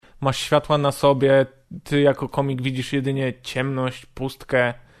masz światła na sobie, ty jako komik widzisz jedynie ciemność,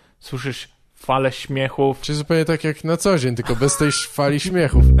 pustkę, słyszysz falę śmiechów. Czyli zupełnie tak jak na co dzień, tylko bez tej fali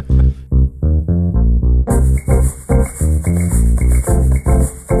śmiechów.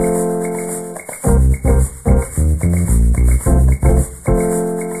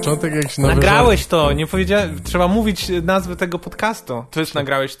 Początek jakiś nowy Nagrałeś to, nie powiedziałem, trzeba mówić nazwę tego podcastu. To jest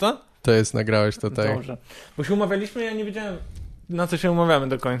nagrałeś to? To jest nagrałeś to, tak. Dobrze. Bo się umawialiśmy, ja nie wiedziałem, na co się umawiamy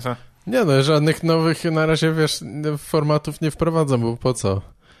do końca. Nie no, żadnych nowych na razie, wiesz, formatów nie wprowadzam, bo po co?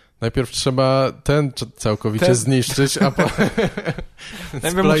 Najpierw trzeba ten całkowicie zniszczyć, a potem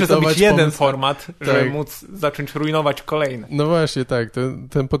najpierw muszę zrobić jeden format, żeby tak. móc zacząć rujnować kolejne. No właśnie, tak.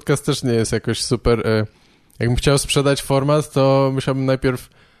 Ten podcast też nie jest jakoś super. Jakbym chciał sprzedać format, to musiałbym najpierw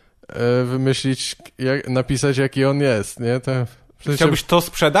wymyślić, napisać jaki on jest, nie? Chciałbyś to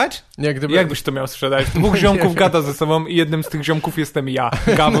sprzedać? Nie, gdyby... Jak byś to miał sprzedać? Dwóch ziomków gada ze sobą i jednym z tych ziomków jestem ja,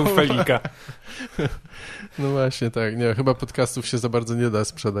 Gaweł Felika. No właśnie, tak. Nie, chyba podcastów się za bardzo nie da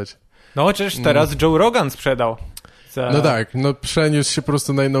sprzedać. No chociaż teraz Joe Rogan sprzedał. No tak, no przeniósł się po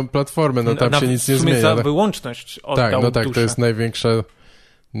prostu na inną platformę, no tam się nic nie zmienia. za wyłączność oddał tak, no tak, duszę. to jest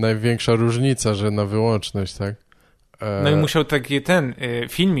największa różnica, że na wyłączność, tak? No i musiał taki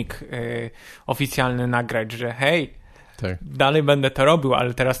filmik oficjalny nagrać, że hej, tak. Dalej będę to robił,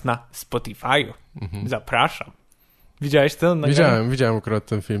 ale teraz na Spotify'u. Zapraszam. Widziałeś to? Widziałem akurat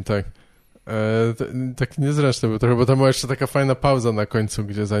ten film, tak. Tak niezręczny był trochę, bo tam była jeszcze taka fajna pauza na końcu,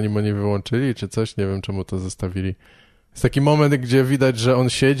 gdzie zanim oni wyłączyli, czy coś, nie wiem czemu to zostawili. Jest taki moment, gdzie widać, że on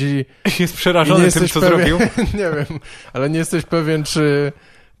siedzi... Jest przerażony tym, co zrobił. Nie wiem, ale nie jesteś pewien,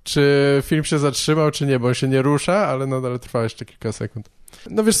 czy film się zatrzymał, czy nie, bo on się nie rusza, ale nadal trwa jeszcze kilka sekund.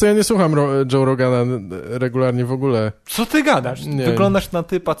 No wiesz co, ja nie słucham Joe Rogana regularnie w ogóle. Co ty gadasz? Nie. Wyglądasz na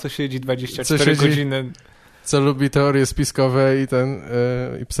typa, co siedzi 24 godziny. Co lubi teorie spiskowe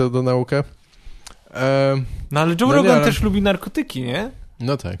i pseudonaukę. No ale Joe Rogan też lubi narkotyki, nie?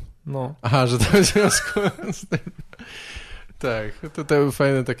 No tak. No. Aha, że to w związku z tym... Tak, to było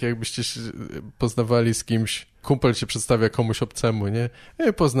fajne, takie jakbyście się poznawali z kimś, kumpel się przedstawia komuś obcemu, nie?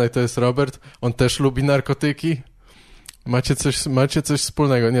 Poznaj, to jest Robert, on też lubi narkotyki. Macie coś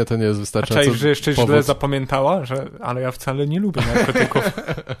wspólnego? Nie, to nie jest wystarczająco. A czaisz, że jeszcze źle zapamiętała? Ale ja wcale nie lubię narkotyków.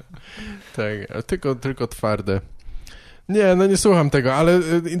 Tak, tylko twarde. Nie, no nie słucham tego, ale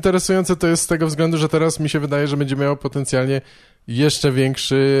interesujące to jest z tego względu, że teraz mi się wydaje, że będzie miało potencjalnie jeszcze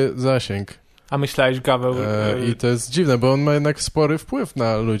większy zasięg. A myślałeś, Gaweł... I to jest dziwne, bo on ma jednak spory wpływ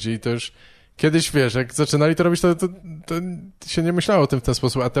na ludzi i to już kiedyś, wiesz, jak zaczynali to robić, to się nie myślało o tym w ten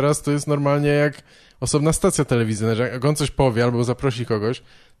sposób, a teraz to jest normalnie jak osobna stacja telewizyjna, że jak on coś powie albo zaprosi kogoś,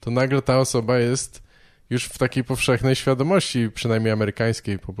 to nagle ta osoba jest już w takiej powszechnej świadomości, przynajmniej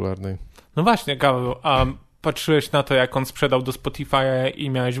amerykańskiej, popularnej. No właśnie, Gaweł, a patrzyłeś na to, jak on sprzedał do Spotify'a i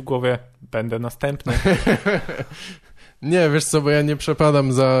miałeś w głowie, będę następny. Nie, wiesz co, bo ja nie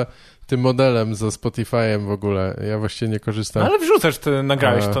przepadam za tym modelem, za Spotify'em w ogóle. Ja właściwie nie korzystam. No ale wrzucasz,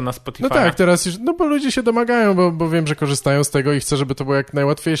 nagrałeś to na Spotify. No tak, teraz już, no bo ludzie się domagają, bo wiem, że korzystają z tego i chcę, żeby to było jak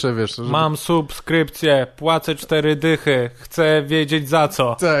najłatwiejsze, wiesz. Żeby... Mam subskrypcję, płacę 4 dychy, chcę wiedzieć za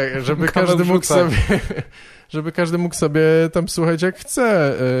co. Tak, żeby każdy mógł sobie tam słuchać jak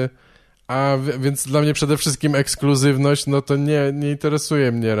chce. Więc dla mnie przede wszystkim ekskluzywność, no to nie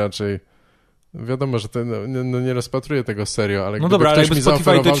interesuje mnie raczej. Wiadomo, że nie rozpatruję tego serio, ale no gdyby dobra, ktoś ale jakby mi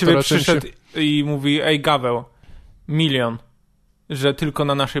Spotify do ciebie przyszedł się... i mówi, ej Gaweł, 1 000 000, że tylko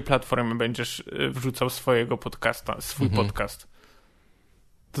na naszej platformie będziesz wrzucał swój podcast.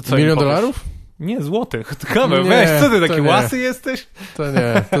 To co, $1 000 000? Nie, złotych. Gaweł, weź, co ty taki łasy jesteś? To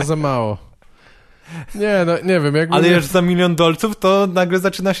nie, to za mało. Nie, no nie wiem. Ale już za $1 000 000 to nagle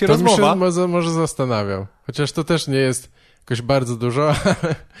zaczyna się rozmowa. To mi się może zastanawiał. Chociaż to też nie jest jakoś bardzo dużo,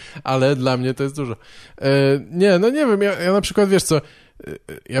 ale dla mnie to jest dużo. Nie, no nie wiem, ja na przykład, wiesz co,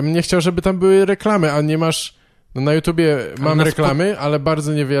 ja bym nie chciał, żeby tam były reklamy, a nie masz, no na YouTubie mam reklamy, ale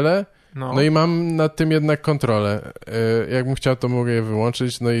bardzo niewiele, no i mam nad tym jednak kontrolę. Jakbym chciał, to mogę je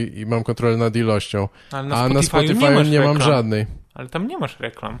wyłączyć, no i mam kontrolę nad ilością. A na Spotify nie mam żadnej. Ale tam nie masz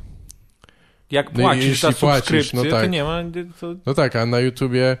reklam. Jak płacisz za subskrypcję, to nie ma... To... No tak, a na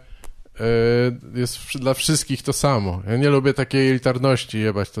YouTubie jest dla wszystkich to samo. Ja nie lubię takiej elitarności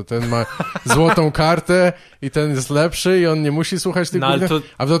jebać. To ten ma złotą kartę i ten jest lepszy i on nie musi słuchać tych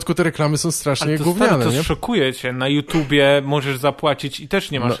a w dodatku te reklamy są strasznie gówniane. To szokuje cię. Na YouTubie możesz zapłacić i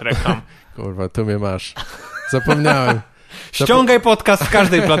też nie masz reklam. Kurwa, tu mnie masz. Zapomniałem. Ściągaj podcast z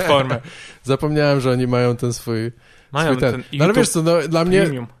każdej platformy. Zapomniałem, że oni mają ten swój ten. No ale wiesz co, dla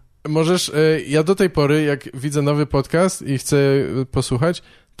mnie możesz, ja do tej pory, jak widzę nowy podcast i chcę posłuchać,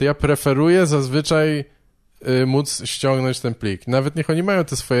 to ja preferuję zazwyczaj móc ściągnąć ten plik. Nawet niech oni mają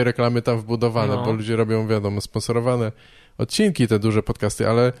te swoje reklamy tam wbudowane, bo ludzie robią, wiadomo, sponsorowane odcinki, te duże podcasty,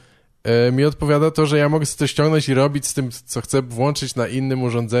 ale mi odpowiada to, że ja mogę sobie to ściągnąć i robić z tym, co chcę, włączyć na innym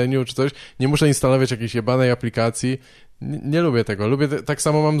urządzeniu czy coś. Nie muszę instalować jakiejś jebanej aplikacji. Nie lubię tego. Tak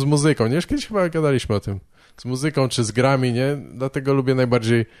samo mam z muzyką. Nie, już kiedyś chyba gadaliśmy o tym. Z muzyką czy z grami, nie? Dlatego lubię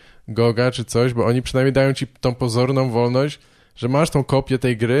najbardziej Goga czy coś, bo oni przynajmniej dają ci tą pozorną wolność, że masz tą kopię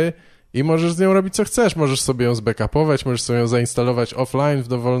tej gry i możesz z nią robić co chcesz. Możesz sobie ją zbackupować, możesz sobie ją zainstalować offline w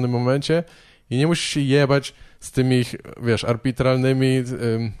dowolnym momencie i nie musisz się jebać z tymi ich, wiesz, arbitralnymi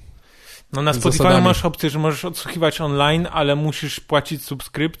no na Spotify zasadami. masz opcję, że możesz odsłuchiwać online, ale musisz płacić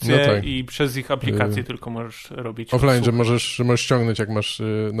subskrypcję i przez ich aplikację tylko możesz robić offline, odsłuch. że możesz ściągnąć, jak masz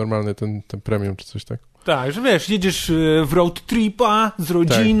normalny ten premium czy coś, tak? Tak, że wiesz, jedziesz w road tripa z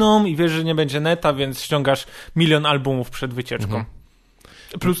rodziną i wiesz, że nie będzie neta, więc ściągasz 1 milion albumów przed wycieczką.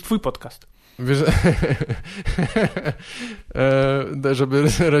 Plus twój podcast. Wiesz, żeby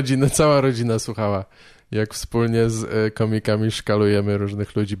cała rodzina słuchała, jak wspólnie z komikami szkalujemy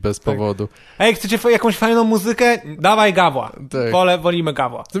różnych ludzi bez powodu. Ej, chcecie jakąś fajną muzykę? Dawaj Gawła. Tak. Wolimy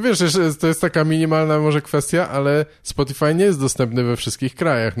Gawła. Ty wiesz, to jest taka minimalna może kwestia, ale Spotify nie jest dostępny we wszystkich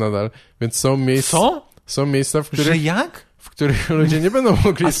krajach nadal, więc są miejsca... Co? Są miejsca, w których... Że jak? W których ludzie nie będą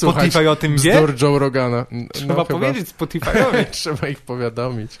mogli słuchać Spotify o tym wie? bzdur Joe Rogana. Trzeba powiedzieć Spotify'owi. Trzeba ich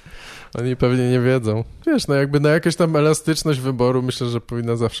powiadomić. Oni pewnie nie wiedzą. Wiesz, no jakby na jakąś tam elastyczność wyboru myślę, że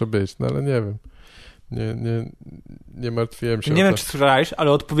powinna zawsze być, no ale nie wiem. Nie martwiłem się Nie o wiem, to. czy słyszałeś,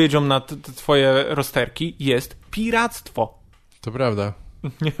 ale odpowiedzią na te twoje rozterki jest piractwo. To prawda.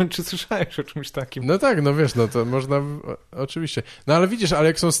 Nie wiem, czy słyszałeś o czymś takim. No tak, no wiesz, no to można... Oczywiście. No ale widzisz, ale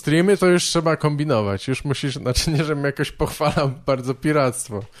jak są streamy, to już trzeba kombinować. Już musisz... Znaczy nie, żebym jakoś pochwalam bardzo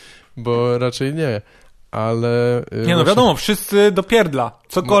piractwo, bo raczej nie. Ale... Nie no, wiadomo, wszyscy do pierdla.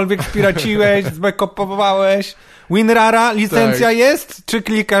 Cokolwiek spiraciłeś, zbackupowałeś. WinRara, licencja jest? Czy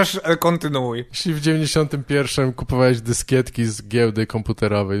klikasz kontynuuj? Jeśli w 91 kupowałeś dyskietki z giełdy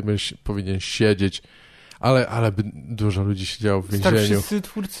komputerowej, powinien siedzieć. Ale by dużo ludzi siedziało w więzieniu. Tak, wszyscy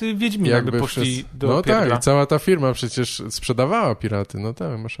twórcy Wiedźmina by poszli do no pierdla. tak, i cała ta firma przecież sprzedawała piraty. No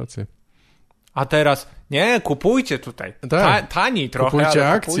tak, masz rację. A teraz, nie, kupujcie tutaj. Tak. Taniej trochę, Kupujcie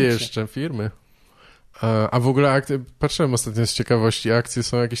ale akcje jeszcze firmy. A w ogóle patrzyłem ostatnio z ciekawości, akcje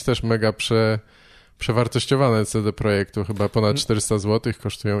są jakieś też mega przewartościowane CD Projektu, chyba ponad 400 zł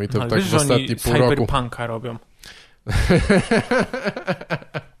kosztują i to tak wiesz, w ostatni pół roku. Cyberpunka robią.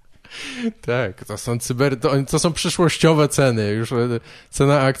 Tak, to są przyszłościowe ceny. Już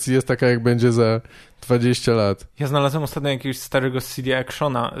cena akcji jest taka, jak będzie za 20 lat. Ja znalazłem ostatnio jakiegoś starego CD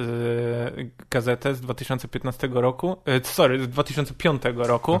Actiona, gazetę z 2015 roku, z 2005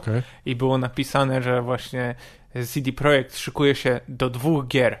 roku i było napisane, że właśnie CD Projekt szykuje się do 2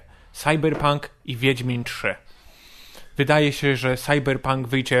 gier. Cyberpunk i Wiedźmin 3. Wydaje się, że Cyberpunk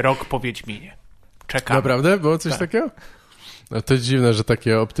wyjdzie rok po Wiedźminie. Czekam. Naprawdę? Było coś takiego? No to dziwne, że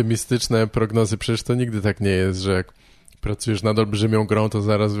takie optymistyczne prognozy, przecież to nigdy tak nie jest, że jak pracujesz nad olbrzymią grą, to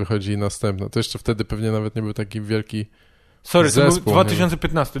zaraz wychodzi następna. To jeszcze wtedy pewnie nawet nie był taki wielki zespół. To był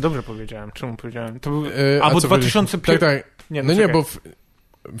 2015, dobrze powiedziałem. Czemu powiedziałem? To był, albo 2005. Tak. Nie, no nie, bo...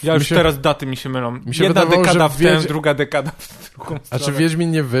 Ja już teraz daty mi się mylą. Jedna wydawało, dekada w tę, druga dekada w drugą stronę. A czy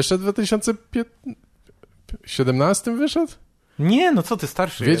Wiedźmin nie wyszedł w 2017 wyszedł? Nie, no co ty,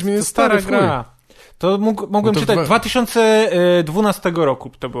 starszy Wiedźmin jest stara stary gra. To mogłem czytać. 2012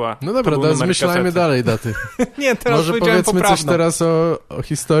 roku to była. No dobra, zmyślajmy dalej daty. Nie, teraz może powiedzmy coś teraz o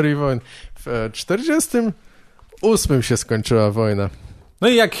historii wojny. W 48 się skończyła wojna. No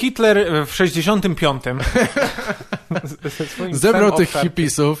i jak Hitler w 65 zebrał tych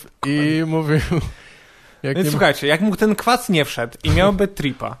hipisów i mówił... Więc słuchajcie, jak mógł ten kwas nie wszedł i miałby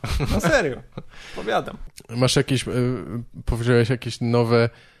tripa. No serio, powiadam. Masz jakieś, powiedziałeś jakieś nowe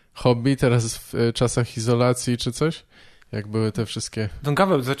hobby teraz w czasach izolacji czy coś? Jak były te wszystkie... Don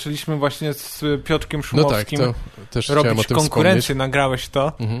Gaweł, zaczęliśmy właśnie z Piotrkiem Szumowskim no tak, to też robić konkurencję, nagrałeś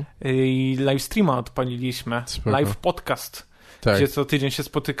to i live streama odpaliliśmy. Spoko. Live podcast. Tak. Gdzie co tydzień się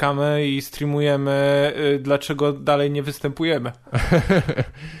spotykamy i streamujemy, dlaczego dalej nie występujemy.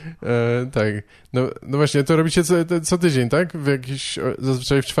 Tak. No właśnie, to robicie co tydzień, tak?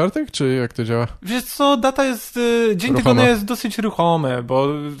 Zazwyczaj w czwartek, czy jak to działa? Wiesz co, data jest... Dzień tygodnia jest dosyć ruchomy, bo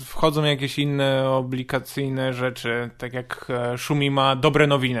wchodzą jakieś inne obligacyjne rzeczy, tak jak Szumi ma dobre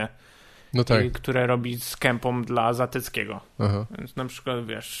nowiny. No tak. które robi z Kępą dla Zateckiego. Aha. Więc na przykład,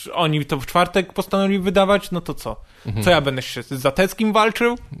 wiesz, oni to w czwartek postanowili wydawać, no to co? Co ja będę się z Zateckim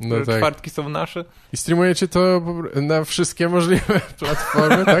walczył? No tak. Czwartki są nasze. I streamujecie to na wszystkie możliwe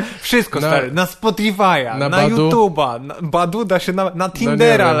platformy, tak? Wszystko, stary. Na Spotify'a, na YouTube'a, na Badu da się na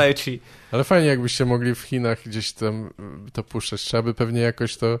Tindera leci. Ale fajnie, jakbyście mogli w Chinach gdzieś tam to puszczać. Trzeba by pewnie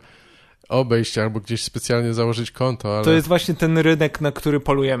jakoś to obejść albo gdzieś specjalnie założyć konto. Ale... To jest właśnie ten rynek, na który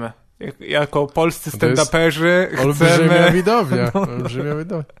polujemy. Jako polscy stand-uperzy chcemy... Olbrzymia widownia. Olbrzymia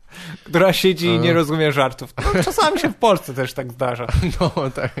widownia. Która siedzi i nie rozumie żartów. No, czasami się w Polsce też tak zdarza. No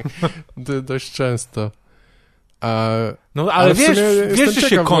tak, dość często. No ale wiesz, że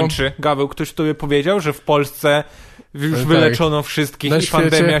się kończy, Gaweł, ktoś tobie powiedział, że w Polsce już wyleczono wszystkich i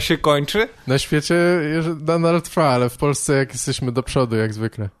pandemia się kończy? Na świecie nadal trwa, ale w Polsce jak jesteśmy do przodu, jak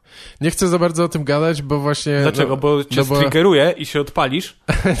zwykle. Nie chcę za bardzo o tym gadać, bo właśnie... Dlaczego? Bo cię striggeruje i się odpalisz?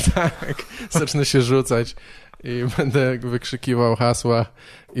 Tak, zacznę się rzucać i będę wykrzykiwał hasła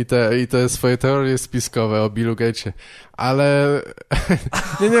i te swoje teorie spiskowe o Billu Gatesie. Ale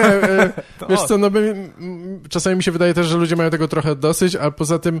wiesz co, czasami mi się wydaje też, że ludzie mają tego trochę dosyć, a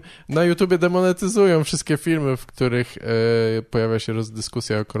poza tym na YouTubie demonetyzują wszystkie filmy, w których pojawia się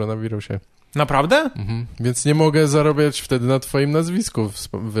dyskusja o koronawirusie. Naprawdę? Mhm. Więc nie mogę zarabiać wtedy na twoim nazwisku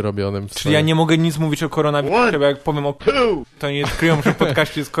wyrobionym. Czyli ja nie mogę nic mówić o koronawirusie, bo jak powiem o to nie odkryją, że w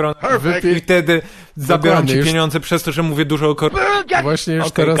podcaście jest koronawirus i wtedy zabiorą ci pieniądze przez to, że mówię dużo o koronawirusie. Właśnie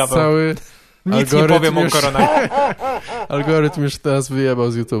już teraz cały nic nie powiem o koronawirusie. Algorytm już teraz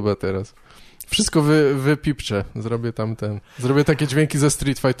wyjebał z YouTube'a teraz. Wszystko wypipczę. Zrobię takie dźwięki ze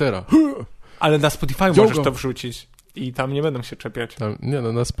Street Fightera. Ale na Spotify możesz to wrzucić. I tam nie będą się czepiać.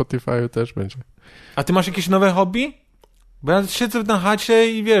 Na Spotify'u też będzie. A ty masz jakieś nowe hobby? Bo ja siedzę na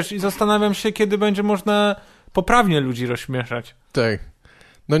chacie i wiesz, i zastanawiam się, kiedy będzie można poprawnie ludzi rozśmieszać. Tak.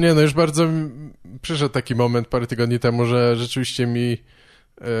 Już bardzo przyszedł taki moment parę tygodni temu, że rzeczywiście mi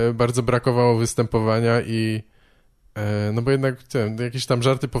bardzo brakowało występowania i bo jednak jakieś tam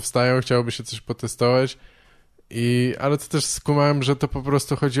żarty powstają, chciałoby się coś potestować. Ale to też skumałem, że to po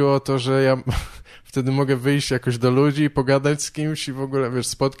prostu chodziło o to, że ja wtedy mogę wyjść jakoś do ludzi, pogadać z kimś i w ogóle, wiesz,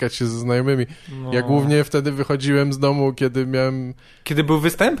 spotkać się ze znajomymi. No. Ja głównie wtedy wychodziłem z domu, kiedy miałem... Kiedy był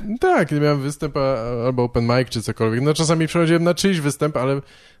występ? Tak, kiedy miałem występ albo open mic czy cokolwiek. No czasami przechodziłem na czyjś występ, ale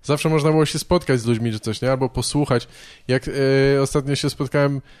zawsze można było się spotkać z ludźmi czy coś, nie? Albo posłuchać. Jak ostatnio się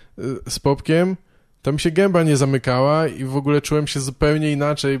spotkałem z Popkiem, to mi się gęba nie zamykała i w ogóle czułem się zupełnie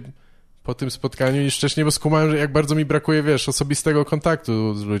inaczej po tym spotkaniu niż wcześniej, bo skumałem, że jak bardzo mi brakuje, wiesz, osobistego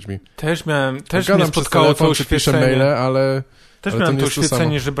kontaktu z ludźmi. Też mnie spotkało to oświecenie. Maile, ale miałem to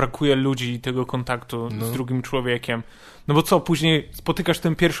oświecenie, że brakuje ludzi i tego kontaktu z drugim człowiekiem. No bo co, później spotykasz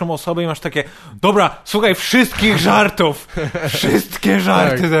tę pierwszą osobę i masz takie, dobra, słuchaj wszystkich żartów! Wszystkie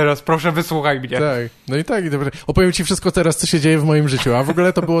żarty teraz, proszę wysłuchaj mnie. Tak, opowiem ci wszystko teraz, co się dzieje w moim życiu, a w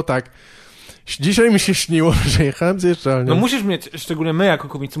ogóle to było tak. Dzisiaj mi się śniło, że jechałem zjeżdżalnią. No musisz mieć, szczególnie my jako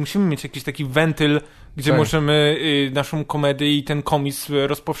komicy, musimy mieć jakiś taki wentyl, gdzie możemy naszą komedię i ten komiks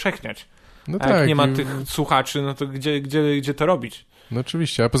rozpowszechniać. No a jak nie ma tych słuchaczy, no to gdzie to robić? No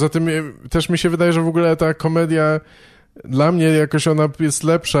oczywiście, a poza tym też mi się wydaje, że w ogóle ta komedia dla mnie jakoś ona jest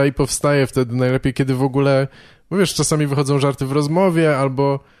lepsza i powstaje wtedy najlepiej, kiedy w ogóle, bo wiesz, czasami wychodzą żarty w rozmowie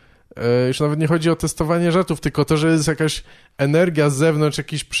albo już nawet nie chodzi o testowanie żartów, tylko to, że jest jakaś energia z zewnątrz,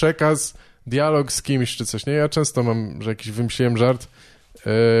 jakiś przekaz, dialog z kimś czy coś, nie? Ja często mam, że jakiś wymyśliłem żart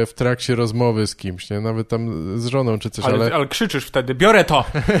w trakcie rozmowy z kimś, nie? Nawet tam z żoną czy coś, ale krzyczysz wtedy, biorę to!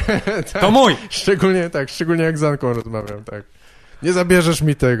 Tak, to mój! Szczególnie jak z Anką rozmawiam, tak. Nie zabierzesz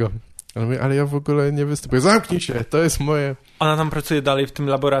mi tego. Ale ja w ogóle nie występuję. Zamknij się, to jest moje... Ona tam pracuje dalej w tym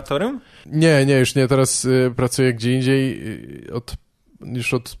laboratorium? Nie, już nie. Teraz pracuję gdzie indziej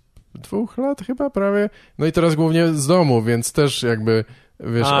już od 2 lat chyba prawie. No i teraz głównie z domu, więc też jakby...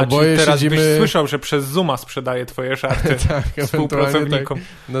 Wiesz, oboje teraz siedzimy... byś słyszał, że przez Zooma sprzedaje twoje żarty współpracownikom.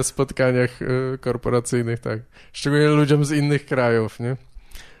 Tak, na spotkaniach korporacyjnych, tak. Szczególnie ludziom z innych krajów, nie?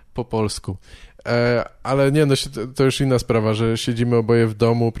 Po polsku. Ale nie, to już inna sprawa, że siedzimy oboje w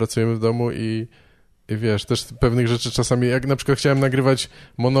domu, pracujemy w domu i wiesz, też pewnych rzeczy czasami, jak na przykład chciałem nagrywać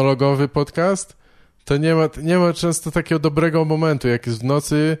monologowy podcast, to nie ma często takiego dobrego momentu, jak jest w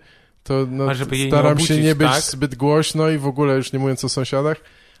nocy... to staram się nie być zbyt głośno i w ogóle już nie mówiąc o sąsiadach,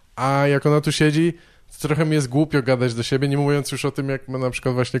 a jak ona tu siedzi, to trochę mi jest głupio gadać do siebie, nie mówiąc już o tym, jak ma na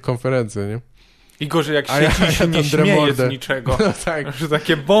przykład właśnie konferencję, nie? I gorzej jak siedzi się nie śmieje z niczego. No tak. Że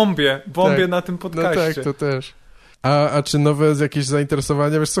takie bombie tak, na tym podcaście. No tak, to też. A czy nowe jakieś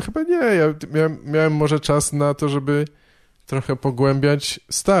zainteresowania? Wiesz co, chyba nie. Ja miałem może czas na to, żeby trochę pogłębiać.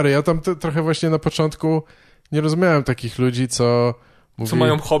 Ja tam trochę właśnie na początku nie rozumiałem takich ludzi, co Co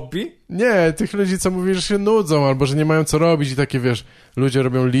mają hobby? Nie, tych ludzi, co mówi, że się nudzą, albo że nie mają co robić i takie, wiesz, ludzie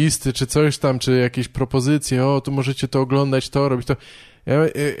robią listy, czy coś tam, czy jakieś propozycje, tu możecie to oglądać, to robić, to...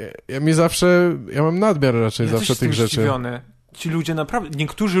 Ja mam nadmiar raczej zawsze tych rzeczy. Zdziwiony. Ci ludzie naprawdę,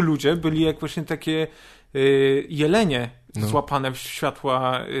 niektórzy ludzie byli jak właśnie takie jelenie złapane w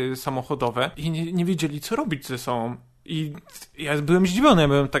światła samochodowe i nie wiedzieli, co robić ze sobą. I ja byłem zdziwiony, ja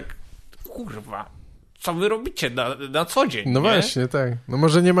byłem tak, kurwa, co wy robicie na co dzień? No nie? Właśnie, tak. No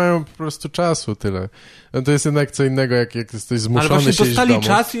może nie mają po prostu czasu tyle. No to jest jednak co innego, jak jesteś zmuszony. Ale właśnie dostali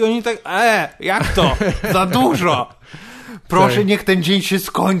czas i oni tak, jak to? Za dużo! Proszę, tak. Niech ten dzień się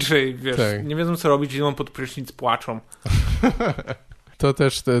skończy. Wiesz, tak. Nie wiedzą, co robić, idą pod prysznic, płaczą.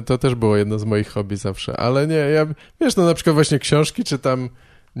 To też było jedno z moich hobby zawsze. Ale nie, wiesz, na przykład właśnie książki czytam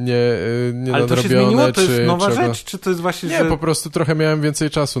nie ale to się zmieniło? To jest nowa rzecz? Czy to jest właśnie, nie, po prostu trochę miałem więcej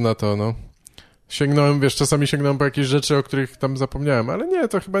czasu na to, no. Czasami sięgnąłem po jakieś rzeczy, o których tam zapomniałem, ale nie,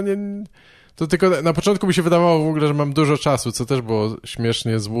 to chyba nie... To tylko na początku mi się wydawało w ogóle, że mam dużo czasu, co też było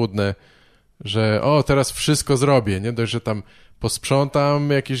śmiesznie złudne, że teraz wszystko zrobię, nie dość, że tam posprzątam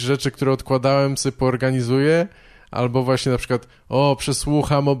jakieś rzeczy, które odkładałem, sobie poorganizuję, albo właśnie na przykład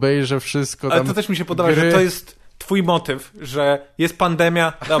przesłucham, obejrzę wszystko tam. Ale to też mi się podoba, że to jest twój motyw, że jest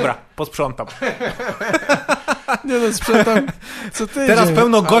pandemia, dobra, posprzątam. Nie sprzątam co tydzień. Teraz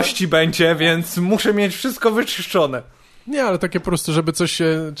pełno gości będzie, więc muszę mieć wszystko wyczyszczone. Nie, ale takie po prostu, żeby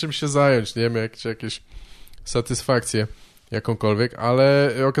czymś się zająć, nie wiem, jakieś satysfakcje jakąkolwiek,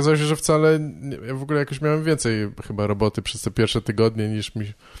 ale okazało się, że wcale ja w ogóle jakoś miałem więcej chyba roboty przez te pierwsze tygodnie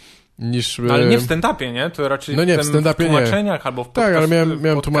niż ale nie w stand-upie, nie? To raczej w tłumaczeniach albo w tak, ale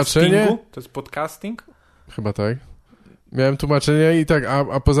miałem tłumaczenie. To jest podcasting? Chyba tak. Miałem tłumaczenie i tak,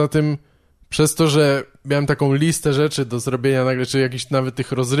 a poza tym przez to, że miałem taką listę rzeczy do zrobienia nagle, czy jakichś nawet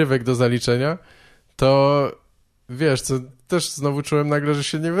tych rozrywek do zaliczenia, to wiesz, co też znowu czułem nagle, że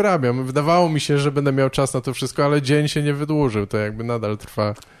się nie wyrabiam. Wydawało mi się, że będę miał czas na to wszystko, ale dzień się nie wydłużył. To jakby nadal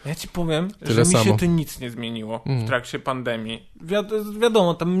trwa. Ja ci powiem, że mi się to nic nie zmieniło w trakcie pandemii.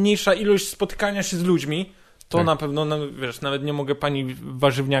 Wiadomo, tam mniejsza ilość spotykania się z ludźmi, to tak. Na pewno, wiesz, nawet nie mogę pani w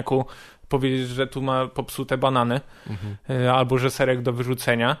warzywniaku powiedzieć, że tu ma popsute banany, albo że serek do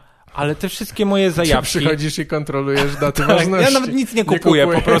wyrzucenia. Ale te wszystkie moje zajawki... Ty przychodzisz i kontrolujesz daty ważności. Ja nawet nic nie kupuję,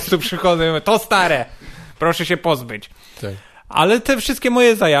 po prostu przychodzę, to stare, proszę się pozbyć. Tak. Ale te wszystkie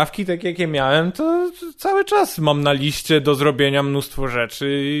moje zajawki, tak jakie miałem, to cały czas mam na liście do zrobienia mnóstwo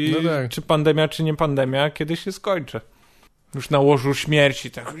rzeczy. I tak. Czy pandemia, czy nie pandemia, kiedy się skończy. Już na łożu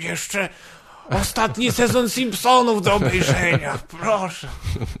śmierci, tak jeszcze ostatni sezon Simpsonów do obejrzenia, proszę,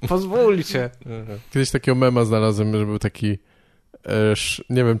 pozwólcie. Kiedyś takiego mema znalazłem, że był taki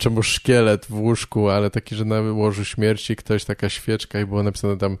nie wiem czemu szkielet w łóżku, ale taki, że na łożu śmierci ktoś, taka świeczka i było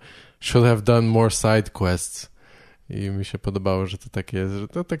napisane tam should have done more side quests. I mi się podobało, że to takie jest, że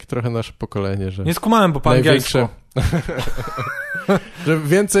to takie trochę nasze pokolenie, że... Nie skumałem, bo po angielsku. Że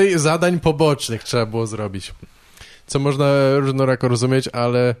więcej zadań pobocznych trzeba było zrobić. Co można różnorako rozumieć,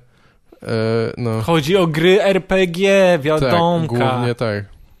 ale no... Chodzi o gry RPG, wiadomka. Tak, głównie tak.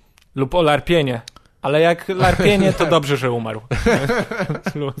 Lub o larpienie. Ale jak larpienie, to dobrze, że umarł.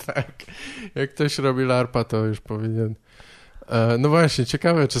 Tak. Jak ktoś robi larpa, to już powinien... No właśnie,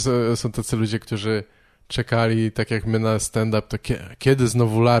 ciekawe, czy są tacy ludzie, którzy czekali, tak jak my na stand-up, to kiedy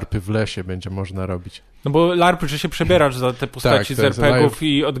znowu larpy w lesie będzie można robić? No bo larpy, że się przebierasz za te postaci tak, z RPG-ów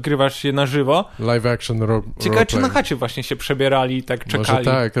i odgrywasz je na żywo. Live action Ciekawe, czy na chacie właśnie się przebierali i tak czekali.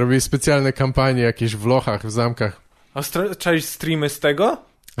 Może tak, robili specjalne kampanie jakieś w lochach, w zamkach. A czaisz streamy z tego?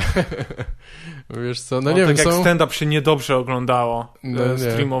 Wiesz co, no nie wiem, tak jak stand-up się niedobrze oglądało,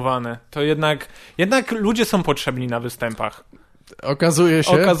 streamowane. To jednak ludzie są potrzebni na występach.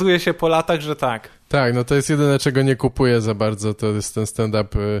 Okazuje się po latach, że tak. Tak, no to jest jedyne, czego nie kupuję za bardzo, to jest ten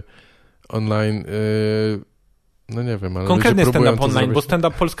stand-up online. No nie wiem, ale konkretnie stand-up online, bo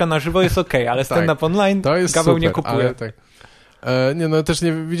stand-up Polska na żywo jest okej, ale stand-up tak, online to jest Gaweł super, nie kupuje. Tak. Nie, no też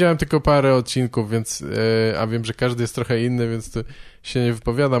nie widziałem tylko parę odcinków, więc a wiem, że każdy jest trochę inny, więc to się nie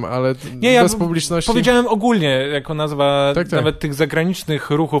wypowiadam, ale bez publiczności... Powiedziałem ogólnie, jako nazwa nawet tych zagranicznych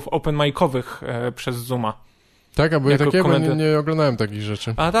ruchów open micowych przez Zooma. Tak, bo ja nie oglądałem takich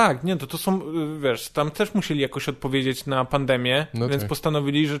rzeczy. A tak, nie, to są, wiesz, tam też musieli jakoś odpowiedzieć na pandemię, więc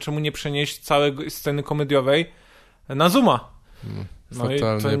postanowili, że czemu nie przenieść całej sceny komediowej na Zooma. No i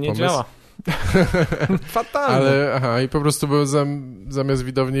to nie działa. Fatalne. Ale, i po prostu był zamiast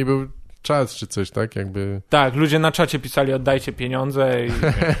widowni był czat czy coś, tak? Jakby... Tak, ludzie na czacie pisali oddajcie pieniądze i...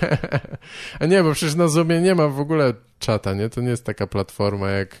 A nie, bo przecież na Zoomie nie ma w ogóle czata, nie? To nie jest taka platforma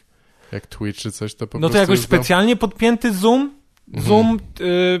jak Twitch czy coś, to po prostu... No to jakoś specjalnie podpięty Zoom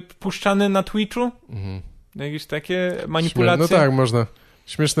puszczany na Twitchu? Jakieś takie manipulacje? No tak, można.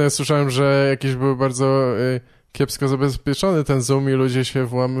 Śmieszne, ja słyszałem, że jakieś były bardzo kiepsko zabezpieczony ten Zoom i ludzie się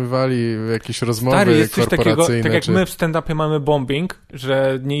włamywali w jakieś rozmowy Stary, jest coś korporacyjne. Takiego, tak jak my w stand-upie mamy bombing,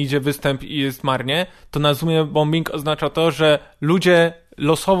 że nie idzie występ i jest marnie, to na Zoomie bombing oznacza to, że ludzie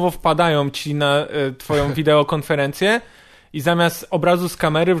losowo wpadają ci na twoją wideokonferencję i zamiast obrazu z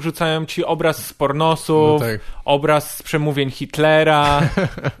kamery wrzucają ci obraz z pornosów, obraz z przemówień Hitlera.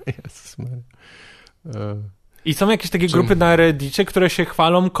 Jezus I są jakieś takie grupy na Reddicie, które się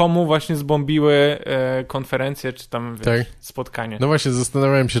chwalą, komu właśnie zbombiły konferencję, czy tam spotkanie. No właśnie,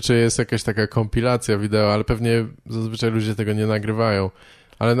 zastanawiałem się, czy jest jakaś taka kompilacja wideo, ale pewnie zazwyczaj ludzie tego nie nagrywają.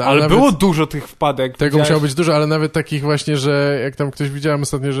 Ale było dużo tych wpadek. Tego musiało być dużo, ale nawet takich właśnie, że jak tam ktoś widziałem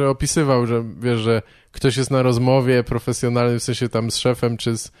ostatnio, że opisywał, że wiesz, że ktoś jest na rozmowie profesjonalnej, w sensie tam z szefem,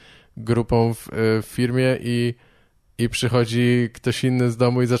 czy z grupą w firmie i przychodzi ktoś inny z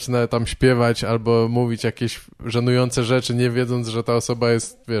domu i zaczyna tam śpiewać albo mówić jakieś żenujące rzeczy, nie wiedząc, że ta osoba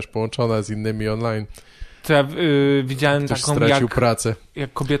jest, wiesz, połączona z innymi online. To ja widziałem ktoś taką, stracił pracę.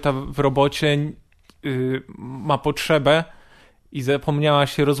 Jak kobieta w robocie ma potrzebę i zapomniała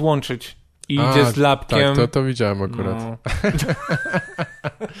się rozłączyć. I idzie z lapkiem. Tak, to widziałem akurat. No.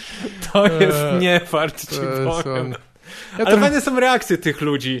 To jest niefart, ci powiem. Ale fajne są reakcje tych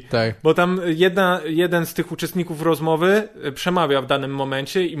ludzi, bo tam jeden z tych uczestników rozmowy przemawia w danym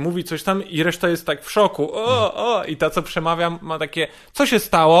momencie i mówi coś tam i reszta jest tak w szoku. I ta, co przemawia, ma takie, co się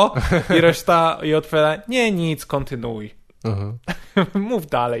stało? I reszta jej odpowiada, nie, nic, kontynuuj. Mów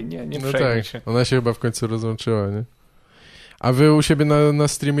dalej, nie przejmuj się. Ona się chyba w końcu rozłączyła, nie? A wy u siebie na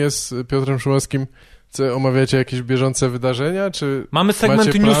streamie z Piotrem Szumowskim omawiacie jakieś bieżące wydarzenia, czy mamy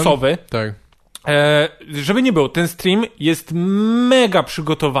segment newsowy. Tak. Żeby nie było, ten stream jest mega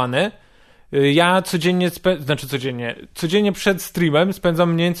przygotowany. Ja codziennie przed streamem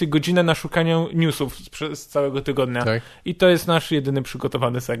spędzam mniej więcej godzinę na szukaniu newsów z całego tygodnia. Tak. I to jest nasz jedyny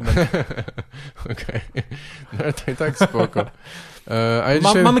przygotowany segment. Okej. No to i tak spoko.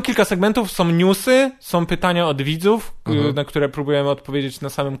 Dzisiaj... Mamy kilka segmentów, są newsy, są pytania od widzów, na które próbujemy odpowiedzieć na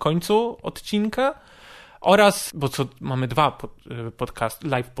samym końcu odcinka. Oraz, mamy dwa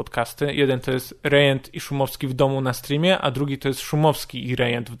live podcasty. Jeden to jest Rejent i Szumowski w domu na streamie, a drugi to jest Szumowski i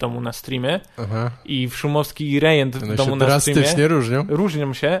Rejent w domu na streamie. I w Szumowski i Rejent w domu na streamie drastycznie różnią?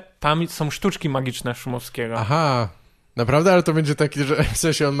 Różnią się. Tam są sztuczki magiczne Szumowskiego. Aha. Naprawdę? Ale to będzie taki, że w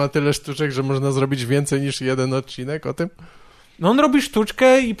sensie on ma tyle sztuczek, że można zrobić więcej niż jeden odcinek o tym? No on robi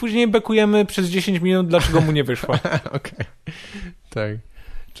sztuczkę i później bekujemy przez 10 minut, dlaczego mu nie wyszła. Okej. Tak.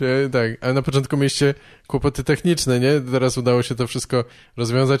 Ale na początku mieliście kłopoty techniczne, nie? Teraz udało się to wszystko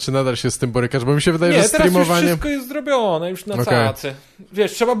rozwiązać, czy nadal się z tym borykasz? Bo mi się wydaje, że streamowanie... Nie, teraz już wszystko jest zrobione, już na cacy.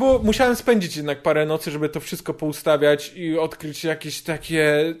 Wiesz, musiałem spędzić jednak parę nocy, żeby to wszystko poustawiać i odkryć jakieś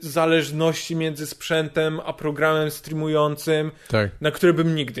takie zależności między sprzętem a programem streamującym, na który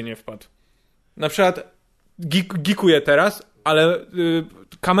bym nigdy nie wpadł. Na przykład geekuję teraz, ale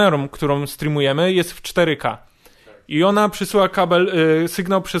kamerą, którą streamujemy, jest w 4K. I ona przesyła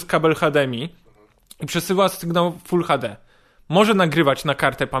sygnał przez kabel HDMI i przesyła sygnał Full HD. Może nagrywać na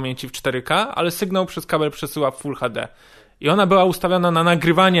kartę pamięci w 4K, ale sygnał przez kabel przesyła w Full HD. I ona była ustawiona na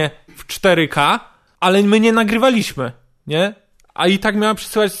nagrywanie w 4K, ale my nie nagrywaliśmy, nie? A i tak miała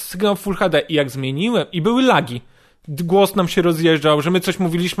przesyłać sygnał Full HD. I jak zmieniłem, i były lagi. Głos nam się rozjeżdżał, że my coś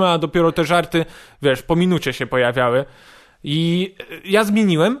mówiliśmy, a dopiero te żarty, wiesz, po minucie się pojawiały. I ja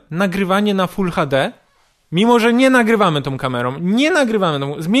zmieniłem nagrywanie na Full HD, mimo że nie nagrywamy tą kamerą.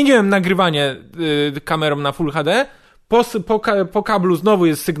 Zmieniłem nagrywanie kamerą na Full HD, po kablu znowu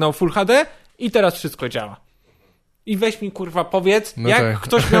jest sygnał Full HD i teraz wszystko działa. I weź mi, kurwa, powiedz, jak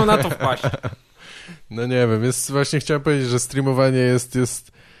ktoś miał na to wpaść. No nie wiem, właśnie chciałem powiedzieć, że streamowanie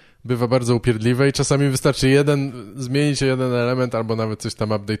bywa bardzo upierdliwe i czasami wystarczy zmienić jeden element albo nawet coś tam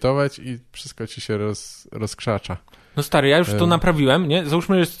update'ować i wszystko ci się rozkrzacza. No stary, ja już to naprawiłem, nie?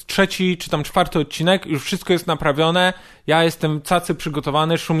 Załóżmy, że jest 3. czy tam 4. odcinek, już wszystko jest naprawione, ja jestem cacy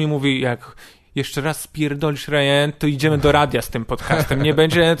przygotowany, Szumi mówi, jak jeszcze raz spierdolisz Rejent, to idziemy do radia z tym podcastem, nie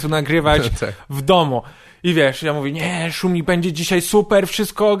będzie tu nagrywać w domu. I wiesz, ja mówię, nie, Szumi, będzie dzisiaj super,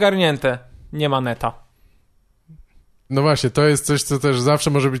 wszystko ogarnięte. Nie ma neta. No właśnie, to jest coś, co też zawsze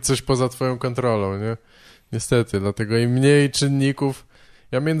może być coś poza twoją kontrolą, nie? Niestety, dlatego im mniej czynników.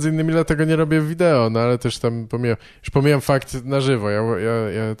 Ja między innymi dlatego nie robię wideo, no ale też tam pomijam fakt na żywo. Ja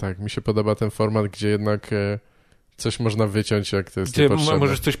mi się podoba ten format, gdzie jednak coś można wyciąć, jak to jest niepotrzebne.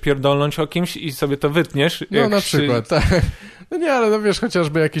 Możesz coś pierdolnąć o kimś i sobie to wytniesz. No na przykład, tak. No nie, ale no wiesz,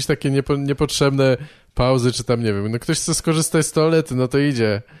 chociażby jakieś takie niepotrzebne pauzy, czy tam nie wiem, no ktoś chce skorzystać z toalety, no to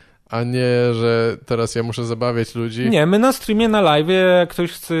idzie. a nie, że teraz ja muszę zabawiać ludzi. Nie, my na streamie, na live, jak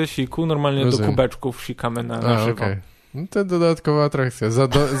ktoś chce siku, normalnie do kubeczków sikamy na żywo. Okay. No to dodatkowa atrakcja.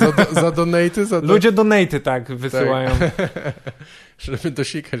 Za donaty? Ludzie donaty tak wysyłają. Tak. Żeby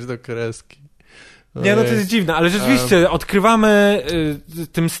dosikać do kreski. Nie, no to jest dziwne, ale rzeczywiście odkrywamy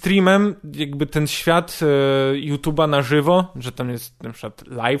tym streamem jakby ten świat YouTube'a na żywo, że tam jest na przykład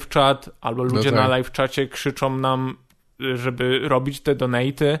live chat, albo ludzie na live czacie krzyczą nam, żeby robić te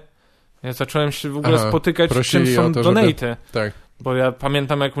donaty. Ja zacząłem się w ogóle spotykać, czym są donaty. Tak. Bo ja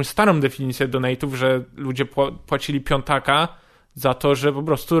pamiętam jakąś starą definicję donatów, że ludzie płacili piątaka za to, że po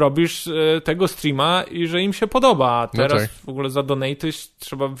prostu robisz tego streama i że im się podoba. A teraz w ogóle za donaty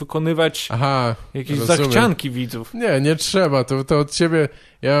trzeba wykonywać jakieś zachcianki widzów. Nie trzeba. To od ciebie...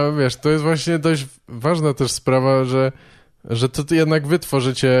 Ja, wiesz, to jest właśnie dość ważna też sprawa, że to jednak wy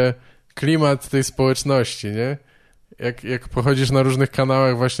tworzycie klimat tej społeczności, nie? Jak pochodzisz na różnych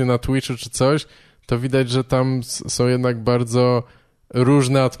kanałach właśnie na Twitchu czy coś, to widać, że tam są jednak bardzo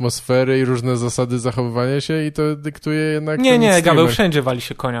różne atmosfery i różne zasady zachowywania się i to dyktuje jednak... Nie, Gaweł, wszędzie wali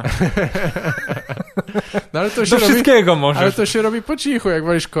się konia. No, ale to się do wszystkiego możesz. Ale to się robi po cichu, jak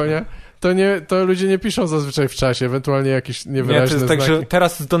walisz konia. To ludzie nie piszą zazwyczaj w czasie, ewentualnie jakieś niewyraźne znaki. To jest tak, że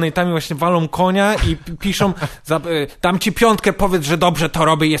teraz z donatami właśnie walą konia i piszą dam ci 5, powiedz, że dobrze to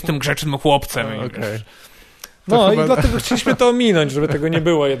robię, jestem grzecznym chłopcem. No i dlatego chcieliśmy to ominąć, żeby tego nie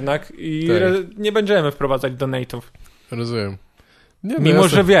było jednak i nie będziemy wprowadzać donatów. Rozumiem. Nie, mimo,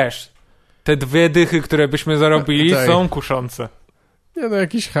 że wiesz, te 2 dychy, które byśmy zarobili są kuszące. Nie, no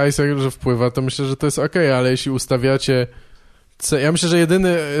jakiś hajs, że wpływa, to myślę, że to jest okej, ale jeśli ustawiacie... Ja myślę, że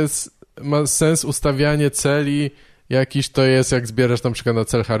jedyny ma sens ustawianie celi jakiś to jest, jak zbierasz na przykład na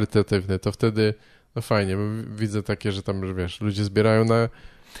cel charytatywny, to wtedy no fajnie, bo widzę takie, że tam, że wiesz, ludzie zbierają na...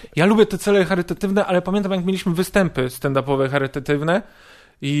 Ja lubię te cele charytatywne, ale pamiętam, jak mieliśmy występy stand-upowe charytatywne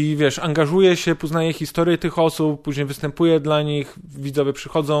i wiesz, angażuję się, poznaję historię tych osób, później występuję dla nich, widzowie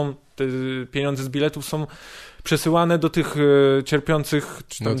przychodzą, te pieniądze z biletów są przesyłane do tych cierpiących,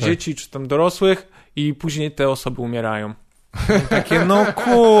 czy tam dzieci, czy tam dorosłych i później te osoby umierają. Takie, no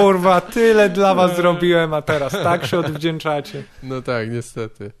kurwa, tyle dla was zrobiłem, a teraz tak się odwdzięczacie. No tak,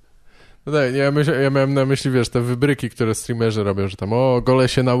 niestety. No tak, ja miałem na myśli, wiesz, te wybryki, które streamerzy robią, że tam gole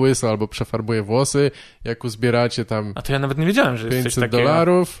się na łyso albo przefarbuje włosy, jak uzbieracie tam... A to ja nawet nie wiedziałem, że jest coś takiego.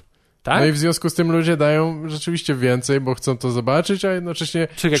 $500. Tak? No i w związku z tym ludzie dają rzeczywiście więcej, bo chcą to zobaczyć, a jednocześnie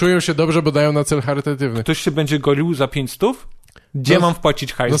czują się dobrze, bo dają na cel charytatywny. Ktoś się będzie golił za 500? Gdzie mam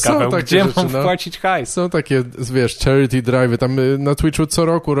wpłacić hajs, Gaweł? Gdzie mam wpłacić hajs? Są takie, wiesz, charity drive'y. Tam na Twitchu co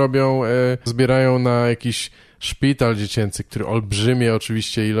roku robią, zbierają na jakiś szpital dziecięcy, który olbrzymie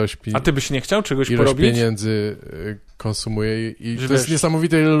oczywiście ilość A ty byś nie chciał czegoś porobić? Pieniędzy konsumuje i to jest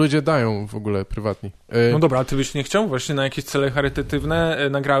niesamowite, ile ludzie dają w ogóle prywatni. No dobra, a ty byś nie chciał właśnie na jakieś cele charytatywne?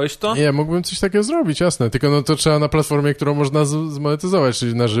 Nagrałeś to? Nie, mógłbym coś takiego zrobić, jasne. Tylko no to trzeba na platformie, którą można zmonetyzować,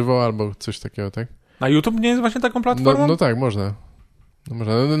 czyli na żywo albo coś takiego, tak? Na YouTube nie jest właśnie taką platformą? No tak, można.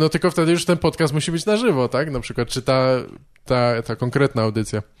 No tylko wtedy już ten podcast musi być na żywo, tak? Na przykład, czy ta konkretna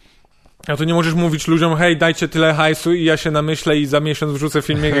audycja. A to nie możesz mówić ludziom, hej, dajcie tyle hajsu i ja się namyślę i za miesiąc wrzucę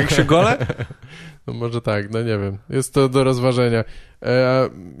filmik, jak się golę? No może tak, no nie wiem. Jest to do rozważenia.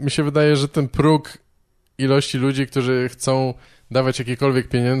 Mi się wydaje, że ten próg ilości ludzi, którzy chcą dawać jakiekolwiek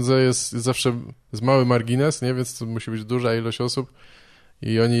pieniądze jest zawsze mały margines, nie? Więc to musi być duża ilość osób.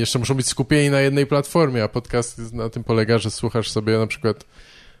 I oni jeszcze muszą być skupieni na jednej platformie, a podcast na tym polega, że słuchasz sobie na przykład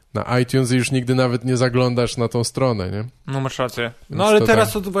na iTunes i już nigdy nawet nie zaglądasz na tą stronę, nie? No masz rację. No ale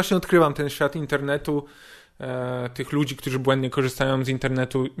teraz właśnie odkrywam ten świat internetu, tych ludzi, którzy błędnie korzystają z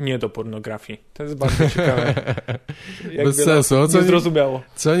internetu nie do pornografii. To jest bardzo ciekawe. Bez sensu. Nie zrozumiało.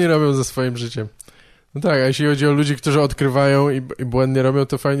 Co oni robią ze swoim życiem? No tak, a jeśli chodzi o ludzi, którzy odkrywają i błędnie robią,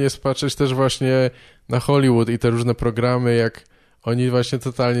 to fajnie jest patrzeć też właśnie na Hollywood i te różne programy, jak oni właśnie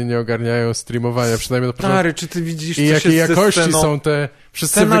totalnie nie ogarniają streamowania, przynajmniej na początku. Stary, czy ty widzisz, i jakiej jakości są te...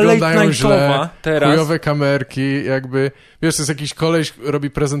 Wszyscy wyglądają źle, chujowe kamerki, jakby... Wiesz, to jest jakiś koleś, robi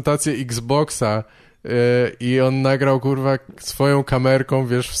prezentację Xboxa i on nagrał, kurwa, swoją kamerką,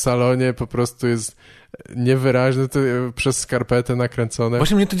 wiesz, w salonie, po prostu jest niewyraźne, to przez skarpetę nakręcone.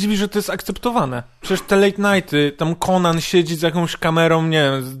 Właśnie mnie to dziwi, że to jest akceptowane. Przecież te late nighty, tam Conan siedzi z jakąś kamerą,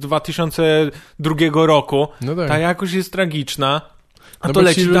 nie wiem, z 2002 roku. No tak. Ta jakość jest tragiczna. A no to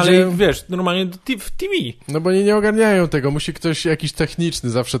leci dalej, wiesz, normalnie w TV. No bo oni nie ogarniają tego. Musi ktoś jakiś techniczny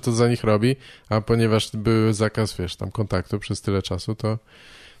zawsze to za nich robi, a ponieważ był zakaz, wiesz, tam kontaktu przez tyle czasu,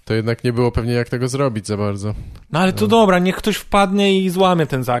 to jednak nie było pewnie jak tego zrobić za bardzo. No ale to dobra, niech ktoś wpadnie i złamie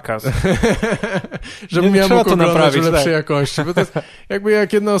ten zakaz. Żebym ja mógł oglądać w lepszej jakości. Bo to jest, jakby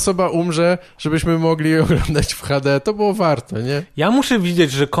jak jedna osoba umrze, żebyśmy mogli oglądać w HD, to było warto, nie? Ja muszę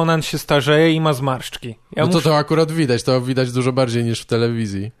widzieć, że Conan się starzeje i ma zmarszczki. To akurat widać. To widać dużo bardziej niż w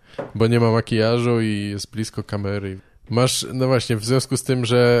telewizji. Bo nie ma makijażu i jest blisko kamery. Masz, no właśnie, w związku z tym,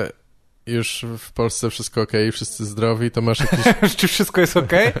 że już w Polsce wszystko okej, wszyscy zdrowi, to masz jakiś... Czy wszystko jest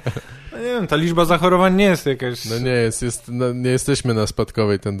okej? No nie wiem, ta liczba zachorowań nie jest jakaś... No nie jest nie jesteśmy na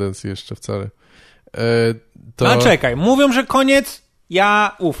spadkowej tendencji jeszcze wcale. No czekaj, mówią, że koniec,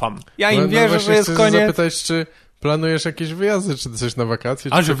 ja ufam. Ja im wierzę, że jest koniec. Chcę zapytać, czy planujesz jakieś wyjazdy, czy coś na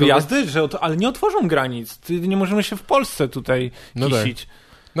wakacje? A, że wyjazdy? Ale nie otworzą granic. Nie możemy się w Polsce tutaj kisić. Tak.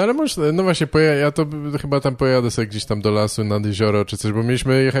 No ale może, no właśnie, ja to chyba tam pojadę sobie gdzieś tam do lasu, nad jezioro czy coś, bo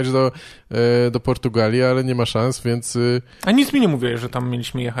mieliśmy jechać do Portugalii, ale nie ma szans, więc... A nic mi nie mówiłeś, że tam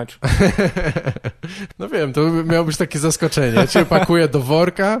mieliśmy jechać. No wiem, to miało być takie zaskoczenie. Ja cię pakuję do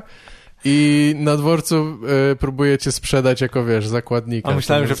worka i na dworcu próbuję cię sprzedać jako, wiesz, zakładnika. A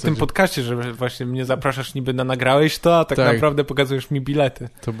myślałem, że w tym podcaście, że właśnie mnie zapraszasz niby nagrałeś to, a tak naprawdę pokazujesz mi bilety.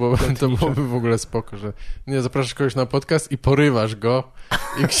 To byłoby w ogóle spoko, że nie zapraszasz kogoś na podcast i porywasz go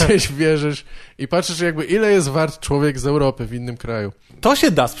i gdzieś wierzysz i patrzysz jakby ile jest wart człowiek z Europy w innym kraju. To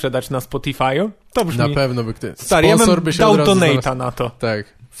się da sprzedać na Spotify'u? To brzmi... Na pewno by ktoś... Stary, ja bym dał donate'a na to. Tak.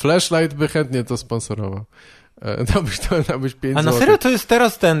 Flashlight by chętnie to sponsorował. Dałbyś 5 A na serio to jest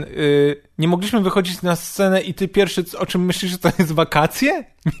teraz nie mogliśmy wychodzić na scenę i ty pierwszy, o czym myślisz, że to jest wakacje?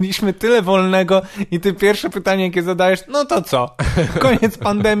 Mieliśmy tyle wolnego i ty pierwsze pytanie, jakie zadajesz, no to co? Koniec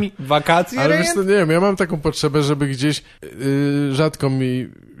pandemii, wakacje? Ale wiesz co, nie wiem, ja mam taką potrzebę, żeby gdzieś, rzadko mi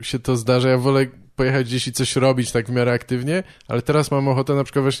się to zdarza, ja wolę pojechać gdzieś i coś robić tak w miarę aktywnie, ale teraz mam ochotę na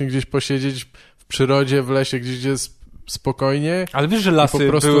przykład właśnie gdzieś posiedzieć w przyrodzie, w lesie, gdzie jest spokojnie. Ale wiesz, że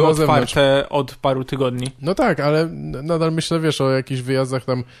lasy były otwarte od paru tygodni. No tak, ale nadal myślę, wiesz, o jakichś wyjazdach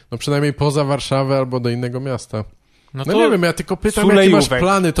tam, no przynajmniej poza Warszawę albo do innego miasta. No nie wiem, ja tylko pytam, jakie masz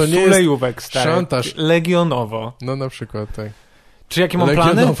plany, to nie jest szantaż. Legionowo. No na przykład, tak. Czy jakie mam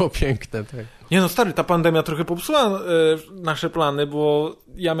plany? Legionowo piękne, tak. Nie no stary, ta pandemia trochę popsuła nasze plany, bo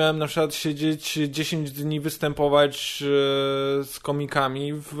ja miałem na przykład siedzieć 10 dni występować z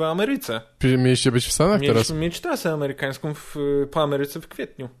komikami w Ameryce. Mieliście być w Stanach teraz? Mieliśmy mieć trasę amerykańską po Ameryce w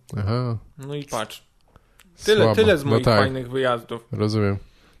kwietniu. Aha. No i patrz. Tyle z moich fajnych wyjazdów. Rozumiem.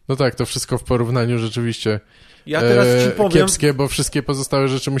 No tak, to wszystko w porównaniu rzeczywiście ja teraz ci powiem... kiepskie, bo wszystkie pozostałe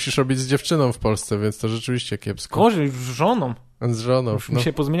rzeczy musisz robić z dziewczyną w Polsce, więc to rzeczywiście kiepsko. Gorzej, z żoną. Z żoną. Już mi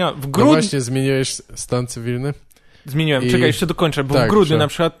się pozmieniało. No właśnie, zmieniłeś stan cywilny? Zmieniłem. Czekaj, jeszcze dokończę, bo w grudniu na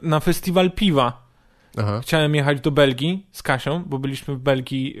przykład na festiwal piwa chciałem jechać do Belgii z Kasią, bo byliśmy w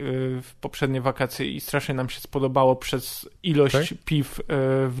Belgii w poprzednie wakacje i strasznie nam się spodobało przez ilość piw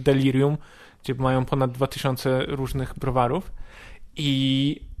w Delirium, gdzie mają ponad 2000 różnych browarów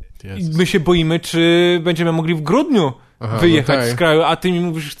i my się boimy, czy będziemy mogli w grudniu wyjechać z kraju, a ty mi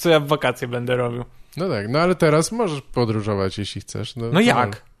mówisz, co ja w wakacje będę robił. No tak, no ale teraz możesz podróżować, jeśli chcesz. No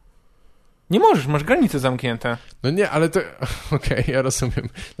jak? Nie możesz, masz granice zamknięte. No nie, ale to... Okej, ja rozumiem.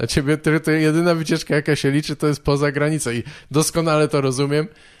 Dla ciebie to jedyna wycieczka, jaka się liczy, to jest poza granicą i doskonale to rozumiem,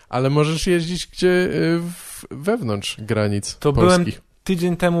 ale możesz jeździć gdzie wewnątrz granic to polskich. Byłem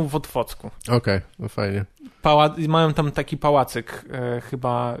tydzień temu w Otwocku. Okej, no fajnie. Mają tam taki pałacyk,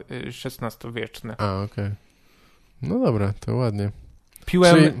 chyba XVI-wieczny. A, okej. No dobra, to ładnie.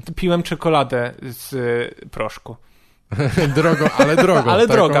 Piłem czekoladę z proszku. ale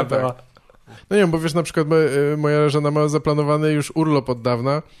droga była. No nie wiem, bo wiesz, na przykład moja żona ma zaplanowany już urlop od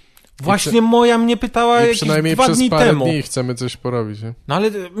dawna. Właśnie moja mnie pytała jakieś 2 dni temu. Przynajmniej przez parę dni chcemy coś porobić. Nie? No ale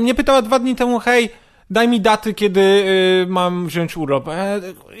mnie pytała 2 dni temu, hej, daj mi daty, kiedy mam wziąć urlop.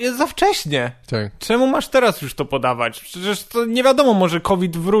 Jest za wcześnie. Tak. Czemu masz teraz już to podawać? Przecież to nie wiadomo, może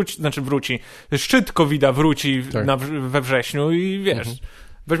COVID wróci. Szczyt COVID-a wróci we wrześniu i wiesz,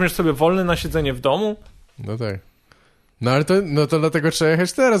 weźmiesz sobie wolne na siedzenie w domu. No tak. No ale to dlatego trzeba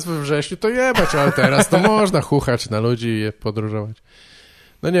jechać teraz we wrześniu, to jebać, ale teraz to można chuchać na ludzi i podróżować.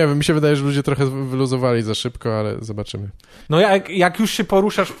 No nie wiem, mi się wydaje, że ludzie trochę wyluzowali za szybko, ale zobaczymy. No jak już się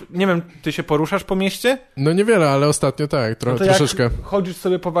poruszasz, nie wiem, ty się poruszasz po mieście? No niewiele, ale ostatnio tak, troszeczkę. Jak chodzisz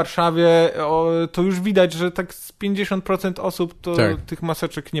sobie po Warszawie, to już widać, że tak z 50% osób to tych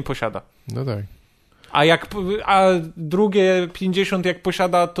maseczek nie posiada. No tak. A drugie 50 jak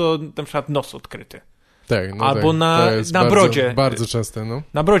posiada, to na przykład nos odkryty. Tak, no albo tak. na brodzie. Bardzo częste, no.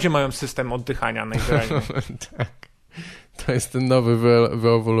 Na brodzie mają system oddychania najwyraźniej. Tak. To jest ten nowy,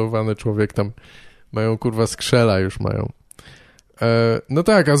 wyewoluowany człowiek, tam mają kurwa skrzela już mają. No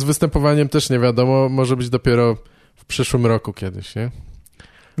tak, a z występowaniem też nie wiadomo, może być dopiero w przyszłym roku kiedyś, nie?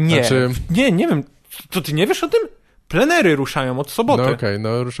 Nie, nie wiem. To ty nie wiesz o tym? Plenery ruszają od soboty. No okej,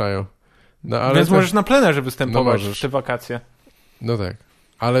 no ruszają. No, ale więc możesz na plenerze występować w te wakacje. No tak.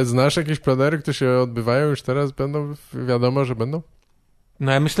 Ale znasz jakieś plenery, które się odbywają już teraz? Będą? Wiadomo, że będą?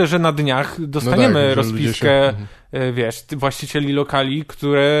 No ja myślę, że na dniach dostaniemy rozpiskę, wiesz, właścicieli lokali,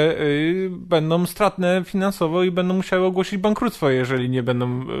 które będą stratne finansowo i będą musiały ogłosić bankructwo, jeżeli nie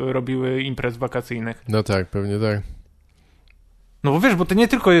będą robiły imprez wakacyjnych. No tak, pewnie tak. No bo wiesz, bo to nie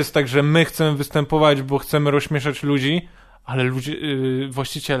tylko jest tak, że my chcemy występować, bo chcemy rozśmieszać ludzi, ale ludzie,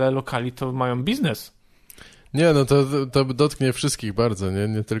 właściciele lokali to mają biznes. Nie, no to dotknie wszystkich bardzo,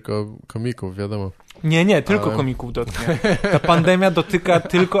 nie tylko komików, wiadomo. Nie, tylko komików dotknie. Ta pandemia dotyka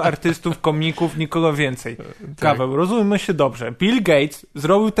tylko artystów, komików, nikogo więcej. Kaweł, rozumiemy się dobrze. Bill Gates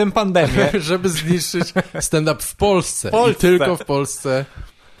zrobił tę pandemię, żeby zniszczyć stand-up w Polsce. I tylko w Polsce.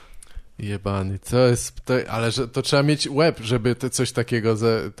 Jebany, ale to trzeba mieć łeb, żeby coś takiego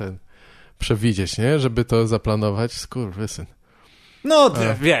przewidzieć, nie? Żeby to zaplanować. Skurwysyn. No,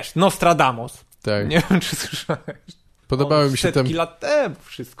 wiesz, Nostradamus. Tak. Nie wiem, czy słyszałeś. Podobały mi się setki lat temu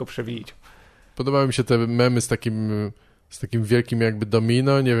wszystko przewidział. Podobały mi się te memy z takim wielkim jakby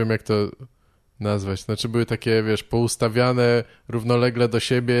domino, nie wiem jak to nazwać. Znaczy były takie, wiesz, poustawiane równolegle do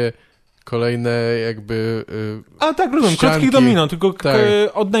siebie kolejne jakby A tak, rozumiem, krótkich domino, tylko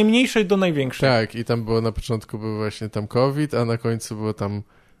od najmniejszej do największej. Tak, i tam było na początku był właśnie tam COVID, a na końcu było tam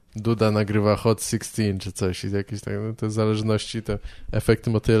Duda nagrywa Hot 16 czy coś i jakieś tak, no, te zależności, te efekty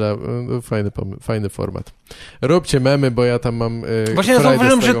motyla, no, fajny format. Róbcie memy, bo ja tam mam właśnie ja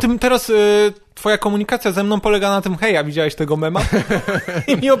zauważyłem, że teraz twoja komunikacja ze mną polega na tym, hej, a widziałeś tego mema?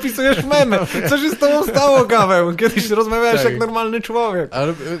 I mi opisujesz memy. Co się z tobą stało, Gaweł? Kiedyś rozmawiałeś jak normalny człowiek.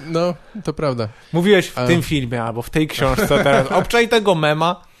 Ale, no, to prawda. Mówiłeś w tym filmie albo w tej książce teraz, obczaj tego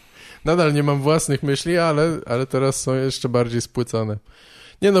mema. Nadal nie mam własnych myśli, ale teraz są jeszcze bardziej spłycone.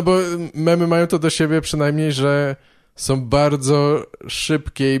 Nie, no bo memy mają to do siebie przynajmniej, że są bardzo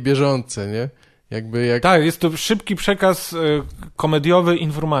szybkie i bieżące, nie? Tak, jest to szybki przekaz komediowy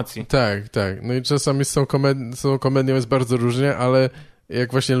informacji. Tak. No i czasami z tą komedią jest bardzo różnie, ale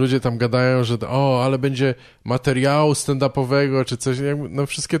jak właśnie ludzie tam gadają, że ale będzie materiału stand-upowego czy coś, no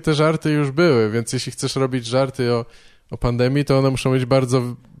wszystkie te żarty już były, więc jeśli chcesz robić żarty o pandemii, to one muszą być bardzo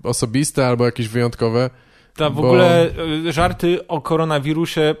osobiste albo jakieś wyjątkowe. W ogóle żarty o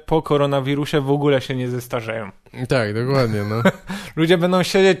koronawirusie, po koronawirusie w ogóle się nie zestarzeją. Tak, dokładnie, no. Ludzie będą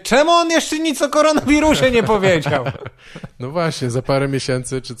siedzieć, czemu on jeszcze nic o koronawirusie nie powiedział? No właśnie, za parę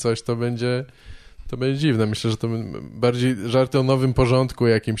miesięcy czy coś to będzie dziwne. Myślę, że to bardziej żarty o nowym porządku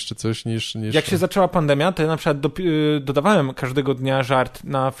jakimś czy coś niż... Jak się zaczęła pandemia, to ja na przykład dodawałem każdego dnia żart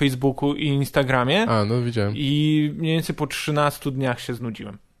na Facebooku i Instagramie. No widziałem. I mniej więcej po 13 dniach się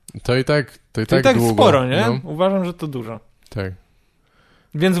znudziłem. To i tak długo. Sporo, nie? No. Uważam, że to dużo. Tak.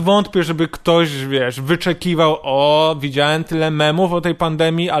 Więc wątpię, żeby ktoś, wiesz, wyczekiwał, widziałem tyle memów o tej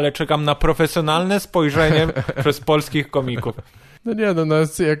pandemii, ale czekam na profesjonalne spojrzenie przez polskich komików. No nie,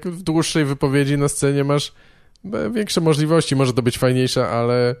 jak w dłuższej wypowiedzi na scenie masz większe możliwości, może to być fajniejsze,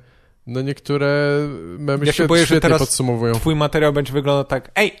 ale no niektóre memy ja się boję, że teraz podsumowują. Twój materiał będzie wyglądał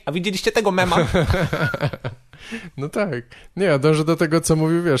tak, ej, a widzieliście tego mema? No tak. Nie, ja dążę do tego, co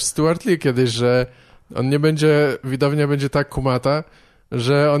mówił, wiesz, Stuart Lee kiedyś, że widownia będzie tak kumata,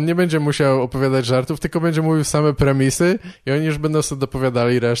 że on nie będzie musiał opowiadać żartów, tylko będzie mówił same premisy i oni już będą sobie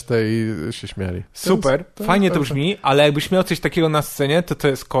dopowiadali resztę i się śmiali. Super, fajnie to brzmi, ale jakbyś miał coś takiego na scenie, to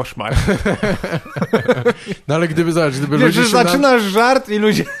jest koszmar. No ale gdyby wiesz, ludzie że zaczynasz żart i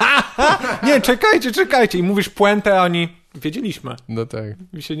ludzie nie, czekajcie i mówisz puentę, a oni wiedzieliśmy. No tak.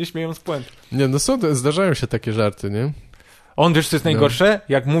 I się nie śmieją z puent. Nie, no zdarzają się takie żarty, nie? Wiesz, co jest najgorsze?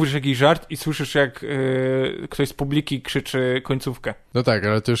 Jak mówisz jakiś żart i słyszysz, jak ktoś z publiki krzyczy końcówkę. No tak,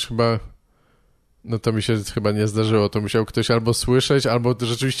 ale to już chyba... No to mi się chyba nie zdarzyło. To musiał ktoś albo słyszeć, albo to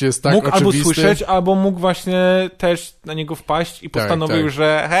rzeczywiście jest tak oczywisty. Mógł albo słyszeć, albo mógł właśnie też na niego wpaść i postanowił,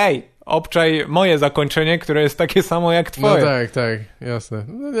 że hej, obczaj moje zakończenie, które jest takie samo jak twoje. No tak, jasne.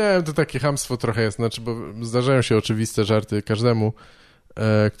 No nie wiem, to takie chamstwo trochę jest, znaczy, bo zdarzają się oczywiste żarty każdemu,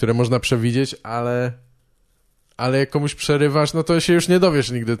 które można przewidzieć, ale jak komuś przerywasz, no to się już nie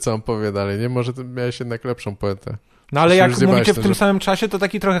dowiesz nigdy, co on powie dalej, nie? Może miałeś jednak lepszą poetę. No ale jak mówicie w tym samym czasie, to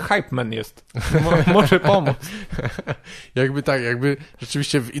taki trochę hype man jest. Może pomóc. jakby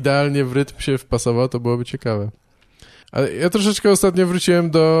rzeczywiście idealnie w rytm się wpasował, to byłoby ciekawe. Ale ja troszeczkę ostatnio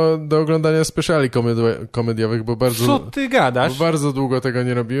wróciłem do oglądania speciali komediowych, bo bardzo... Co ty gadasz? Bo bardzo długo tego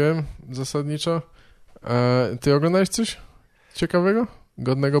nie robiłem zasadniczo. Ty oglądałeś coś ciekawego?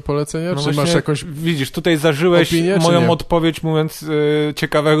 godnego polecenia? No czy masz jakąś widzisz, tutaj zażyłeś opinię, moją odpowiedź, mówiąc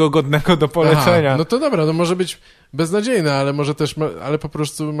ciekawego, godnego do polecenia. Aha, no to dobra, no może być beznadziejne, ale może też, ale po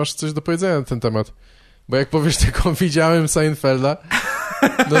prostu masz coś do powiedzenia na ten temat. Bo jak powiesz tylko widziałem Seinfelda,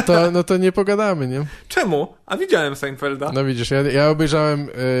 no to nie pogadamy, nie? Czemu? A widziałem Seinfelda. No widzisz, ja obejrzałem,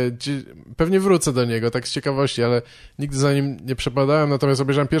 pewnie wrócę do niego, tak z ciekawości, ale nigdy za nim nie przepadałem, natomiast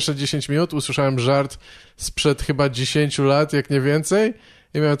obejrzałem pierwsze 10 minut, usłyszałem żart sprzed chyba 10 lat, jak nie więcej,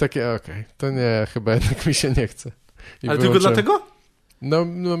 i miałem takie, okej, to nie, chyba jednak mi się nie chce. Ale tylko dlatego?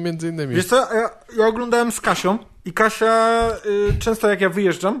 No między innymi. Wiesz co, ja oglądałem z Kasią i Kasia często jak ja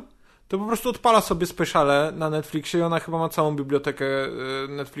wyjeżdżam, to po prostu odpala sobie speciale na Netflixie i ona chyba ma całą bibliotekę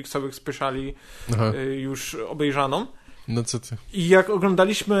Netflixowych speciali już obejrzaną. No co ty? I jak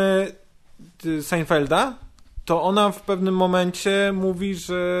oglądaliśmy Seinfelda, to ona w pewnym momencie mówi,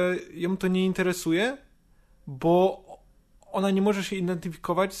 że ją to nie interesuje, bo ona nie może się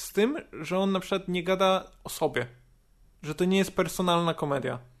identyfikować z tym, że on na przykład nie gada o sobie. Że to nie jest personalna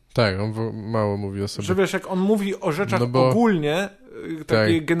komedia. Tak, on mało mówi o sobie. Że wiesz, jak on mówi o rzeczach ogólnie,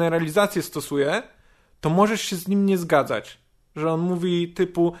 takie generalizacje stosuje, to możesz się z nim nie zgadzać. Że on mówi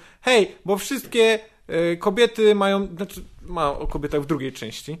typu, hej, bo wszystkie kobiety mają, znaczy ma o kobietach w drugiej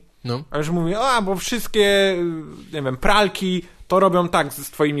części, ale że mówi, bo wszystkie, nie wiem, pralki to robią tak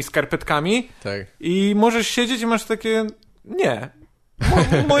z twoimi skarpetkami i możesz siedzieć i masz takie, nie,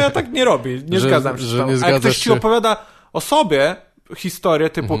 moja tak nie robi, nie zgadzam się z tą. A jak ktoś ci opowiada o sobie historię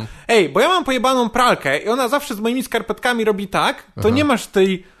typu, ej, bo ja mam pojebaną pralkę i ona zawsze z moimi skarpetkami robi tak, to nie masz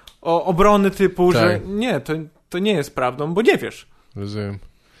tej obrony typu, że nie, to nie jest prawdą, bo nie wiesz. Rozumiem.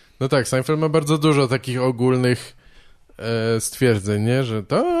 No tak, Seinfeld ma bardzo dużo takich ogólnych stwierdzeń, nie? Że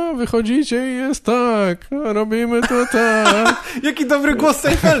to wychodzicie i jest tak, robimy to tak. Jaki dobry głos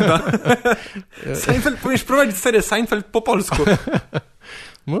Seinfelda. Seinfeld, powinieneś prowadzić serię Seinfeld po polsku.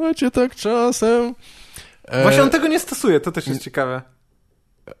 Macie tak czasem. Właśnie on tego nie stosuje, to też jest ciekawe.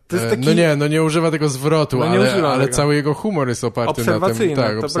 To jest taki... No nie używa tego zwrotu, ale cały jego humor jest oparty na tym.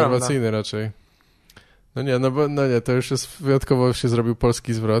 Tak, obserwacyjny raczej. No nie, to już jest wyjątkowo się zrobił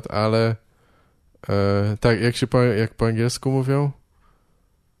polski zwrot, ale tak, jak po angielsku mówią?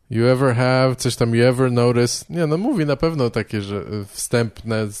 You ever have, coś tam, you ever notice. Nie, no mówi na pewno takie, że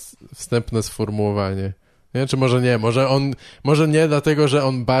wstępne sformułowanie. Nie, czy może nie, może nie dlatego, że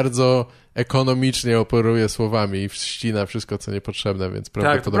on bardzo ekonomicznie operuje słowami i ścina wszystko, co niepotrzebne, więc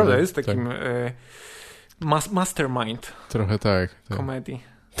prawdopodobnie... Tak, to prawda, jest takim mastermind. Trochę tak. Komedii.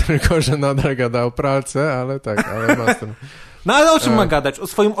 Tylko, że nadal gada o pralce, ale mastermind. No ale o czym ma gadać? O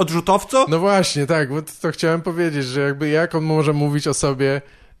swoim odrzutowcu? No właśnie, tak, bo to chciałem powiedzieć, że jakby jak on może mówić o sobie,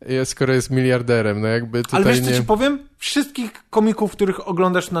 skoro jest miliarderem, no jakby tutaj ale wiesz, co ci powiem? Wszystkich komików, których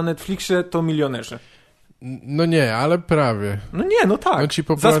oglądasz na Netflixie, to milionerzy. No nie, ale prawie. No nie, no tak.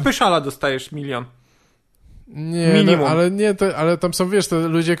 Za speciala dostajesz 1 milion. Nie, no, ale tam są, wiesz, to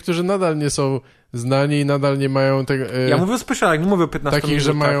ludzie, którzy nadal nie są znani i nadal nie mają tego... Ja mówię o specialach, nie mówię o 15 takich,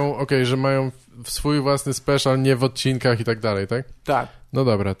 że mają swój własny special, nie w odcinkach i tak dalej, tak? Tak. No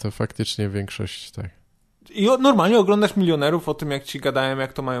dobra, to faktycznie większość, tak. I normalnie oglądasz milionerów o tym, jak ci gadają,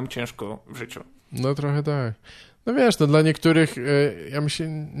 jak to mają ciężko w życiu. No trochę tak. No wiesz, no dla niektórych,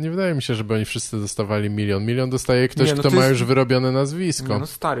 nie wydaje mi się, żeby oni wszyscy dostawali 1 milion. 1 milion dostaje ktoś, kto ma już wyrobione nazwisko. Nie, no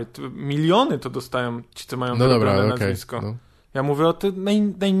stary, miliony to dostają ci, co mają wyrobione nazwisko. No. Ja mówię o tym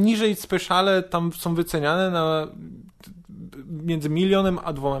najniżej speciale tam są wyceniane na między 1 milionem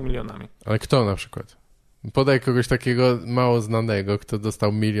a 2 milionami. Ale kto na przykład? Podaj kogoś takiego mało znanego, kto dostał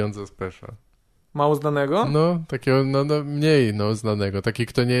 1 milion za special. Mało znanego? No, takiego mniej znanego. Taki,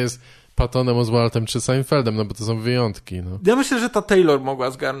 kto nie jest Pattonem Oswaltem czy Seinfeldem, no bo to są wyjątki. No. Ja myślę, że ta Taylor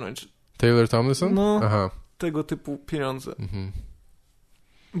mogła zgarnąć. Taylor Tomlinson? No, aha. Tego typu pieniądze. Mhm.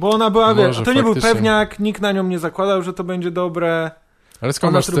 Bo ona była, to faktycznie nie był pewniak, nikt na nią nie zakładał, że to będzie dobre. Ale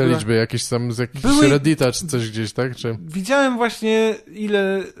skąd masz te liczby? Jakieś tam z jakiegoś Reddita czy coś gdzieś, tak? Czy... Widziałem właśnie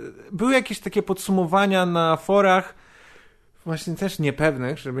były jakieś takie podsumowania na forach, właśnie też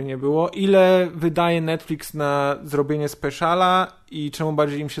niepewnych, żeby nie było, ile wydaje Netflix na zrobienie speciala i czemu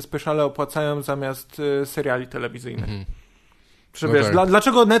bardziej im się speciale opłacają zamiast seriali telewizyjnych. Mhm. Że no wiesz, tak.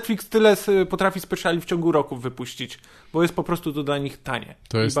 Dlaczego Netflix tyle potrafi speciali w ciągu roku wypuścić? Bo jest po prostu to dla nich tanie.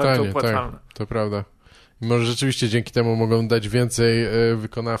 To jest bardzo opłacalne. Tak, to prawda. I może rzeczywiście dzięki temu mogą dać więcej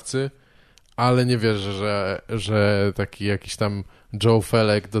wykonawcy, ale nie wierzę, że taki jakiś tam Joe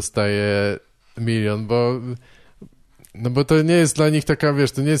Felek dostaje 1 milion, bo to nie jest dla nich taka,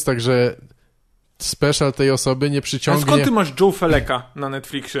 wiesz, to nie jest tak, że special tej osoby nie przyciągnie... A skąd ty masz Joe Feleka na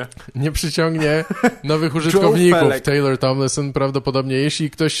Netflixie? Nie przyciągnie nowych użytkowników. Taylor Tomlinson prawdopodobnie, jeśli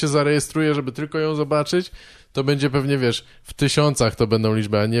ktoś się zarejestruje, żeby tylko ją zobaczyć, to będzie pewnie, wiesz, w tysiącach to będą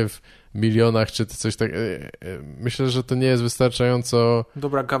liczby, a nie w milionach czy coś tak. Myślę, że to nie jest wystarczająco...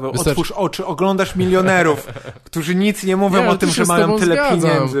 Dobra, Gaweł, otwórz oczy, oglądasz milionerów, którzy nic nie mówią o tym, że mają tyle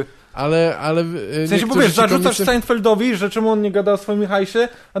pieniędzy. Ale w sensie, bo wiesz, zarzucasz Seinfeldowi, że czemu on nie gada o swoim hajsie,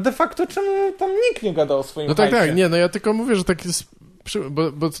 a de facto czemu tam nikt nie gada o swoim hajsie. Tak, nie, no ja tylko mówię, że taki...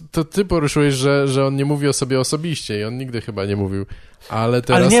 Bo to ty poruszyłeś, że on nie mówi o sobie osobiście i on nigdy chyba nie mówił, ale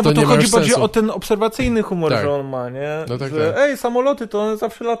teraz ale nie, bo to chodzi bardziej sensu. o ten obserwacyjny humor, tak. że on ma, nie? No tak, że, tak. Samoloty to one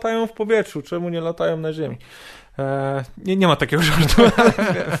zawsze latają w powietrzu, czemu nie latają na ziemi? Nie ma takiego żartu, ale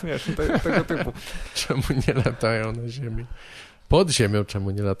wiesz, tego typu. Czemu nie latają na ziemi? Pod ziemią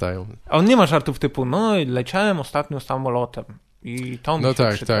czemu nie latają? A on nie ma żartów typu, no i leciałem ostatnio samolotem i to mi się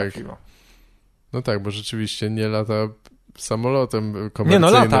przytrafiło. No tak, bo rzeczywiście nie lata samolotem komercyjnym. Nie,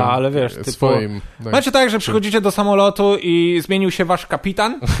 no lata, ale wiesz, typu... swoim. Tak. Macie tak, że przychodzicie do samolotu i zmienił się wasz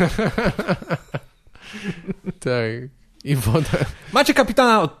kapitan? Tak. I woda. Macie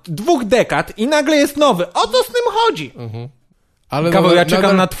kapitana od 2 dekad i nagle jest nowy. O co z tym chodzi? Ale Kawał, ja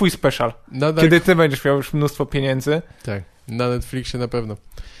czekam na twój special. Kiedy ty będziesz miał już mnóstwo pieniędzy. Tak, na Netflixie na pewno.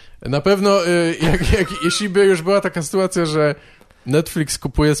 Na pewno, jeśli by już była taka sytuacja, że Netflix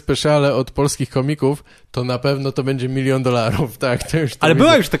kupuje speciale od polskich komików, to na pewno to będzie $1 milion, tak? To już ale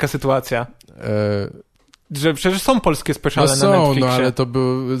była już taka sytuacja, że przecież są polskie speciale na Netflixie. No ale to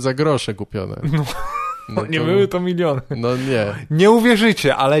były za grosze kupione. No nie były to miliony. No nie. Nie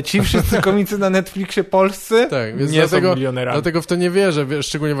uwierzycie, ale ci wszyscy komicy na Netflixie polscy tak, więc nie są milionerami. Dlatego w to nie wierzę,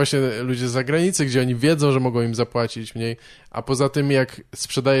 szczególnie właśnie ludzie z zagranicy, gdzie oni wiedzą, że mogą im zapłacić mniej, a poza tym jak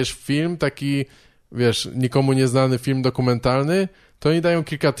sprzedajesz film, taki, wiesz, nikomu nieznany film dokumentalny, to oni dają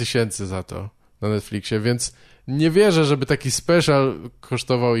kilka tysięcy za to na Netflixie, więc nie wierzę, żeby taki special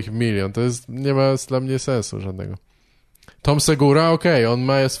kosztował ich $1 milion. To jest, nie ma dla mnie sensu żadnego. Tom Segura, okej, on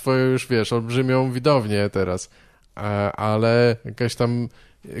ma swoją już, wiesz, olbrzymią widownię teraz, ale jakaś tam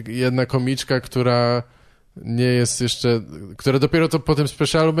jedna komiczka, która nie jest jeszcze, która dopiero to po tym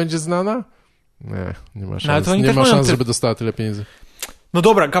specialu będzie znana? Nie ma szans, nie ma szans, żeby dostała tyle pieniędzy. No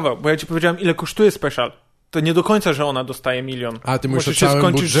dobra, Gaweł, bo ja ci powiedziałem, ile kosztuje special. To nie do końca, że ona dostaje $1 milion. A, ty mówisz o się całym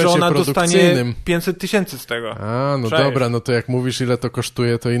skończyć, że ona dostanie 500 000 z tego. No dobra, no to jak mówisz, ile to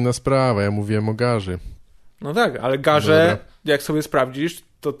kosztuje, to inna sprawa. Ja mówiłem o garzy. No tak, ale garze, jak sobie sprawdzisz,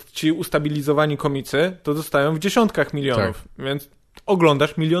 to ci ustabilizowani komicy to dostają w dziesiątkach milionów. Tak. Więc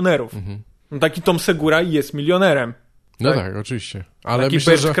oglądasz milionerów. No taki Tom Segura jest milionerem. No tak, oczywiście. Ale taki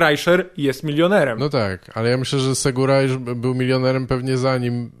myślę, Bert Kreischer jest milionerem. No tak, ale ja myślę, że Segura już był milionerem pewnie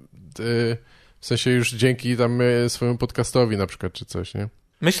zanim, w sensie już dzięki tam swojemu podcastowi na przykład, czy coś, nie?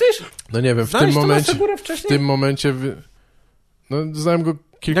 Myślisz? No nie wiem, w tym momencie no znałem go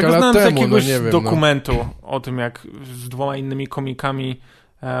kilka lat temu, no nie wiem. Dokumentu o tym, jak z 2 innymi komikami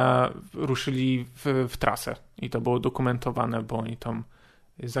ruszyli w trasę. I to było dokumentowane, bo oni tam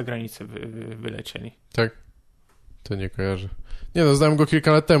za granicę wylecieli. Tak? To nie kojarzę. Nie no, znałem go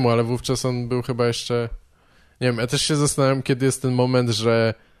kilka lat temu, ale wówczas on był chyba jeszcze... Nie wiem, ja też się zastanawiam, kiedy jest ten moment,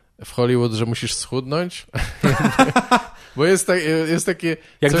 że w Hollywood, że musisz schudnąć. Bo jest takie...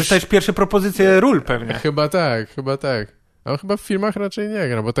 Jak dostajesz pierwsze propozycje ról pewnie. Chyba tak. A on chyba w filmach raczej nie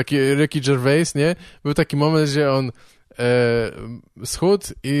gra, bo taki Ricky Gervais, nie? Był taki moment, gdzie on schudł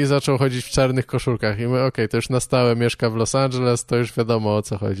i zaczął chodzić w czarnych koszulkach. I my, okej, to już na stałe mieszka w Los Angeles, to już wiadomo, o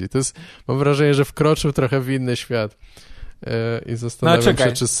co chodzi. To jest, mam wrażenie, że wkroczył trochę w inny świat. I zastanawiam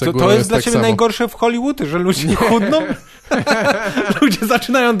się, czy z Segurą to jest tak dla ciebie samo. najgorsze w Hollywood, że ludzie chudną? Ludzie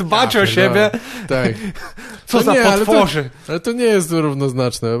zaczynają dbać o siebie. Tak. Co za potworzy. Ale to nie jest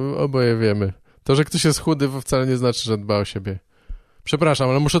równoznaczne, oboje wiemy. To, że ktoś jest chudy, wcale nie znaczy, że dba o siebie. Przepraszam,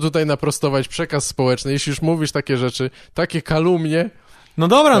 ale muszę tutaj naprostować przekaz społeczny. Jeśli już mówisz takie rzeczy, takie kalumnie... No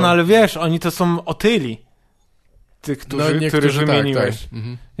dobra, no ale wiesz, oni to są otyli. Tych, których wymieniłeś. Tak.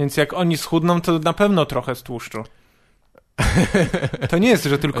 Więc jak oni schudną, to na pewno trochę z tłuszczu. To nie jest,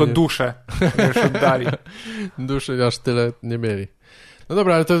 że tylko dusze już oddali. Duszy aż tyle nie mieli. No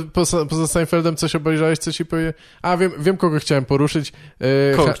dobra, ale to poza Seinfeldem coś obejrzałeś, co ci powie... Wiem kogo chciałem poruszyć.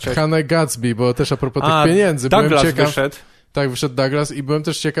 Hannah Gadsby, bo też a propos tych pieniędzy. Douglas wyszedł. Tak, wyszedł Douglas i byłem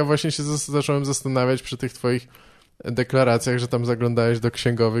też ciekaw, właśnie się zacząłem zastanawiać przy tych twoich deklaracjach, że tam zaglądałeś do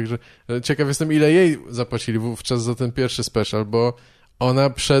księgowych, że ciekaw jestem, ile jej zapłacili wówczas za ten pierwszy special, bo ona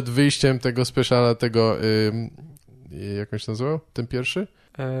przed wyjściem tego speciala, tego... jak on się nazywał? Ten pierwszy?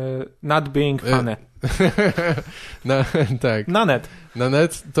 Not Being Funny. Tak. Na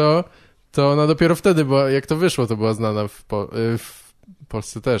net, to ona dopiero wtedy była, jak to wyszło, to była znana w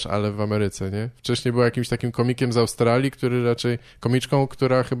Polsce też, ale w Ameryce, nie? Wcześniej była jakimś takim komikiem z Australii, komiczką,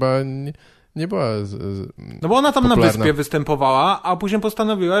 która chyba nie była no bo ona tam popularna. na wyspie występowała, a później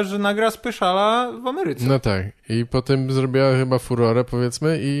postanowiła, że nagra speciala w Ameryce. No tak. I potem zrobiła chyba furorę,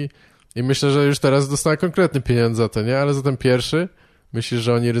 powiedzmy, i myślę, że już teraz dostała konkretny pieniądz za to, nie? Ale za ten pierwszy, myślisz,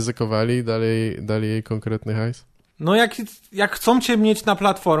 że oni ryzykowali i dali jej konkretny hajs? No jak chcą cię mieć na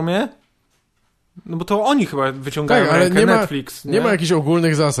platformie, no bo to oni chyba wyciągają tak, ale rękę, Netflix. Nie ma jakichś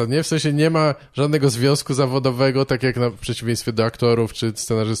ogólnych zasad, nie? W sensie nie ma żadnego związku zawodowego, tak jak w przeciwieństwie do aktorów czy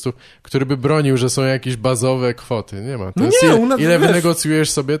scenarzystów, który by bronił, że są jakieś bazowe kwoty. Nie ma. To jest ile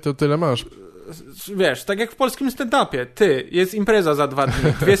wynegocjujesz sobie, to tyle masz. Wiesz, tak jak w polskim stand-upie. Jest impreza za 2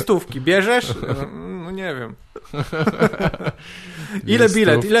 dni, 200 bierzesz? No nie wiem. Ile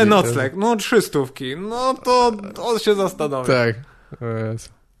bilet, ile nocleg? No 300. No to on się zastanowi. Tak.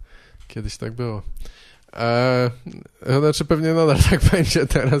 Kiedyś tak było. Znaczy pewnie nadal tak będzie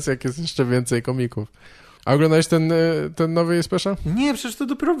teraz, jak jest jeszcze więcej komików. A oglądałeś ten nowy special? Nie, przecież to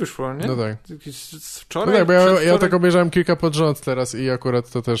dopiero wyszło, nie? No tak. Wczoraj? No tak, bo ja tak obejrzałem kilka pod rząd teraz i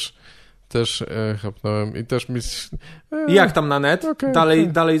akurat to też chapnąłem i też mi... I jak tam na net? Okay,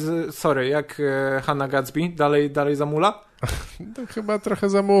 dalej, sorry, jak Hannah Gadsby? Dalej zamula? To chyba trochę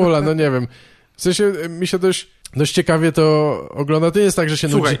zamula, no nie wiem. W sensie mi się dość ciekawie to ogląda. To nie jest tak, że się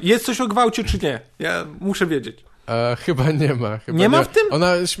Słuchaj, nudzi. jest coś o gwałcie czy nie? Ja muszę wiedzieć. Chyba nie ma. Nie ma w tym?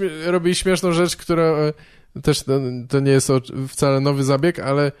 Ona robi śmieszną rzecz, która też to nie jest wcale nowy zabieg,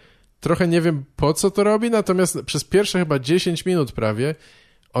 ale trochę nie wiem po co to robi, natomiast przez pierwsze chyba 10 minut prawie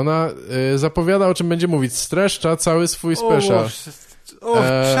ona zapowiada, o czym będzie mówić. Streszcza cały swój special.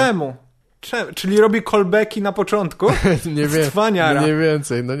 Czemu? Czyli robi callbacki na początku? Nie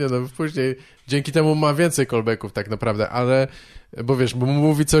więcej. No później dzięki temu ma więcej callbacków tak naprawdę, ale bo wiesz, bo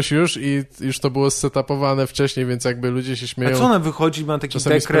mówi coś i już to było setupowane wcześniej, więc jakby ludzie się śmieją. A co ona wychodzi, ma taki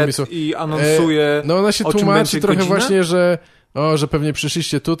dekret i anonsuje no ona się tłumaczy trochę właśnie, że pewnie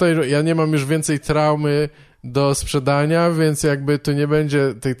przyszliście tutaj, ja nie mam już więcej traumy do sprzedania, więc jakby tu nie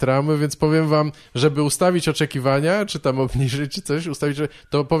będzie tej traumy, więc powiem wam, żeby ustawić oczekiwania, czy tam obniżyć, czy coś,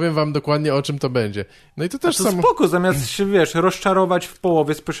 to powiem wam dokładnie, o czym to będzie. No i to też samo... spoko, zamiast się, rozczarować w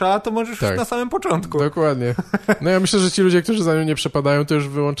połowie speciala, to możesz już na samym początku. Dokładnie. No ja myślę, że ci ludzie, którzy za nią nie przepadają, to już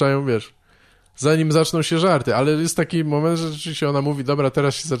wyłączają, zanim zaczną się żarty, ale jest taki moment, że rzeczywiście ona mówi, dobra,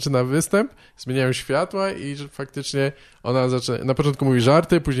 teraz się zaczyna występ, zmieniają światła i że faktycznie ona zaczyna, na początku mówi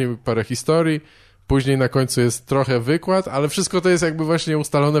żarty, później parę historii, później na końcu jest trochę wykład, ale wszystko to jest jakby właśnie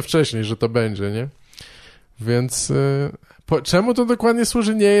ustalone wcześniej, że to będzie, nie? Więc czemu to dokładnie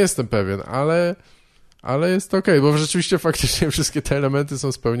służy, nie jestem pewien, ale jest okej, bo rzeczywiście faktycznie wszystkie te elementy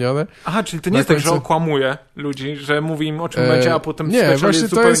są spełnione. Aha, czyli to nie jest tak, że okłamuje ludzi, że mówi im o czym będzie, a potem nie, właśnie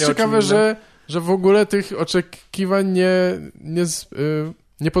to jest ciekawe, że w ogóle tych oczekiwań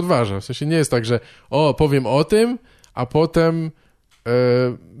nie podważa. W sensie nie jest tak, że powiem o tym, a potem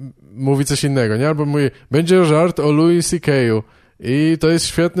mówi coś innego, nie? Albo mówi, będzie żart o Louis C.K.'u i to jest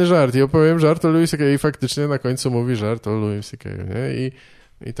świetny żart i opowiem żart o Louis C.K. i faktycznie na końcu mówi żart o Louis C.K., nie?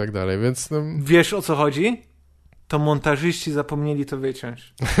 I tak dalej, więc... No... Wiesz, o co chodzi? To montażyści zapomnieli to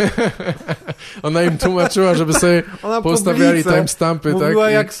wyciąć. Ona im tłumaczyła, żeby sobie postawiali timestampy. Mówiła,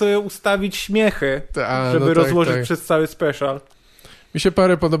 jak sobie ustawić śmiechy, żeby rozłożyć przez cały special. Mi się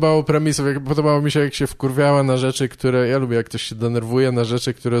parę podobało premisów. Podobało mi się, jak się wkurwiała na rzeczy, które... Ja lubię, jak ktoś się denerwuje na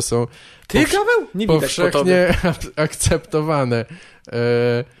rzeczy, które są powszechnie akceptowane.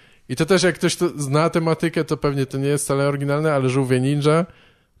 I to też, jak ktoś zna tematykę, to pewnie to nie jest wcale oryginalne, ale Żółwie Ninja...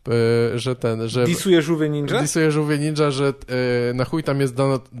 że Disuje Żółwie Ninja? Disuje Żółwie Ninja, że na chuj tam jest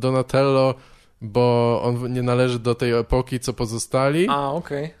Donatello, bo on nie należy do tej epoki, co pozostali.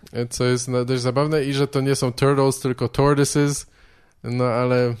 Okej. Co jest dość zabawne i że to nie są turtles, tylko tortoises. No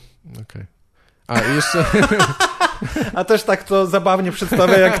ale... Okej. A i jeszcze... A też tak to zabawnie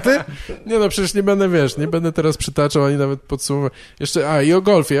przedstawia jak ty? Nie no, przecież nie będę teraz przytaczał, ani nawet podsumowywał. Jeszcze, i o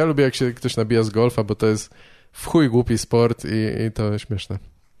golfie. Ja lubię, jak się ktoś nabija z golfa, bo to jest w chuj głupi sport i to śmieszne.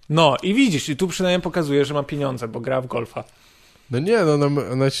 No i widzisz, i tu przynajmniej pokazuje, że ma pieniądze, bo gra w golfa. No nie,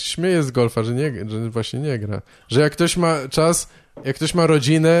 ona się śmieje z golfa, że właśnie nie gra. Że jak ktoś ma czas, jak ktoś ma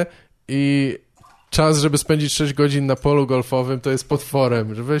rodzinę i czas, żeby spędzić 6 godzin na polu golfowym, to jest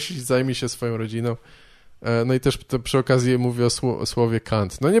potworem, że weź i zajmij się swoją rodziną. No i też to przy okazji mówię o słowie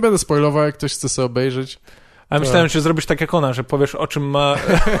Kant. No nie będę spoilował, jak ktoś chce sobie obejrzeć. A myślałem, że zrobisz tak jak ona, że powiesz, o czym ma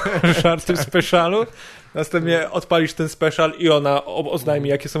żarty w specialu, następnie odpalisz ten special i ona oznajmi,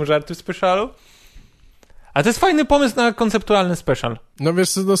 jakie są żarty w specialu. A to jest fajny pomysł na konceptualny special. No wiesz,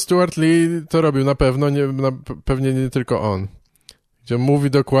 Stuart Lee to robił na pewno, pewnie nie tylko on. Gdzie mówi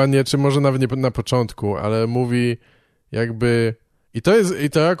dokładnie, czy może nawet nie na początku, ale mówi jakby... I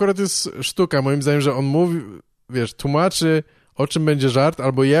to akurat jest sztuka, moim zdaniem, że on mówi, tłumaczy o czym będzie żart,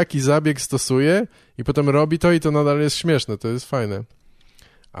 albo jaki zabieg stosuje i potem robi to i to nadal jest śmieszne, to jest fajne.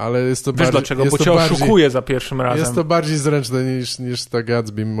 Ale jest to Wiesz dlaczego? Bo cię oszukuje za pierwszym razem. Jest to bardziej zręczne niż ta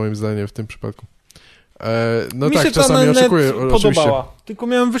Gatsby, moim zdaniem, w tym przypadku. No Mi tak, się czasami oczekuję. podobała. Oczywiście. Tylko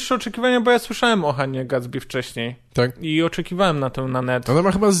miałem wyższe oczekiwania, bo ja słyszałem o Hannie Gatsby wcześniej. Tak? I oczekiwałem na tę na net. Ona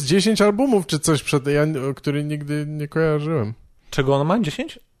ma chyba z 10 albumów czy coś, o których nigdy nie kojarzyłem. Czego ona ma?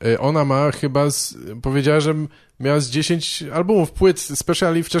 10? Ona ma chyba, powiedziała, że miała z 10 albumów, płyt,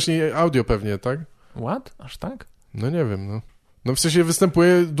 speciali wcześniej audio pewnie, tak? What? Aż tak? No nie wiem, no. No w sensie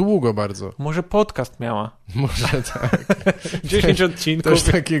występuje długo bardzo. Może podcast miała. Może tak. 10 odcinków. Też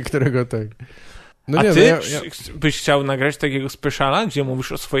taki, którego tak. No a nie, ty no byś chciał nagrać takiego speciala, gdzie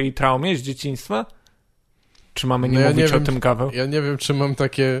mówisz o swojej traumie z dzieciństwa? Czy mamy nie mówić o tym, Gaweł? Ja nie wiem, czy mam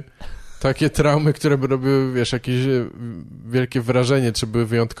takie traumy, które by robiły, wiesz, jakieś wielkie wrażenie, czy były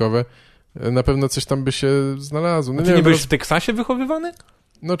wyjątkowe. Na pewno coś tam by się znalazło. No, a ty nie byłeś w Teksasie wychowywany?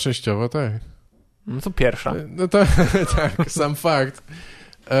 No częściowo, tak. No to pierwsza. No tak, sam fakt.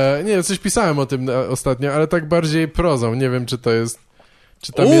 Nie, coś pisałem o tym ostatnio, ale tak bardziej prozą. Nie wiem, czy to jest...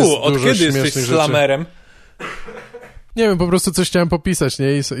 Czy tam jest od dużo kiedy jesteś slamerem? Nie wiem, po prostu coś chciałem popisać,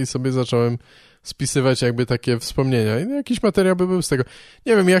 nie? I sobie zacząłem spisywać jakby takie wspomnienia. I jakiś materiał by był z tego.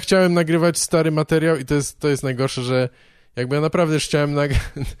 Nie wiem, ja chciałem nagrywać stary materiał i to jest najgorsze, że jakby ja naprawdę już chciałem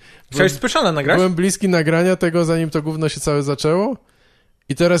Chciałeś speciala nagrać? Byłem bliski nagrania tego, zanim to gówno się całe zaczęło.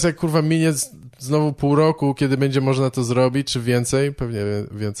 I teraz jak kurwa minie znowu pół roku, kiedy będzie można to zrobić, czy więcej, pewnie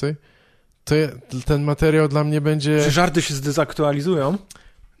więcej, to ten materiał dla mnie będzie... Czy żarty się zdezaktualizują?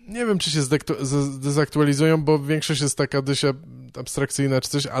 Nie wiem, czy się zdezaktualizują, bo większość jest taka dość abstrakcyjna czy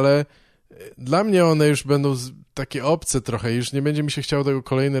coś, ale dla mnie one już będą takie obce trochę, już nie będzie mi się chciało tego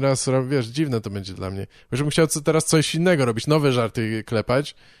kolejny raz, wiesz, dziwne to będzie dla mnie. Już bym chciał teraz coś innego robić, nowe żarty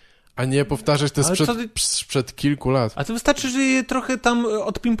klepać, a nie powtarzać te sprzed kilku lat. A to wystarczy, że je trochę tam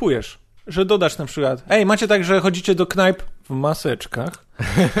odpimpujesz. Że dodasz na przykład, macie tak, że chodzicie do knajp w maseczkach?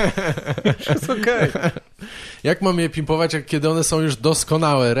 Jest okej. Jak mam je pimpować, kiedy one są już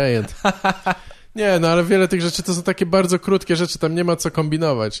doskonałe, rejent? Nie, no ale wiele tych rzeczy to są takie bardzo krótkie rzeczy, tam nie ma co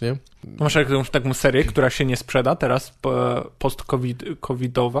kombinować, nie? Masz jakąś taką serię, która się nie sprzeda teraz,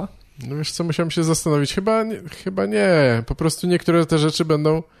 post-covidowa? No wiesz co, musiałem się zastanowić. Chyba nie. Po prostu niektóre te rzeczy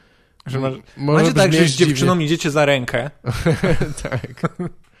będą... Że macie tak, że z dziewczyną idziecie za rękę? Tak.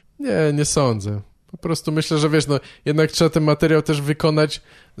 Nie sądzę. Po prostu myślę, że wiesz, no jednak trzeba ten materiał też wykonać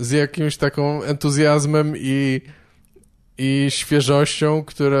z jakimś taką entuzjazmem i świeżością,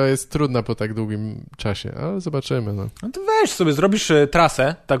 która jest trudna po tak długim czasie, ale zobaczymy, no. No to weź sobie, zrobisz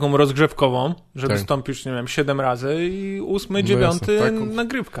trasę taką rozgrzewkową, że wystąpisz, nie wiem, 7 razy i 8., 9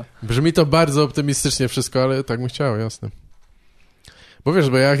 nagrywka. Brzmi to bardzo optymistycznie wszystko, ale tak bym chciał, jasne. Bo wiesz,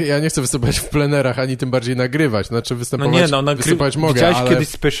 bo ja nie chcę występować w plenerach, ani tym bardziej nagrywać. Znaczy występować mogę, Widziałeś ale... kiedyś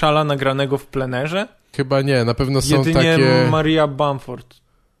speciala nagranego w plenerze? Chyba nie, na pewno są jedynie takie... Maria Bamford.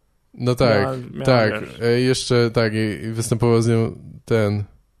 No tak, tak. Jeszcze tak, i występował z nią ten...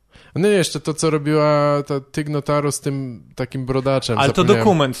 No nie, jeszcze to, co robiła ta Tig Notaro z tym takim brodaczem. Ale to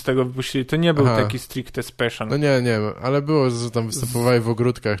dokument z tego wypuścili, to nie był taki stricte special. No nie, ale było, że tam występowali w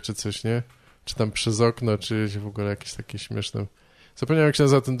ogródkach czy coś, nie? Czy tam przez okno, czy w ogóle jakieś takie śmieszne... Zapomniałem, jak się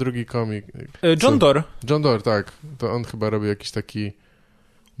nazywa ten drugi komik. John Doerr. John Doerr, tak. To on chyba robił jakiś taki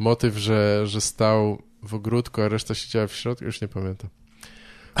motyw, że stał w ogródku, a reszta siedziała w środku. Już nie pamiętam.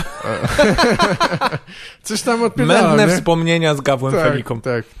 Coś tam odpierdałem, Mętne wspomnienia z Gawłem Feliką.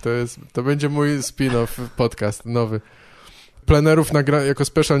 Tak, to będzie mój spin-off podcast nowy. Plenerów jako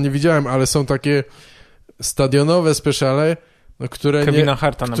special nie widziałem, ale są takie stadionowe speciale, no, które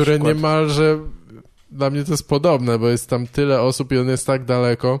niemalże... Dla mnie to jest podobne, bo jest tam tyle osób i on jest tak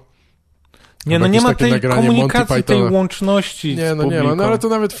daleko. Nie, no nie ma tej komunikacji, tej łączności. Nie ma, no ale to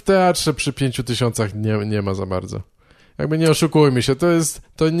nawet w teatrze przy 5000 nie ma za bardzo. Jakby nie oszukujmy się,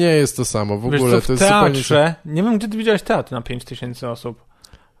 to nie jest to samo. W ogóle to jest teatrze, zupełnie... nie wiem, gdzie ty widziałeś teatr na 5000 osób,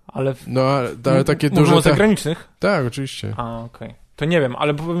 ale... No, ale takie duże... Mówimy o zagranicznych? Tak, oczywiście. Okej. To nie wiem,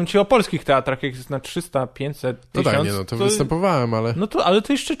 ale powiem ci o polskich teatrach, jak jest na 300, 500, 1000... No tak, to występowałem, ale... No to, ale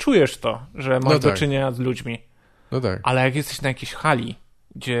to jeszcze czujesz to, że masz do czynienia z ludźmi. No tak. Ale jak jesteś na jakiejś hali,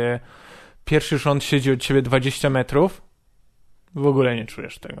 gdzie pierwszy rząd siedzi od ciebie 20 metrów, w ogóle nie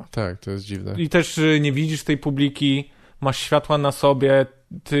czujesz tego. Tak, to jest dziwne. I też nie widzisz tej publiki, masz światła na sobie,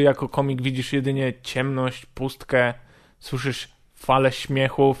 ty jako komik widzisz jedynie ciemność, pustkę, słyszysz falę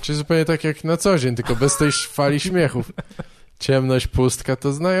śmiechów. Czyli zupełnie tak jak na co dzień, tylko bez tej fali śmiechów. Ciemność, pustka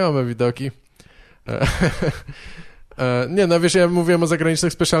to znajome widoki. Nie, no wiesz, ja mówiłem o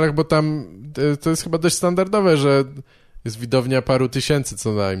zagranicznych specialach, bo tam to jest chyba dość standardowe, że jest widownia paru tysięcy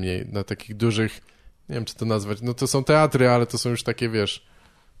co najmniej na takich dużych, nie wiem, czy to nazwać, no to są teatry, ale to są już takie, wiesz,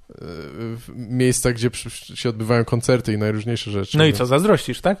 miejsca, gdzie się odbywają koncerty i najróżniejsze rzeczy. No i co,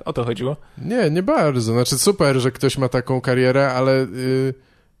 zazdrościsz, tak? O to chodziło? Nie bardzo. Znaczy super, że ktoś ma taką karierę, ale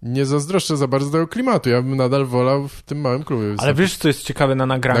nie zazdroszczę za bardzo tego klimatu. Ja bym nadal wolał w tym małym klubie wystąpić. Ale wiesz, co jest ciekawe na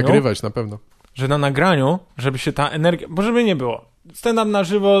nagraniu? Nagrywać na pewno. Że na nagraniu, żeby się ta energia... Bo żeby nie było. Stand-up na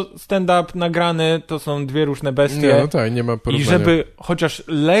żywo, stand-up nagrany to są dwie różne bestie. Nie, no tak, nie ma porównania. I żeby chociaż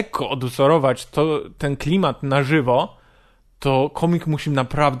lekko odwzorować ten klimat na żywo, to komik musi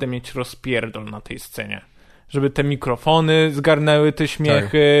naprawdę mieć rozpierdol na tej scenie. Żeby te mikrofony zgarnęły te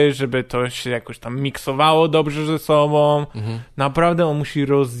śmiechy, tak. Żeby to się jakoś tam miksowało dobrze ze sobą. Naprawdę on musi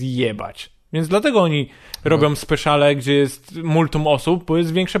rozjebać. Więc dlatego oni robią speciale, gdzie jest multum osób, bo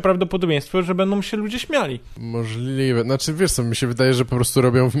jest większe prawdopodobieństwo, że będą się ludzie śmiali. Możliwe. Znaczy, wiesz co, mi się wydaje, że po prostu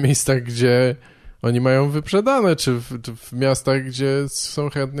robią w miejscach, gdzie oni mają wyprzedane, czy w miastach, gdzie są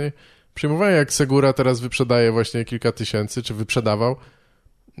chętni przyjmowani. Jak Segura teraz wyprzedaje właśnie kilka tysięcy, czy wyprzedawał,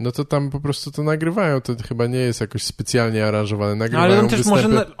 no to tam po prostu to nagrywają. To chyba nie jest jakoś specjalnie aranżowane. Nagrywają ale on też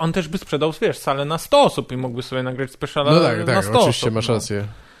występy. on też by sprzedał, wiesz, salę na 100 osób i mógłby sobie nagrać speciala no tak, na 100 oczywiście osób, masz rację.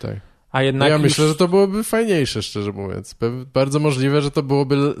 Tak. A jednak ja myślę, że to byłoby fajniejsze, szczerze mówiąc. Bardzo możliwe, że to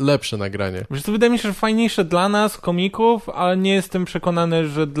byłoby lepsze nagranie. Wiesz, to wydaje mi się, że fajniejsze dla nas, komików, ale nie jestem przekonany,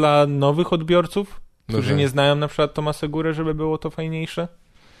 że dla nowych odbiorców, którzy nie znają na przykład Toma Segurę, żeby było to fajniejsze.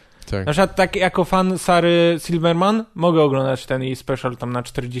 Tak. Na przykład tak jako fan Sary Silverman mogę oglądać ten jej special tam na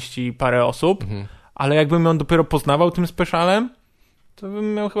 40 parę osób, ale jakbym ją dopiero poznawał tym specialem, to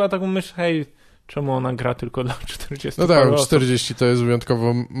bym miał chyba taką myśl, hej, czemu ona gra tylko dla 40 No tak, osób? 40 to jest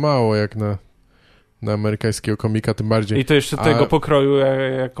wyjątkowo mało jak na amerykańskiego komika, tym bardziej. I to jeszcze tego pokroju,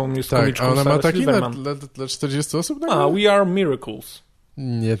 jaką jest komiczką a ona ma taki dla 40 osób? We Are Miracles.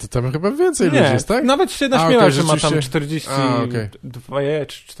 Nie, to tam chyba więcej ludzi jest, tak? Nawet się naśmiała, że ma tam 42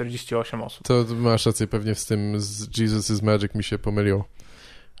 czy 48 osób. To masz rację, pewnie z tym z Jesus is Magic mi się pomyliło.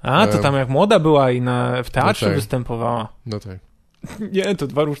 To tam jak młoda była i w teatrze występowała. No tak. Nie, to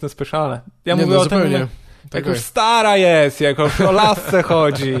dwa różne speciale. Ja mówię o zupełnie. tym, jak już stara jest, jak już o lasce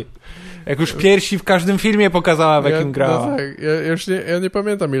chodzi. Jak już piersi w każdym filmie pokazała, w jakim grała. No tak, ja nie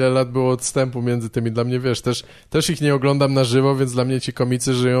pamiętam, ile lat było odstępu między tymi. Dla mnie, wiesz, też ich nie oglądam na żywo, więc dla mnie ci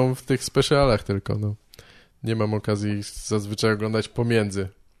komicy żyją w tych specialach tylko, no. Nie mam okazji ich zazwyczaj oglądać pomiędzy.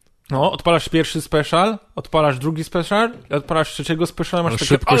 No, odpalasz pierwszy special, odpalasz drugi special, odpalasz trzeciego speciala, masz takie,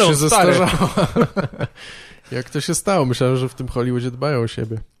 szybko się zestarzało. Jak to się stało? Myślałem, że w tym Hollywoodzie dbają o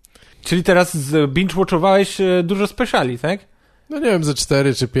siebie. Czyli teraz binge-watchowałeś dużo speciali, tak? No nie wiem, ze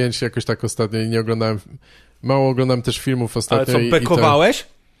 4 czy 5 jakoś tak ostatnio i nie oglądałem. Mało oglądam też filmów ostatnio. Ale co, bekowałeś?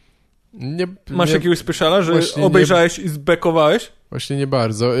 Masz jakiegoś speciala, że obejrzałeś i zbekowałeś? Właśnie nie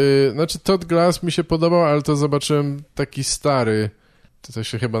bardzo. Znaczy Todd Glass mi się podobał, ale to zobaczyłem taki stary. To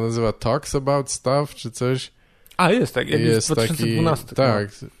się chyba nazywa Talks About Stuff, czy coś. Jest tak, jak jest 2012. Taki, tak.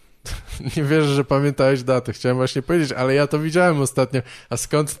 Nie wierzę, że pamiętałeś datę. Chciałem właśnie powiedzieć, ale ja to widziałem ostatnio. A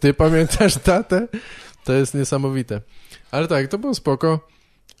skąd ty pamiętasz datę? To jest niesamowite. Ale tak, to było spoko.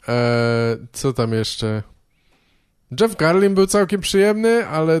 Co tam jeszcze? Jeff Garlin był całkiem przyjemny,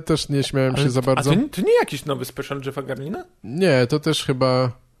 ale też nie śmiałem się za bardzo. A to nie jakiś nowy special Jeffa Garlina? Nie, to też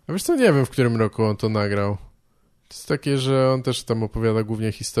chyba... A wiesz co, nie wiem, w którym roku on to nagrał. To jest takie, że on też tam opowiada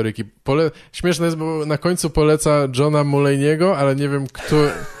głównie historyki. Śmieszne jest, bo na końcu poleca Johna Mulaney'ego, ale nie wiem,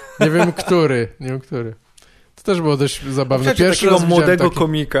 który. To też było dość zabawne. Pierwszy takiego młodego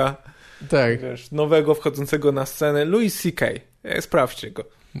komika. Tak. Wiesz, nowego, wchodzącego na scenę. Louis C.K. Sprawdźcie go.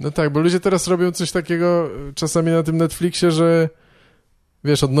 No tak, bo ludzie teraz robią coś takiego czasami na tym Netflixie, że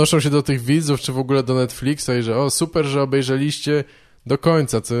wiesz, odnoszą się do tych widzów, czy w ogóle do Netflixa i że super, że obejrzeliście do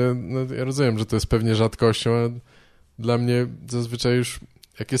końca, co ja rozumiem, że to jest pewnie rzadkością, ale dla mnie zazwyczaj już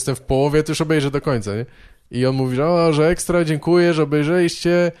jak jestem w połowie, to już obejrzę do końca, nie? I on mówi, że ekstra, dziękuję, że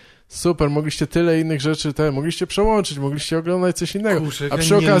obejrzeliście, super, mogliście tyle innych rzeczy, mogliście przełączyć, mogliście oglądać coś innego. Kurczę, a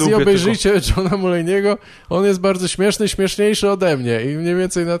przy okazji obejrzyjcie Johna Mulaney'ego, on jest bardzo śmieszny, śmieszniejszy ode mnie i mniej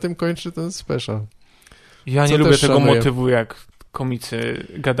więcej na tym kończy ten special. Ja nie lubię tego motywu, jak komicy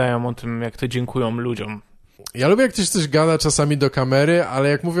gadają o tym, jak to dziękują ludziom. Ja lubię, jak ktoś coś gada czasami do kamery, ale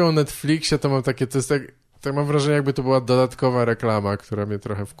jak mówią o Netflixie, to mam takie, to jest tak mam wrażenie, jakby to była dodatkowa reklama, która mnie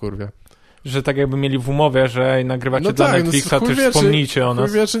trochę wkurwia. Że tak jakby mieli w umowie, że nagrywacie dla Netflixa, to już wspomnijcie o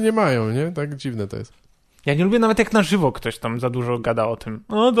nas. Chujowie nie mają, nie? Tak dziwne to jest. Ja nie lubię nawet jak na żywo ktoś tam za dużo gada o tym.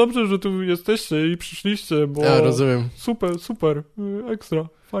 Dobrze, że tu jesteście i przyszliście, bo... Ja rozumiem. Super, ekstra,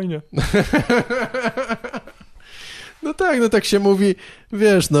 fajnie. No tak się mówi,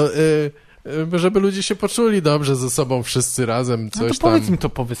 wiesz, żeby ludzie się poczuli dobrze ze sobą wszyscy razem, coś no to powiedz im to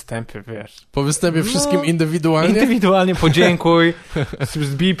po występie, wiesz. Po występie wszystkim indywidualnie? Indywidualnie podziękuj,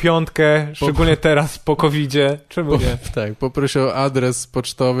 zbij piątkę, szczególnie teraz po COVID-zie. Czemu nie? Tak, poproś o adres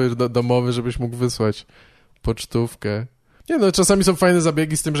pocztowy, domowy, żebyś mógł wysłać pocztówkę. Nie no, czasami są fajne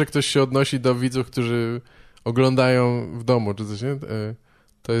zabiegi z tym, że ktoś się odnosi do widzów, którzy oglądają w domu, czy coś, nie?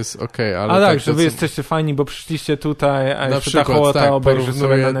 To jest okej, ale... A tak, że wy jesteście fajni, bo przyszliście tutaj, a jeszcze ta hołota tak, obejrzy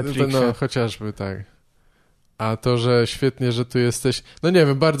sobie na Netflixie. No, chociażby, tak. A to, że świetnie, że tu jesteś... No nie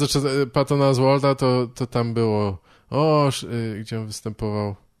wiem, bardzo często Patton Oswalda to tam było... gdzie on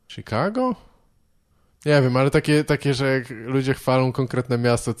występował? Chicago? Nie wiem, ale takie, że jak ludzie chwalą konkretne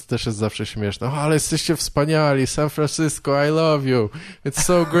miasto, to też jest zawsze śmieszne. Ale jesteście wspaniali, San Francisco, I love you. It's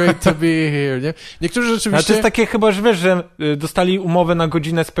so great to be here, nie? Niektórzy rzeczywiście... Ale to jest takie chyba, że wiesz, że dostali umowę na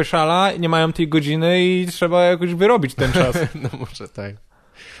godzinę speciala, nie mają tej godziny i trzeba jakoś wyrobić ten czas. No może tak.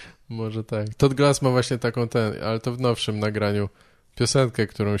 Może tak. Todd Glass ma właśnie taką ale to w nowszym nagraniu, piosenkę,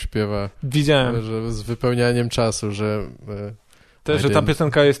 którą śpiewa. Widziałem. Że z wypełnianiem czu, że... Że ta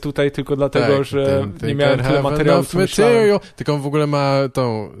piosenka jest tutaj tylko dlatego, tak, że nie miałem tyle materiału, co myślałem. Tylko on w ogóle ma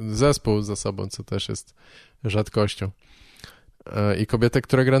zespół za sobą, co też jest rzadkością. I kobietę,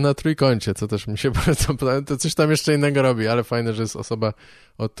 która gra na trójkącie, co też mi się bardzo podoba. To coś tam jeszcze innego robi, ale fajne, że jest osoba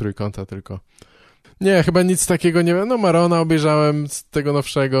od trójkąta tylko. Nie, chyba nic takiego nie wiem. No Marona obejrzałem z tego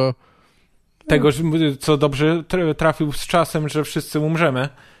nowszego. Tego, co dobrze trafił z czasem, że wszyscy umrzemy.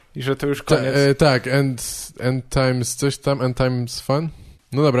 I że to już koniec. Tak, End Times, coś tam, End Times Fun.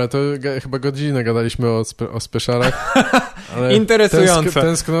 No dobra, to chyba godzinę gadaliśmy o specialach. Ale interesujące.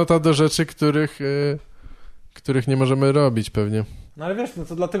 Tęsknota do rzeczy, których nie możemy robić pewnie. No ale wiesz, no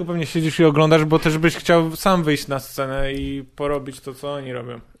to dlatego pewnie siedzisz i oglądasz, bo też byś chciał sam wyjść na scenę i porobić to, co oni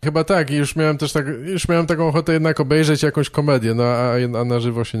robią. Chyba tak, i już miałem taką ochotę jednak obejrzeć jakąś komedię, no a na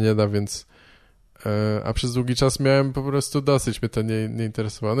żywo się nie da, więc... A przez długi czas miałem po prostu dosyć, mnie to nie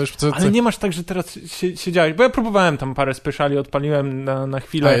interesowało. No już ale nie masz tak, że teraz siedziałeś, bo ja próbowałem tam parę speciali, odpaliłem na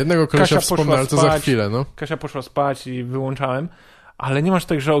chwilę. A jednego kolesia wspomnę, ale to za chwilę, no. Kasia poszła spać i wyłączałem, ale nie masz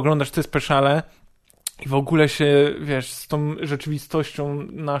tak, że oglądasz te speciale i w ogóle się, wiesz, z tą rzeczywistością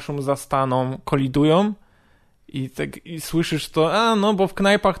naszą zastaną kolidują i słyszysz to, no bo w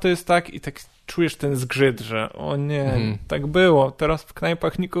knajpach to jest tak i tak czujesz ten zgrzyt, że o nie, tak było, teraz w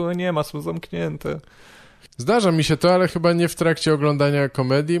knajpach nikogo nie ma, są zamknięte. Zdarza mi się to, ale chyba nie w trakcie oglądania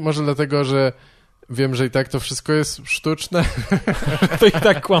komedii, może dlatego, że wiem, że i tak to wszystko jest sztuczne. To i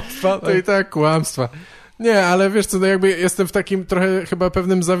tak kłamstwa. To i tak kłamstwa. Nie, ale wiesz co, no jakby jestem w takim trochę chyba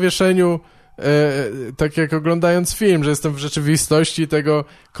pewnym zawieszeniu, tak jak oglądając film, że jestem w rzeczywistości tego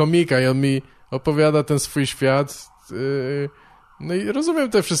komika i on mi opowiada ten swój świat, no i rozumiem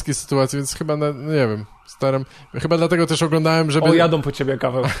te wszystkie sytuacje, więc chyba, nie wiem, chyba dlatego też oglądałem, żeby... jadą po ciebie,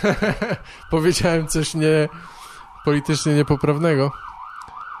 Kaweł. Powiedziałem coś politycznie niepoprawnego.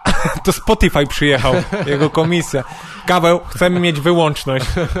 To Spotify przyjechał, jego komisja. Kaweł, chcemy mieć wyłączność.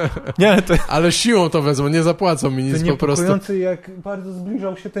 Nie, to... Ale siłą to wezmą, nie zapłacą mi nic, po prostu. To jak bardzo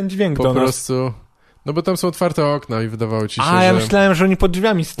zbliżał się ten dźwięk do nas. Po prostu... No bo tam są otwarte okna i wydawało ci się, ja myślałem, że oni pod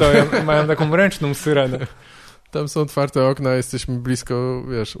drzwiami stoją i mają taką ręczną syrenę. Tam są otwarte okna, jesteśmy blisko,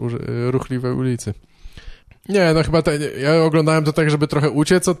 wiesz, ruchliwej ulicy. Nie, no chyba ja oglądałem to tak, żeby trochę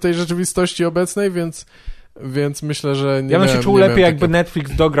uciec od tej rzeczywistości obecnej, więc myślę, że nie. Ja bym się czuł lepiej, jakby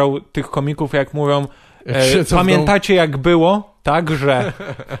Netflix dograł tych komików, jak mówią, pamiętacie jak było? Tak, że...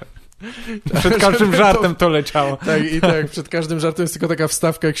 Przed każdym żartem to leciało. Tak, przed każdym żartem jest tylko taka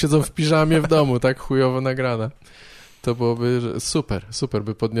wstawka, jak siedzą w piżamie w domu, tak chujowo nagrana. To byłoby super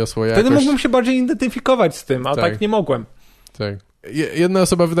by podniosło jakość. Wtedy mógłbym się bardziej identyfikować z tym, a tak nie mogłem. Tak. Jedna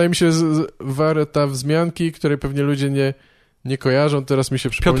osoba wydaje mi się warta wzmianki, której pewnie ludzie nie kojarzą, teraz mi się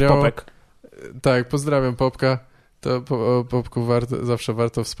przypomniało. Piotr Popek. Tak, pozdrawiam Popka. To o Popku zawsze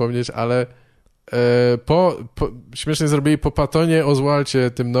warto wspomnieć, ale śmiesznie zrobili po Pattonie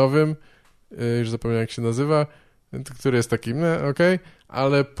Oswaldzie tym nowym, już zapomniałem jak się nazywa, który jest taki, okej,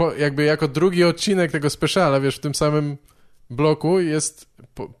 ale jakby jako drugi odcinek tego speciala, wiesz, w tym samym bloku jest,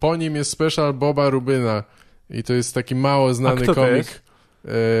 po nim jest special Boba Rubyna i to jest taki mało znany komik.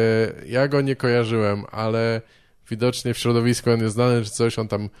 Ja go nie kojarzyłem, ale widocznie w środowisku on jest znany, czy coś, on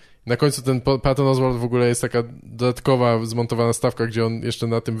tam na końcu ten Patton Oswalt w ogóle jest taka dodatkowa zmontowana stawka, gdzie on jeszcze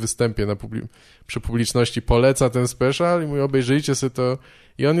na tym występie przy publiczności poleca ten special i mówi, obejrzyjcie sobie to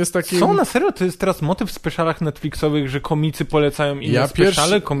i on jest taki... Na serio? To jest teraz motyw w specialach Netflixowych, że komicy polecają inne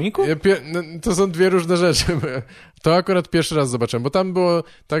speciale komików? To są dwie różne rzeczy. To akurat pierwszy raz zobaczyłem, bo tam było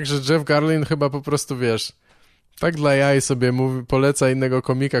tak, że Jeff Garlin chyba po prostu, wiesz, tak dla jaj sobie poleca innego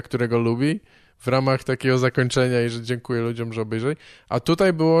komika, którego lubi, w ramach takiego zakończenia i że dziękuję ludziom, że obejrzeli. A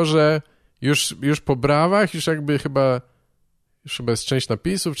tutaj było, że już po brawach, już chyba jest część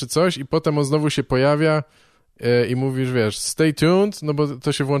napisów czy coś i potem on znowu się pojawia i mówisz, wiesz, stay tuned, no bo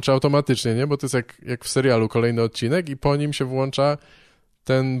to się włącza automatycznie, nie? Bo to jest jak w serialu kolejny odcinek i po nim się włącza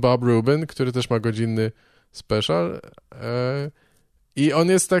ten Bob Rubin, który też ma godzinny special i on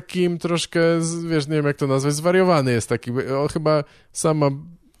jest takim troszkę, wiesz, nie wiem jak to nazwać, zwariowany jest taki, on chyba sam ma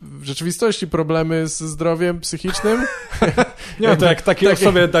w rzeczywistości problemy z zdrowiem psychicznym. Nie, to jak takiej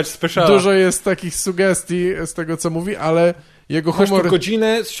osobie dać speciala. Dużo jest takich sugestii z tego, co mówi, ale jego humor... Chodź tu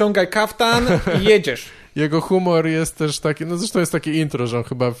godzinę, ściągaj kaftan i jedziesz. Jego humor jest też taki, no zresztą jest takie intro, że on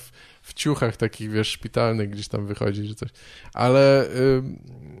chyba w ciuchach takich, wiesz, szpitalnych gdzieś tam wychodzi, czy coś. Ale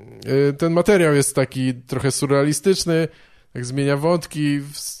ten materiał jest taki trochę surrealistyczny, tak zmienia wątki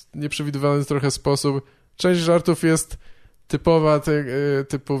w nieprzewidywalny trochę sposób. Część żartów jest typowa,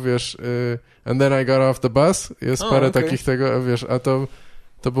 typu, wiesz, and then I got off the bus. Jest parę takich tego, wiesz, a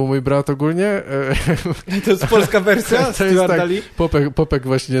to był mój brat ogólnie. To jest polska wersja? To jest tak, Popek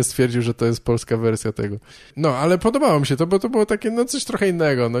właśnie stwierdził, że to jest polska wersja tego. No, ale podobało mi się to, bo to było takie, no coś trochę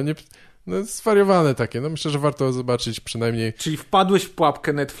innego, no zwariowane takie, no myślę, że warto zobaczyć przynajmniej. Czyli wpadłeś w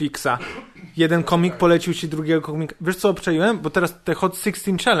pułapkę Netflixa. Jeden komik polecił ci drugiego komika. Wiesz co obczaiłem? Bo teraz te Hot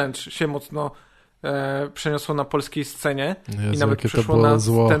 16 Challenge się mocno przeniosło na polskiej scenie. Jezu, i nawet przeszło na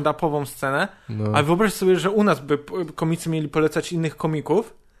stand-upową scenę. No. Ale wyobraź sobie, że u nas by komicy mieli polecać innych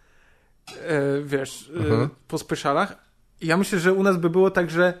komików, wiesz, po specialach. I ja myślę, że u nas by było tak,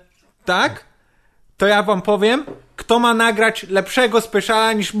 że tak, to ja wam powiem, kto ma nagrać lepszego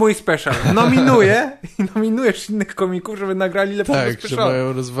speciala niż mój special. Nominuję i nominujesz innych komików, żeby nagrali lepszego speciala. Tak, że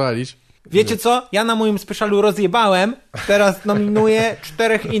mają rozwalić. Wiecie co? Ja na moim specialu rozjebałem, teraz nominuję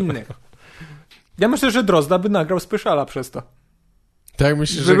 4 innych. Ja myślę, że Drozda by nagrał speciala przez to. Tak,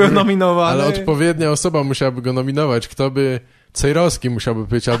 myślę, że był nominowany. Ale odpowiednia osoba musiałaby go nominować. Kto by... Cejrowski musiałby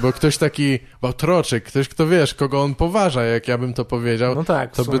być, albo ktoś taki Bałtroczyk, ktoś, kto wiesz, kogo on poważa, jak ja bym to powiedział, no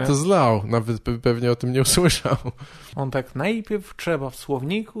tak, to by to zlał. Nawet by pewnie o tym nie usłyszał. On tak, najpierw trzeba w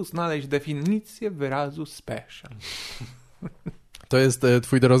słowniku znaleźć definicję wyrazu special. To jest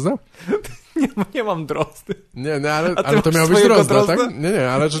twój Drozda? Nie mam Drozdy. Nie, ale to miał być Drozda, tak? Nie,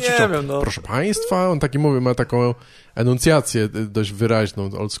 ale rzeczywiście. Nie wiem, no. Proszę państwa, on taki mówi, ma taką enuncjację dość wyraźną,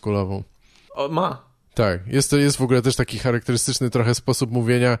 oldschoolową. Ma. Tak, jest w ogóle też taki charakterystyczny trochę sposób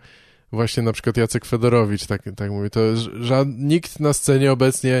mówienia, właśnie na przykład Jacek Fedorowicz tak mówi, to nikt na scenie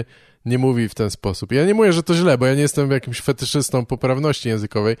obecnie nie mówi w ten sposób. Ja nie mówię, że to źle, bo ja nie jestem jakimś fetyszystą poprawności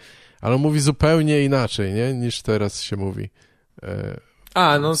językowej, ale on mówi zupełnie inaczej, nie, niż teraz się mówi.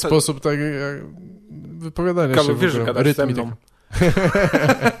 Sposób tak wypowiadania się wiesz, że gadasz ze mną.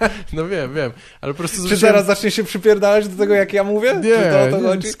 No wiem, ale po prostu... Czy teraz zacznie się przypierdalać do tego, jak ja mówię?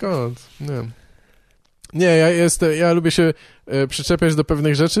 Nie, skąd? Nie, ja lubię się przyczepiać do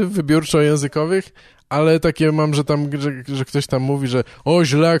pewnych rzeczy wybiórczo-językowych, ale takie mam, że tam, że ktoś tam mówi, że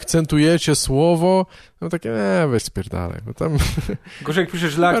źle akcentujecie słowo, no takie, weź spierdalaj, bo tam... Gorzej jak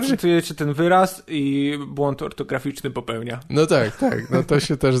piszesz, źle akcentujecie ten wyraz i błąd ortograficzny popełnia. No tak, no to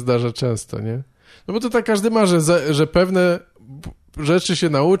się też zdarza często, nie? No bo to tak każdy ma, że pewne rzeczy się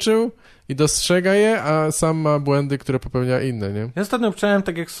nauczył i dostrzega je, a sam ma błędy, które popełnia inne, nie? Ja ostatnio obczaiłem,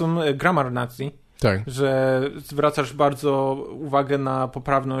 tak jak są grammar nacji, tak. Że zwracasz bardzo uwagę na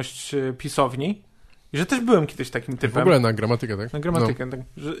poprawność pisowni i że też byłem kiedyś takim typem. W ogóle na gramatykę, tak? Na gramatykę, tak.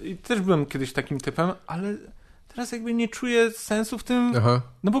 I też byłem kiedyś takim typem, ale teraz jakby nie czuję sensu w tym,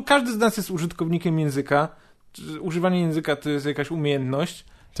 no bo każdy z nas jest użytkownikiem języka, używanie języka to jest jakaś umiejętność,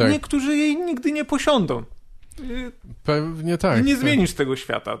 tak. Niektórzy jej nigdy nie posiądą. Pewnie tak. I nie zmienisz tego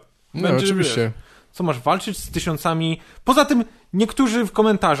świata. No oczywiście. Wiesz, co masz walczyć z tysiącami... Poza tym niektórzy w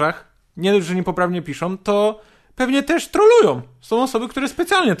komentarzach, nie dość, że niepoprawnie piszą, to pewnie też trolują. Są osoby, które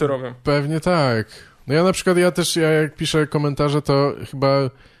specjalnie to robią. Pewnie tak. No ja na przykład, ja jak piszę komentarze, to chyba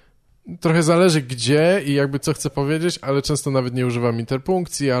trochę zależy gdzie i jakby co chcę powiedzieć, ale często nawet nie używam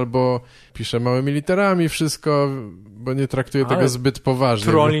interpunkcji albo piszę małymi literami wszystko, bo nie traktuję tego zbyt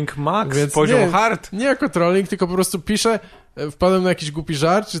poważnie. Trolling max, więc poziom hard? Nie jako trolling, tylko po prostu piszę, wpadłem na jakiś głupi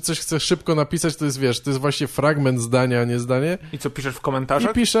żart, czy coś chcę szybko napisać, to jest, wiesz, to jest właśnie fragment zdania, a nie zdanie. I co, piszesz w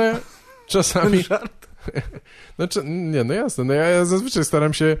komentarzach? I piszę czasami... Ten żart? No jasne, no ja zazwyczaj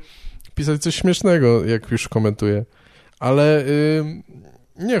staram się pisać coś śmiesznego, jak już komentuję, ale...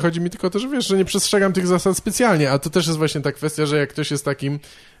 Nie, chodzi mi tylko o to, że wiesz, że nie przestrzegam tych zasad specjalnie, a to też jest właśnie ta kwestia, że jak ktoś jest takim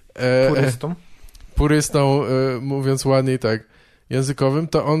purystą, mówiąc ładniej tak, językowym,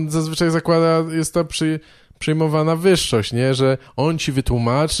 to on zazwyczaj zakłada, jest ta przyjmowana wyższość, nie, że on ci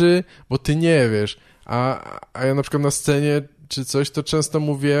wytłumaczy, bo ty nie wiesz, a ja na przykład na scenie czy coś, to często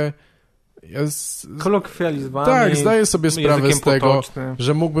mówię kolokwializmami. Tak, zdaję sobie sprawę z tego, potocznym.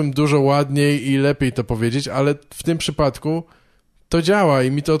 że mógłbym dużo ładniej i lepiej to powiedzieć, ale w tym przypadku to działa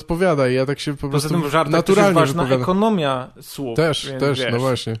i mi to odpowiada i ja tak się po prostu naturalnie to jest ważna wypowiadam. ekonomia słów. Też, wiesz, no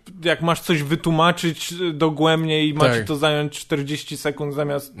właśnie. Jak masz coś wytłumaczyć dogłębnie i ma ci to zająć 40 sekund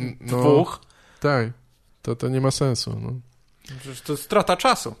zamiast 2. Tak, to nie ma sensu. No. Przecież to strata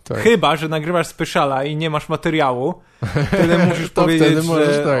czasu. Tak. Chyba, że nagrywasz speciala i nie masz materiału, wtedy musisz powiedzieć, wtedy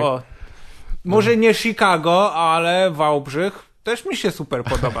możesz, że tak. może nie Chicago, ale Wałbrzych też mi się super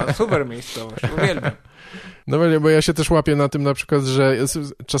podoba. Super miejscowość, uwielbiam. No bo ja się też łapię na tym na przykład, że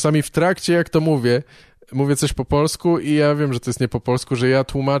czasami w trakcie, jak to mówię coś po polsku i ja wiem, że to jest nie po polsku, że ja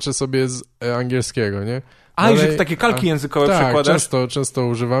tłumaczę sobie z angielskiego, nie? I że takie kalki językowe przekładasz? Tak, często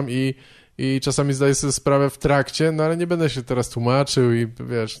używam i czasami zdaję sobie sprawę w trakcie, no ale nie będę się teraz tłumaczył i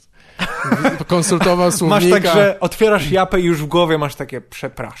wiesz, konsultował słownika. Masz tak, że otwierasz japę i już w głowie masz takie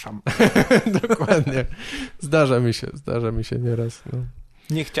przepraszam. Dokładnie. Zdarza mi się nieraz. No.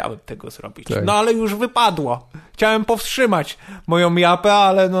 Nie chciałem tego zrobić. Tak. No ale już wypadło. Chciałem powstrzymać moją japę,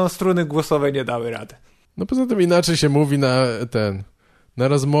 ale struny głosowe nie dały rady. No poza tym inaczej się mówi na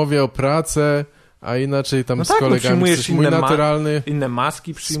rozmowie o pracę, a inaczej tam z kolegami coś mój naturalny inne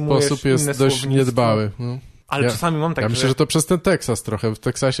maski przyjmujesz, sposób jest dość niedbały. No. Ale czasami mam tak, ja myślę, że to przez ten Teksas trochę. W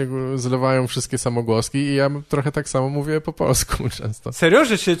Teksasie zlewają wszystkie samogłoski i ja trochę tak samo mówię po polsku często. Serio,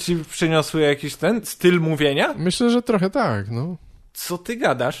 że się ci przyniosły jakiś ten styl mówienia? Myślę, że trochę tak, no. Co ty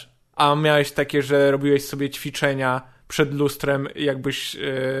gadasz? A miałeś takie, że robiłeś sobie ćwiczenia przed lustrem, jakbyś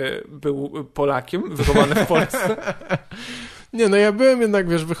był Polakiem, wychowany w Polsce? Nie, no ja byłem jednak,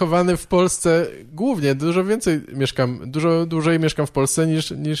 wychowany w Polsce głównie, dużo dłużej mieszkam w Polsce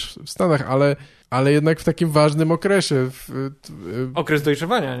niż w Stanach, ale jednak w takim ważnym okresie. Okres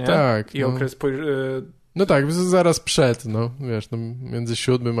dojrzewania, nie? Tak. I okres... No tak, zaraz przed, między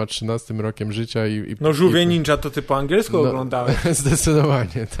 7 a 13 rokiem życia i Żółwie Ninja to ty po angielsku oglądałeś.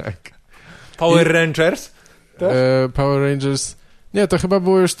 Zdecydowanie, tak. Power Rangers? Power Rangers... Nie, to chyba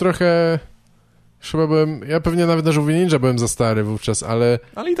było już trochę... Ja pewnie nawet na Żółwie Ninja byłem za stary wówczas, ale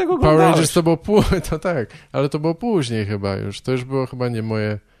i tak oglądałeś. Power Rangers to było to tak, ale to było później chyba już. To już było chyba nie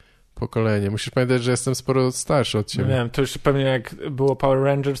moje pokolenie. Musisz pamiętać, że jestem sporo starszy od ciebie. Nie wiem, to już pewnie jak było Power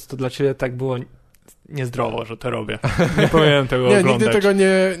Rangers, to dla ciebie tak było niezdrowo, że to robię. Nie powinienem tego oglądać.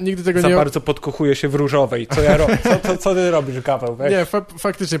 Nigdy tego Za nie... bardzo podkochuję się w różowej. Co ja robię? Co ty robisz, Gaweł? Nie,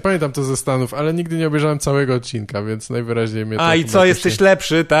 faktycznie pamiętam to ze Stanów, ale nigdy nie obejrzałem całego odcinka, więc najwyraźniej mnie to... I co, jesteś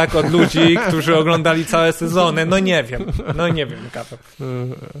lepszy, tak? Od ludzi, którzy oglądali całe sezony? No nie wiem, Gaweł.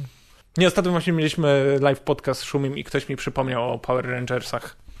 Nie, ostatnio właśnie mieliśmy live podcast z Szumim i ktoś mi przypomniał o Power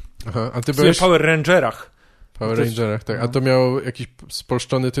Rangersach. Aha, a ty byłeś... Power Rangerach. Power Rangerach, tak. A to miał jakiś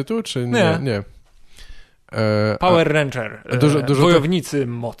spolszczony tytuł, czy nie? Nie. Power Ranger. Dużo Wojownicy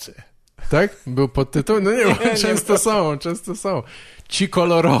mocy. Tak? Był podtytuł? No nie, często są. Ci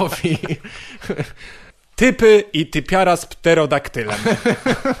kolorowi. Typy i typiara z pterodaktylem.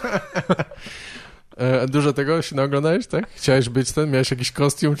 Dużo tego się naoglądałeś, tak? Chciałeś być miałeś jakiś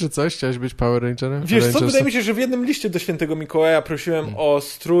kostium czy coś? Chciałeś być Power Rangerem? Wiesz co, wydaje mi się, że w jednym liście do Świętego Mikołaja prosiłem o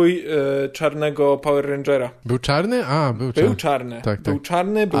strój czarnego Power Rangera. Był czarny? Był czarny. Tak. Był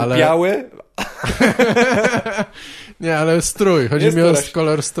czarny, był biały. Nie, ale strój. Chodzi mi o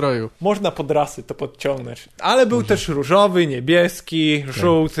kolor stroju. Można pod rasy to podciągnąć. Ale był też różowy, niebieski,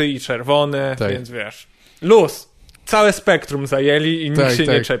 żółty i czerwony, więc wiesz. Luz. Całe spektrum zajęli i nikt się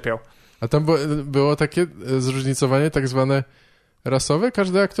nie czepiał. A tam było takie zróżnicowanie tak zwane rasowe?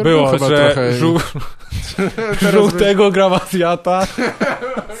 Każdy aktor było, był chyba że trochę... żółtego grał Azjata.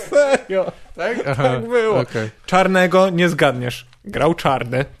 Serio. Tak? Aha, tak było. Okay. Czarnego nie zgadniesz. Grał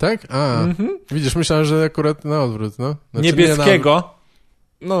czarny. Tak? Widzisz, myślałem, że akurat na odwrót, no. Znaczy, niebieskiego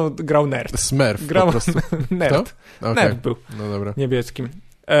grał nerd. Smurf grał po prostu. nerd. Okay. Nerd był. No dobra. Niebieskim.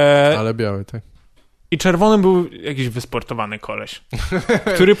 Ale biały, tak. I czerwonym był jakiś wysportowany koleś,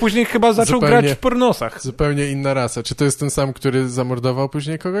 który później chyba zaczął grać w pornosach. Zupełnie inna rasa. Czy to jest ten sam, który zamordował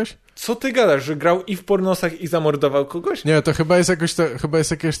później kogoś? Co ty gadasz, że grał i w pornosach i zamordował kogoś? Nie, to chyba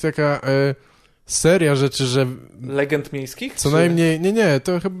jest jakaś taka seria rzeczy, że... Legend miejskich? Co najmniej... Nie,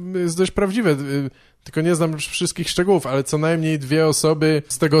 to chyba jest dość prawdziwe. Tylko nie znam wszystkich szczegółów, ale co najmniej 2 osoby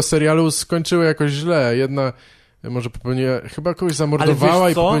z tego serialu skończyły jakoś źle. Jedna... Może chyba kogoś zamordowała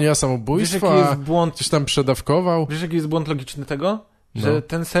i popełniła samobójstwo, wiesz, jaki jest błąd, coś tam przedawkował. Wiesz, jaki jest błąd logiczny tego? Że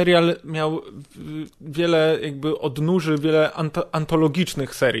ten serial miał wiele jakby odnóży, wiele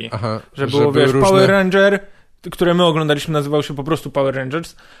antologicznych serii. Aha, że było, wiesz, różne... Power Ranger, które my oglądaliśmy, nazywał się po prostu Power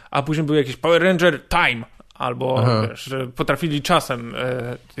Rangers, a później był jakiś Power Ranger Time, Albo, wiesz, że potrafili czasem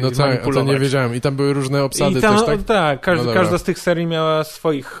no tak, to nie wiedziałem. I tam były różne obsady też, tak? Tak, każda z tych serii miała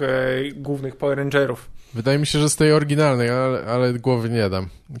swoich głównych Power Rangerów. Wydaje mi się, że z tej oryginalnej, ale głowy nie dam.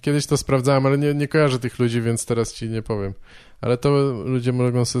 Kiedyś to sprawdzałem, ale nie kojarzę tych ludzi, więc teraz ci nie powiem. Ale to ludzie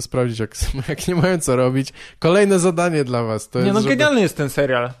mogą sobie sprawdzić, jak nie mają co robić. Kolejne zadanie dla was. To jest, genialny jest ten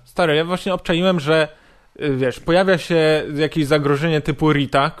serial. Stary, ja właśnie obczaiłem, że wiesz, pojawia się jakieś zagrożenie typu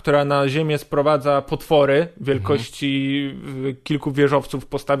Rita, która na ziemię sprowadza potwory wielkości kilku wieżowców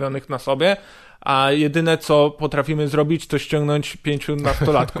postawionych na sobie, a jedyne co potrafimy zrobić to ściągnąć 5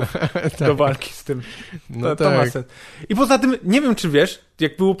 nastolatków do walki z tym. To ma sens. I poza tym, nie wiem czy wiesz,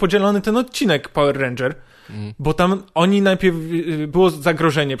 jak był podzielony ten odcinek Power Ranger, bo tam oni najpierw, było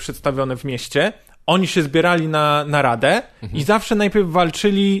zagrożenie przedstawione w mieście, oni się zbierali na radę i zawsze najpierw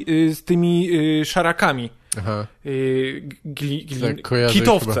walczyli z tymi szarakami. Aha.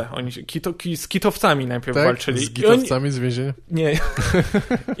 Kitowce. Oni z kitowcami najpierw walczyli. Z kitowcami z więzienia? Nie.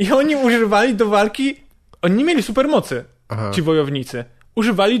 I oni używali do walki, oni nie mieli supermocy, ci wojownicy.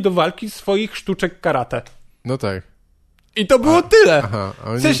 Używali do walki swoich sztuczek karate. No tak. I to było tyle.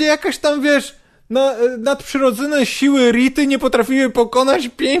 W sensie jakaś tam, wiesz, nadprzyrodzone siły Rity nie potrafiły pokonać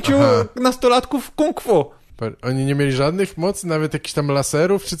 5 nastolatków kung fu. Oni nie mieli żadnych mocy, nawet jakichś tam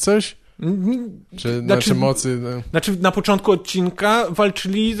laserów czy coś? Znaczy mocy... No. Znaczy na początku odcinka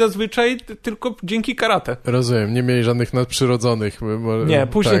walczyli zazwyczaj tylko dzięki karate. Rozumiem, nie mieli żadnych nadprzyrodzonych. Nie,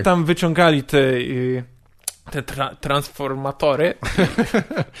 później tam wyciągali te transformatory.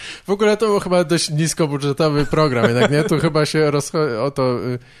 W ogóle to był chyba dość niskobudżetowy program, jednak nie? Tu chyba się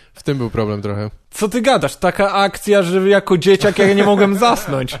w tym był problem trochę. Co ty gadasz? Taka akcja, że jako dzieciak ja nie mogłem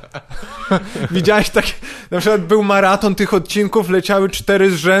zasnąć. Widziałeś takie... Na przykład był maraton tych odcinków, leciały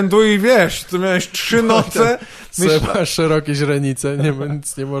 4 z rzędu i wiesz, to miałeś 3 noce. Masz szerokie źrenice,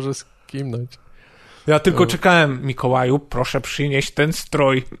 nic nie może skimnąć. Ja tylko czekałem, Mikołaju, proszę przynieść ten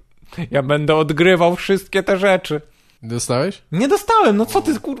strój. Ja będę odgrywał wszystkie te rzeczy. Dostałeś? Nie dostałem, no co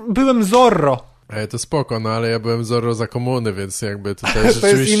ty, byłem Zorro. To spoko, no ale ja byłem Zorro za komuny, więc jakby tutaj rzeczywiście... To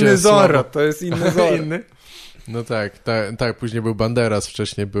jest inny Zorro, to jest inny Zorro. No tak, później był Banderas,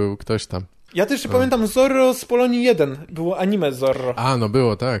 wcześniej był ktoś tam. Ja też pamiętam Zorro z Polonii 1, było anime Zorro. No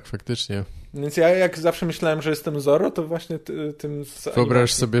było, tak, faktycznie. Więc ja jak zawsze myślałem, że jestem Zorro, to właśnie tym z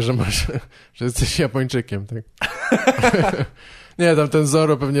Wyobraź sobie, że jesteś Japończykiem, tak? Nie, tam ten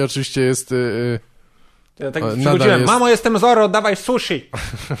Zorro pewnie oczywiście jest... Ja tak przychodziłem, mamo, jestem Zorro, dawaj sushi.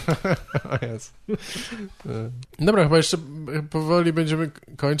 Dobra, chyba jeszcze powoli będziemy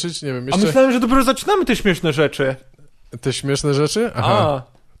kończyć, nie wiem, jeszcze... A myślałem, że dopiero zaczynamy te śmieszne rzeczy. Te śmieszne rzeczy? Aha.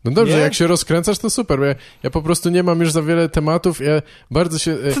 No dobrze, jak się rozkręcasz, to super, bo ja po prostu nie mam już za wiele tematów, ja bardzo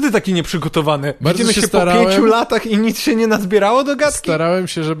się... Co ty taki nieprzygotowany? Widzimy się po 5 latach i nic się nie nazbierało do gadki? Starałem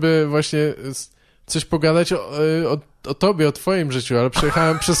się, żeby właśnie coś pogadać o tobie, o twoim życiu, ale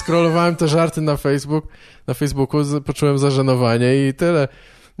przeskrolowałem te żarty na Facebooku, poczułem zażenowanie i tyle.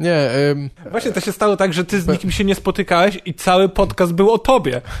 Nie. Właśnie to się stało tak, że ty z nikim się nie spotykałeś i cały podcast był o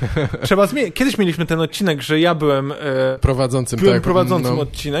tobie. Trzeba zmienić. Kiedyś mieliśmy ten odcinek, że ja byłem prowadzącym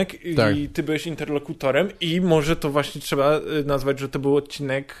odcinek i ty byłeś interlokutorem i może to właśnie trzeba nazwać, że to był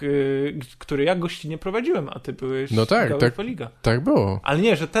odcinek, który ja gościnnie prowadziłem, a ty byłeś Poliga. Tak było. Ale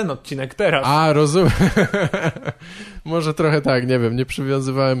nie, że ten odcinek teraz. Rozumiem. Może trochę tak, nie wiem, nie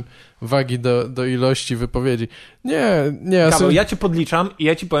przywiązywałem wagi do ilości wypowiedzi. Nie. Kawał, ja cię podliczam i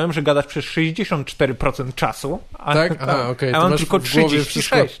ja ci powiem, że gadasz przez 64% czasu. Tak? Okej. A mam tylko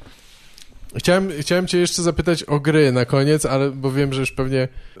 36. Chciałem cię jeszcze zapytać o gry na koniec, ale bo wiem, że już pewnie,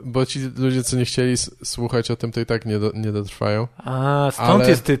 bo ci ludzie, co nie chcieli słuchać o tym, to i tak nie dotrwają. Stąd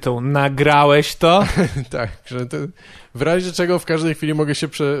jest tytuł. Nagrałeś to? Tak, że w razie czego w każdej chwili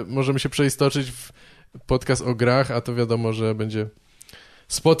możemy się przeistoczyć w podcast o grach, a to wiadomo, że będzie...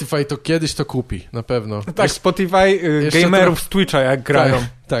 Spotify to kiedyś to kupi, na pewno. Tak, Spotify gamerów z Twitcha jak grają.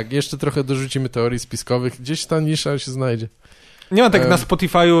 Tak, jeszcze trochę dorzucimy teorii spiskowych. Gdzieś ta nisza się znajdzie. Nie ma tak na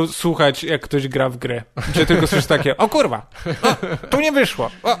Spotify'u słuchać, jak ktoś gra w grę. Czy tylko słyszysz takie, o kurwa, tu nie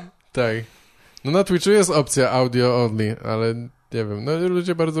wyszło. Tak. No na Twitchu jest opcja audio only, ale nie wiem, no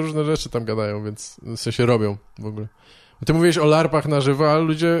ludzie bardzo różne rzeczy tam gadają, więc w sensie robią w ogóle. Ty mówiłeś o larpach na żywo, ale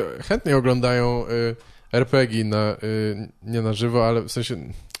ludzie chętnie oglądają RPG nie na żywo, ale w sensie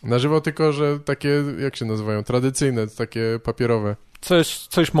na żywo tylko, że takie, jak się nazywają, tradycyjne, takie papierowe.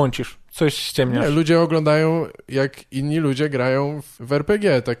 Coś mącisz, coś ściemniasz. Nie, ludzie oglądają, jak inni ludzie grają w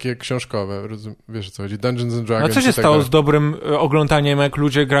RPG, takie książkowe, wiesz o co chodzi, Dungeons and Dragons. A co się stało z dobrym oglądaniem, jak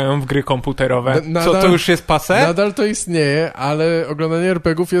ludzie grają w gry komputerowe? To już jest passé? Nadal to istnieje, ale oglądanie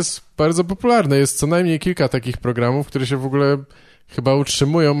RPGów jest bardzo popularne. Jest co najmniej kilka takich programów, które się w ogóle chyba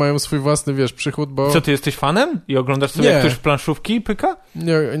utrzymują, mają swój własny, wiesz, przychód, bo... Co, ty jesteś fanem? I oglądasz sobie, jak ktoś w planszówki pyka?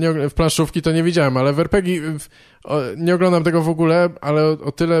 Nie, w planszówki to nie widziałem, ale w RPG nie oglądam tego w ogóle, ale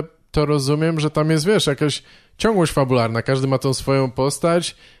o tyle to rozumiem, że tam jest, wiesz, jakaś ciągłość fabularna, każdy ma tą swoją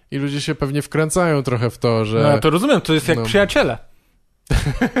postać i ludzie się pewnie wkręcają trochę w to, że... No to rozumiem, to jest jak Przyjaciele.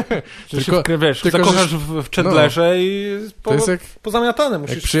 Tylko, wiesz, zakochasz w Chandlerze i to jest jak, pozamiatane,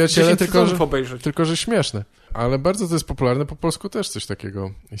 musisz jak Przyjaciele, obejrzeć. Tylko że śmieszne. Ale bardzo to jest popularne, po polsku też coś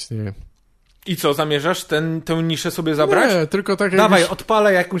takiego istnieje. I co, zamierzasz tę niszę sobie zabrać? Nie, tylko tak Dawaj,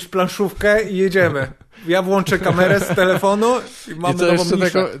 odpalę jakąś planszówkę i jedziemy. Ja włączę kamerę z telefonu i mamy nową niszę. I to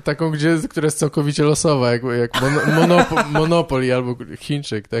jeszcze taką, która jest całkowicie losowa, jak Monopoly albo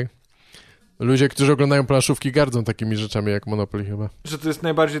Chińczyk, tak? Ludzie, którzy oglądają planszówki, gardzą takimi rzeczami jak Monopoly chyba. Że to jest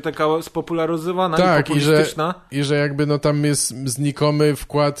najbardziej taka spopularyzowana tak, i populistyczna. I że jakby tam jest znikomy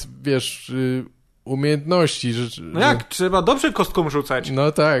wkład, wiesz... umiejętności. No jak? Trzeba dobrze kostką rzucać.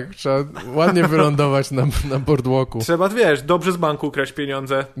 No tak, trzeba ładnie wylądować na boardwalku. Trzeba, wiesz, dobrze z banku kraść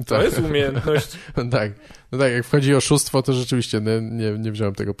pieniądze. To jest umiejętność. Tak. No tak, jak wchodzi oszustwo, to rzeczywiście nie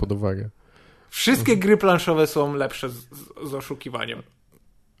wziąłem tego pod uwagę. Wszystkie gry planszowe są lepsze z oszukiwaniem.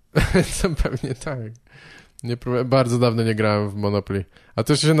 To pewnie tak. Bardzo dawno nie grałem w Monopoly. A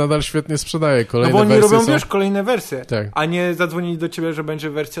to się nadal świetnie sprzedaje. Kolejne no bo oni robią, są... wiesz, kolejne wersje. Tak. A nie zadzwonili do ciebie, że będzie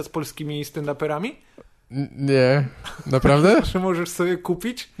wersja z polskimi stand-uperami? Nie. Naprawdę? Że możesz sobie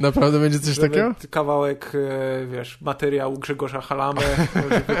kupić? Naprawdę będzie coś takiego? Kawałek, wiesz, materiału Grzegorza Halamy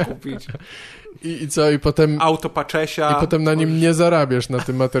możesz wykupić. I co? I potem... Auto Paczesia. I potem na nim nie zarabiasz na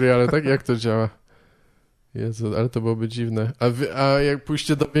tym materiale, tak? Jak to działa? Jezu, ale to byłoby dziwne. A jak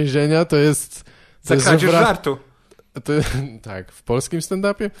pójście do więzienia, to jest... Za kradzież żartu. Tak, w polskim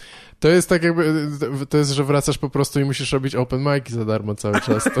stand-upie to jest tak jakby, to jest, że wracasz po prostu i musisz robić open mic'i za darmo cały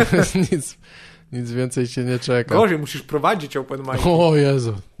czas. To jest nic więcej cię nie czeka. Gorzej, musisz prowadzić open mic'i. O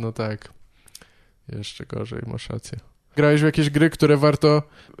Jezu, no tak. Jeszcze gorzej, masz rację. Grałeś w jakieś gry, które warto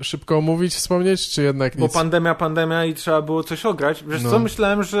szybko omówić, wspomnieć, czy jednak nic? Bo pandemia i trzeba było coś ograć. Wiesz co,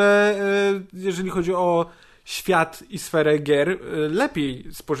 myślałem, że jeżeli chodzi o świat i sferę gier, lepiej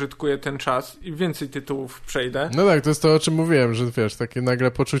spożytkuję ten czas i więcej tytułów przejdę. No tak, to jest to, o czym mówiłem, że wiesz, takie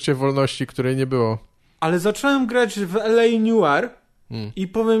nagle poczucie wolności, której nie było. Ale zacząłem grać w LA Noire i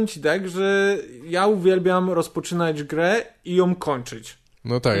powiem ci tak, że ja uwielbiam rozpoczynać grę i ją kończyć.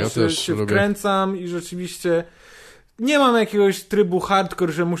 No tak, ja też się lubię. wkręcam i rzeczywiście nie mam jakiegoś trybu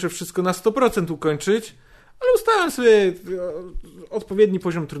hardcore, że muszę wszystko na 100% ukończyć, ale ustawiam sobie odpowiedni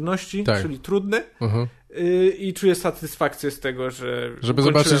poziom trudności, czyli trudny. I czuję satysfakcję z tego, że żeby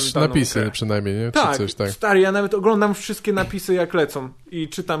zobaczyć napisy grę. Przynajmniej, nie? Tak, czy coś, tak, stary, ja nawet oglądam wszystkie napisy jak lecą i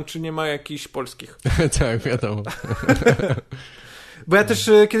czytam, czy nie ma jakichś polskich. Tak, wiadomo. Bo ja też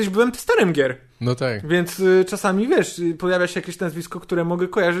kiedyś byłem testerem gier. No tak. Więc czasami, wiesz, pojawia się jakieś nazwisko, które mogę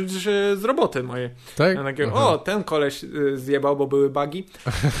kojarzyć z roboty mojej. Tak? Ja takiego, ten koleś zjebał, bo były bugi.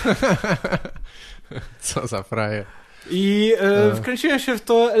 Co za frajer. I wkręciłem się w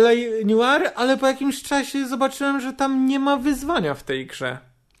to LA Noire, ale po jakimś czasie zobaczyłem, że tam nie ma wyzwania w tej grze.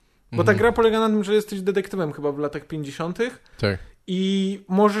 Bo ta gra polega na tym, że jesteś detektywem chyba w latach 50. Tak. I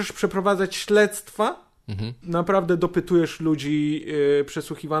możesz przeprowadzać śledztwa. Naprawdę dopytujesz ludzi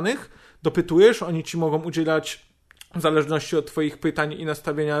przesłuchiwanych. Dopytujesz, oni ci mogą udzielać w zależności od twoich pytań i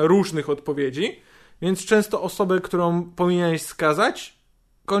nastawienia różnych odpowiedzi. Więc często osobę, którą powinieneś skazać,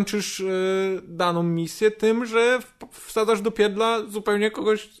 kończysz daną misję tym, że wsadzasz do pierdla zupełnie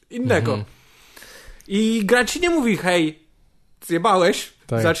kogoś innego. I gra ci nie mówi, hej, zjebałeś,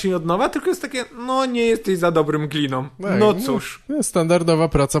 zacznij od nowa, tylko jest takie, no nie jesteś za dobrym gliną. Tak, no cóż. Standardowa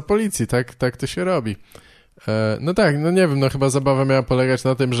praca policji, tak to się robi. No tak, no nie wiem, no chyba zabawa miała polegać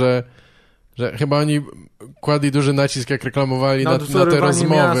na tym, że chyba oni kładli duży nacisk, jak reklamowali na te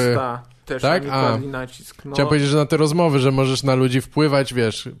rozmowy. Miasta. Też tak? Nacisk. No. Chciałem powiedzieć, że na te rozmowy, że możesz na ludzi wpływać,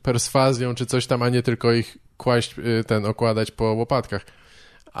 wiesz, perswazją czy coś tam, a nie tylko ich kłaść, okładać po łopatkach.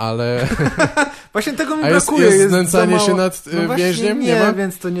 Ale... Właśnie tego mi brakuje. Jest znęcanie się nad więźniem? Nie ma?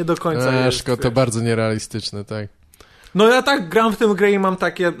 Więc to nie do końca jest. To bardzo nierealistyczne, tak. No ja tak gram w tę grę i mam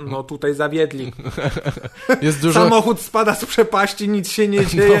takie, no tutaj zawiedli. Jest dużo... Samochód spada z przepaści, nic się nie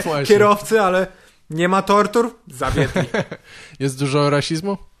dzieje, kierowcy, ale nie ma tortur, zawiedli. Jest dużo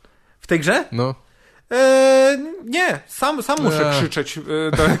rasizmu? W tej grze? No. Nie, sam muszę krzyczeć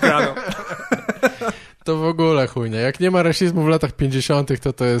do ekranu. To w ogóle chujnie. Jak nie ma rasizmu w latach 50.,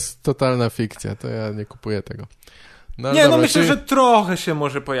 to jest totalna fikcja. To ja nie kupuję tego. No, nie, dobra, no myślę, że trochę się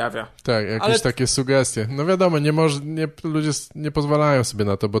może pojawia. Tak, jakieś takie sugestie. No wiadomo, ludzie nie pozwalają sobie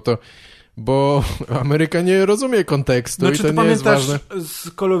na to, bo Ameryka nie rozumie kontekstu i to nie jest ważne.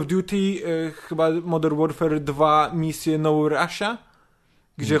 Z Call of Duty chyba Modern Warfare 2 misję No Russia,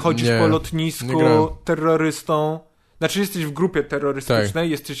 gdzie chodzisz po lotnisku terrorystą. Znaczy jesteś w grupie terrorystycznej,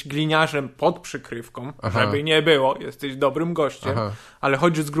 jesteś gliniarzem pod przykrywką, żeby nie było, jesteś dobrym gościem, ale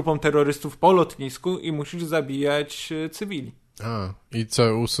chodzisz z grupą terrorystów po lotnisku i musisz zabijać cywili. I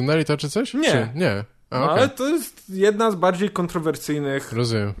co, usunęli to czy coś? Nie. Nie. Ale to jest jedna z bardziej kontrowersyjnych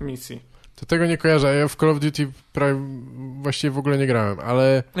misji. To tego nie kojarzę, a ja w Call of Duty właściwie w ogóle nie grałem,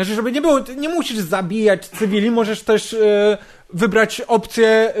 ale... Znaczy, żeby nie było, nie musisz zabijać cywili, możesz też wybrać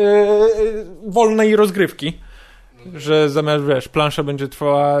opcję wolnej rozgrywki. Że zamiast, wiesz, plansza będzie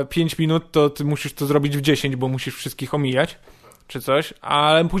trwała 5 minut, to ty musisz to zrobić w 10, bo musisz wszystkich omijać, czy coś,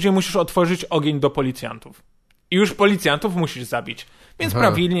 ale później musisz otworzyć ogień do policjantów. I już policjantów musisz zabić. Więc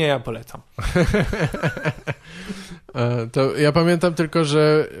prawilnie ja polecam. To ja pamiętam tylko,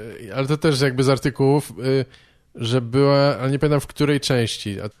 że, ale to też jakby z artykułów, że była, ale nie pamiętam w której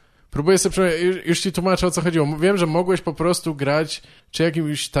części. Próbuję sobie przypomnieć, już ci tłumaczę, o co chodziło. Wiem, że mogłeś po prostu grać czy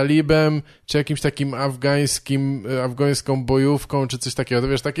jakimś talibem, czy jakimś takim afgańską bojówką, czy coś takiego. To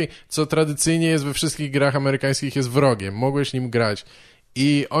wiesz, taki, co tradycyjnie jest we wszystkich grach amerykańskich, jest wrogiem. Mogłeś nim grać.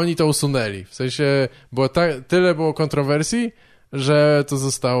 I oni to usunęli. W sensie, tyle było kontrowersji, że to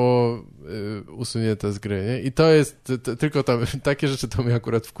zostało usunięte z gry, nie? I to jest tylko takie rzeczy to mnie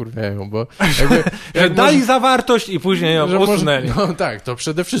akurat wkurwiają, bo jakby, że dali zawartość i później ją usunęli. No tak, to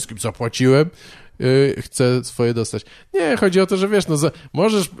przede wszystkim zapłaciłem, chcę swoje dostać. Nie, chodzi o to, że wiesz,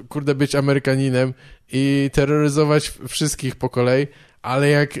 możesz, kurde, być Amerykaninem i terroryzować wszystkich po kolei, ale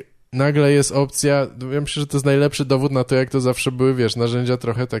jak nagle jest opcja, ja myślę, że to jest najlepszy dowód na to, jak to zawsze były, wiesz, narzędzia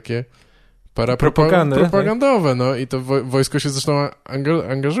trochę takie propagandowe, no i to wojsko się zresztą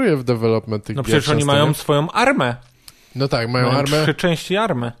angażuje w development tych gier. No przecież oni mają swoją armę. No tak, mają armę. 3 części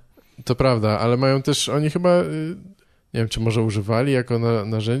army. To prawda, ale mają też, oni chyba, nie wiem, czy może używali jako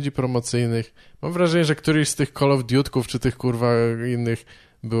narzędzi promocyjnych. Mam wrażenie, że któryś z tych Call of Duty'ków, czy tych kurwa innych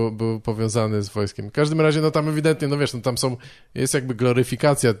był powiązany z wojskiem. W każdym razie, no tam ewidentnie, no wiesz, no tam jest jakby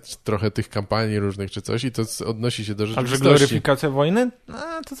gloryfikacja trochę tych kampanii różnych czy coś i to odnosi się do rzeczywistości. Ale że gloryfikacja wojny? No,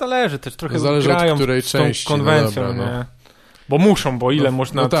 to zależy też trochę. Zależy grają od której z tą części. konwencją, no dobra, nie? Bo muszą, bo ile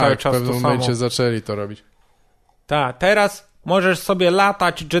można cały czas to samo. w pewnym momencie zaczęli to robić. Tak, teraz możesz sobie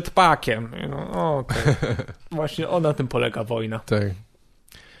latać jetpackiem. No, okej. Właśnie na tym polega wojna. Tak.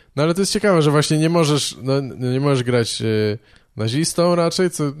 No ale to jest ciekawe, że właśnie nie możesz grać nazistą raczej,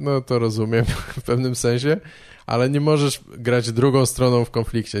 co no to rozumiem w pewnym sensie, ale nie możesz grać drugą stroną w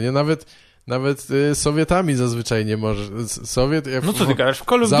konflikcie, nie? Nawet Sowietami zazwyczaj nie możesz. No co ty gadasz? W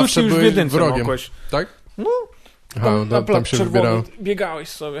Call of Duty już w jedynce mogłeś. Tak? No. Tam się wybierało. Biegałeś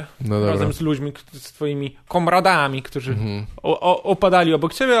sobie no razem z ludźmi, z twoimi komradami, którzy opadali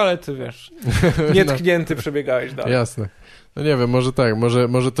obok ciebie, ale ty wiesz, nietknięty przebiegałeś dalej. Jasne. No nie wiem, może tak,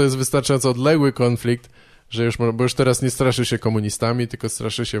 może to jest wystarczająco odległy konflikt, że bo już teraz nie straszy się komunistami, tylko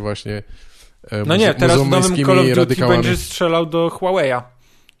straszy się właśnie no nie, teraz w nowym Call of Duty radykałami. będziesz strzelał do Huawei'a,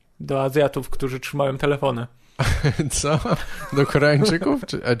 do Azjatów, którzy trzymają telefony. Co? Do Koreańczyków?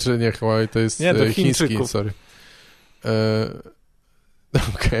 Czy nie, Huawei to jest nie, do chiński, sorry.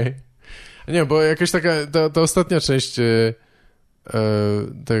 Okej. Nie, bo jakaś taka, ta ostatnia część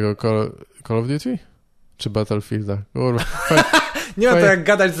tego Call of Duty? Czy Battlefielda? Kurwa. Nie ma to jak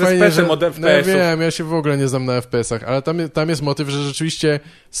gadać ze FPS-em od FPS-ów. No ja wiem, ja się w ogóle nie znam na FPS-ach, ale tam jest motyw, że rzeczywiście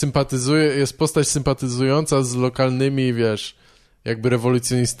jest postać sympatyzująca z lokalnymi, wiesz, jakby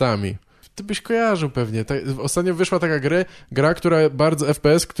rewolucjonistami. Ty byś kojarzył pewnie. Ostatnio wyszła taka gra, która bardzo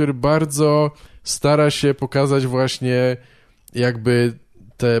FPS, który bardzo stara się pokazać właśnie jakby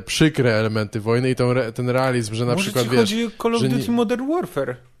te przykre elementy wojny i ten realizm, że na przykład, wiesz... chodzi o Call of Duty Modern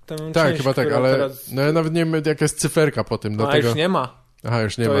Warfare. Tak, chyba tak, ale teraz... no ja nawet nie wiem, jaka jest cyferka po tym. A już nie ma. Aha,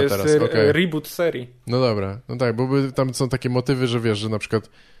 już nie ma teraz, To jest reboot serii. No dobra, no tak, bo tam są takie motywy, że wiesz, że na przykład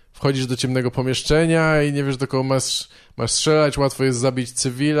wchodzisz do ciemnego pomieszczenia i nie wiesz, do kogo masz strzelać, łatwo jest zabić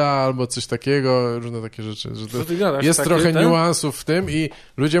cywila albo coś takiego, różne takie rzeczy. Że jest trochę niuansów w tym i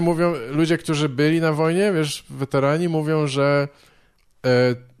ludzie, którzy byli na wojnie, wiesz, weterani mówią, że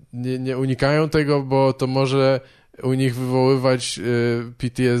nie unikają tego, bo to może u nich wywoływać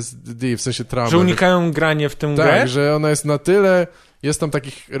PTSD, w sensie traumę. Że unikają granie w tę grę? Tak, że ona jest na tyle, jest tam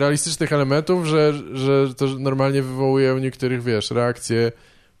takich realistycznych elementów, że to normalnie wywołuje u niektórych, wiesz, reakcję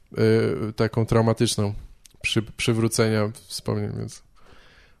taką traumatyczną przywrócenia wspomnień, więc...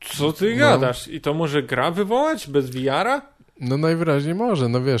 Co ty gadasz? I to może gra wywołać bez VR-a? No najwyraźniej może,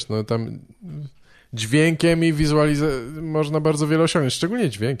 no wiesz, no tam... dźwiękiem i można bardzo wiele osiągnąć, szczególnie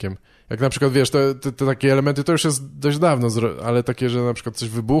dźwiękiem. Jak na przykład, wiesz, te takie elementy, to już jest dość dawno, ale takie, że na przykład coś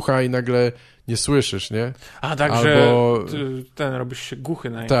wybucha i nagle nie słyszysz, nie? A tak, albo... że robisz się głuchy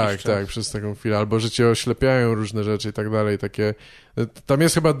na jakiś czas. Tak, przez taką chwilę. Albo że cię oślepiają różne rzeczy i tak dalej. Takie... Tam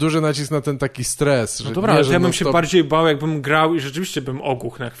jest chyba duży nacisk na ten taki stres. No dobra, ale ja bym się bardziej bał, jakbym grał i rzeczywiście bym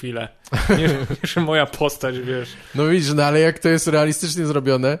ogłuch na chwilę. Niż moja postać, wiesz. No widzisz, ale jak to jest realistycznie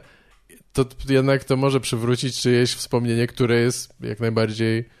zrobione, to jednak to może przywrócić czyjeś wspomnienie, które jest jak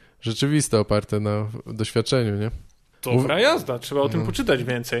najbardziej rzeczywiste, oparte na doświadczeniu, nie? Dobra jazda, trzeba o tym poczytać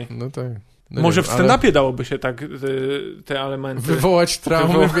więcej. No tak. No może w stand-upie dałoby się tak te elementy... Wywołać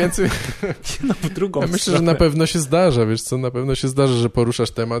traumy więcej. No w drugą Ja myślę, że na pewno się zdarza, wiesz co, na pewno się zdarza, że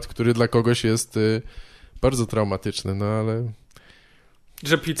poruszasz temat, który dla kogoś jest bardzo traumatyczny, no ale...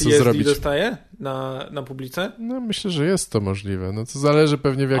 Że PTSD dostaje na publice? No myślę, że jest to możliwe. No to zależy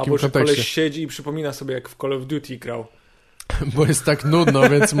pewnie w jakim kontekście. Albo że koleś siedzi i przypomina sobie, jak w Call of Duty grał. Bo jest tak nudno,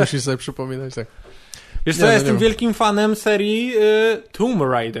 więc musisz sobie przypominać tak. Wiesz co, ja jestem wielkim fanem serii Tomb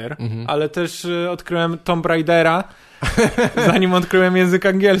Raider, ale też odkryłem Tomb Raidera, zanim odkryłem język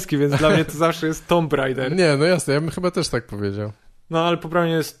angielski, więc dla mnie to zawsze jest Tomb Raider. Nie, no jasne, ja bym chyba też tak powiedział. No, ale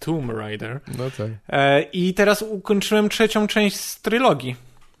poprawnie jest Tomb Raider. No tak. I teraz ukończyłem 3. część z trylogii.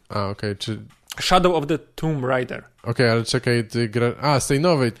 A, okej, czy... Shadow of the Tomb Raider. Okej, ale czekaj, ty grasz... A, z tej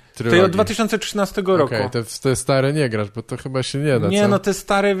nowej trylogii. Tej od 2013 roku. Okej, te stare nie grasz, bo to chyba się nie da, Nie, co? no te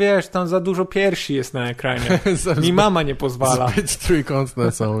stare, wiesz, tam za dużo piersi jest na ekranie. Mi mama nie pozwala. Zbyt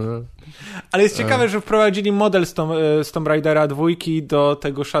trójkątne są, no. Ale jest ciekawe, że wprowadzili model z Tomb Raidera 2 do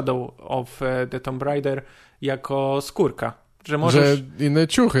tego Shadow of the Tomb Raider jako skórka. Że możesz... Że inne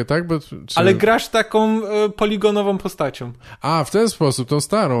ciuchy, tak? Ale grasz taką poligonową postacią. A, w ten sposób, tą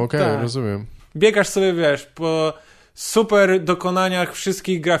starą, okej, tak. Rozumiem. Biegasz sobie, wiesz, po super dokonaniach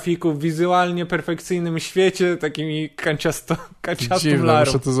wszystkich grafików, wizualnie perfekcyjnym świecie, takimi kanciastą larą.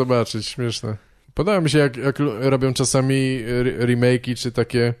 Muszę to zobaczyć, śmieszne. Podoba mi się, jak robią czasami remake'i, czy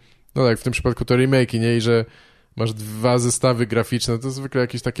takie, no tak, w tym przypadku to remake'i, nie? I że masz 2 zestawy graficzne, to zwykle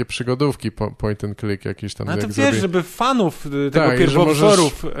jakieś takie przygodówki, point and click jakieś tam. No to wiesz, żeby fanów tego tak,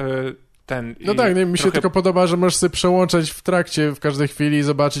 pierwowzorów... No tak, mi się tylko podoba, że możesz sobie przełączać w trakcie, w każdej chwili i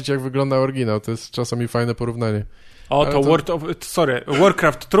zobaczyć, jak wygląda oryginał. To jest czasami fajne porównanie. O, to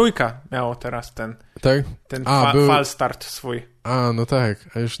Warcraft 3 miało teraz ten falstart swój. A, no tak,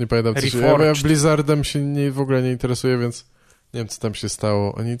 a już nie pamiętam, co się... Ja Blizzardem się w ogóle nie interesuję, więc nie wiem, co tam się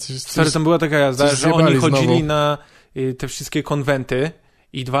stało. Oni tam była taka jazda, że oni chodzili na te wszystkie konwenty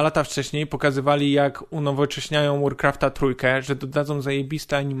i 2 lata wcześniej pokazywali, jak unowocześniają Warcrafta 3, że dodadzą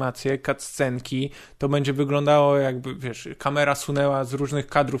zajebiste animacje, cutscenki, to będzie wyglądało jakby, wiesz, kamera sunęła z różnych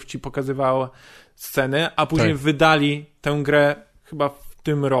kadrów, ci pokazywała sceny, a później wydali tę grę chyba w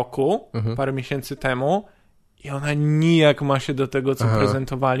tym roku, parę miesięcy temu i ona nijak ma się do tego, co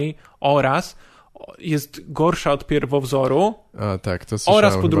prezentowali, oraz jest gorsza od pierwowzoru, a, tak, to słyszałem,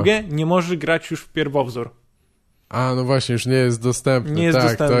 oraz po drugie, nie możesz grać już w pierwowzór. A, no właśnie, już nie jest dostępny. Nie jest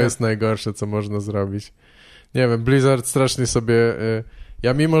dostępny. To jest najgorsze, co można zrobić. Nie wiem, Blizzard strasznie sobie...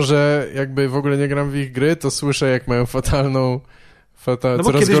 Ja mimo, że jakby w ogóle nie gram w ich gry, to słyszę, jak mają fatalną... No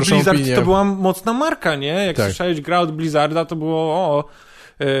bo kiedyś Blizzard opinię. To była mocna marka, nie? Jak słyszałeś gra od Blizzarda, to było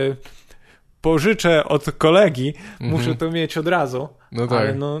pożyczę od kolegi, muszę to mieć od razu. No tak.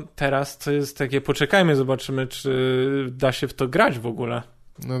 Ale no teraz to jest takie, poczekajmy, zobaczymy, czy da się w to grać w ogóle.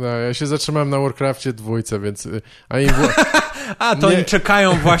 No tak, ja się zatrzymałem na Warcrafcie 2, więc... Oni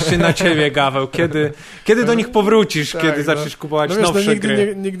czekają właśnie na ciebie, Gaweł. Kiedy do nich powrócisz, tak, kiedy zaczniesz kupować nowsze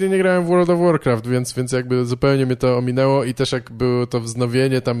gry? Nigdy nie grałem w World of Warcraft, więc jakby zupełnie mnie to ominęło i też jak było to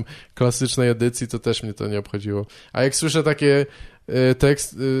wznowienie tam klasycznej edycji, to też mnie to nie obchodziło. A jak słyszę takie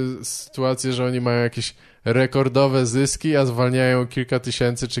sytuacje, że oni mają jakieś rekordowe zyski, a zwalniają kilka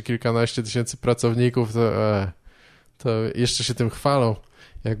tysięcy czy kilkanaście tysięcy pracowników, to jeszcze się tym chwalą.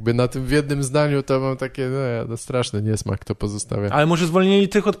 Jakby na tym w jednym zdaniu to mam takie, no straszny niesmak to pozostawia. Ale może zwolnili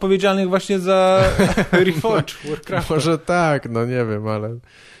tych odpowiedzialnych właśnie za Reforged Warcraft. Może tak, no nie wiem,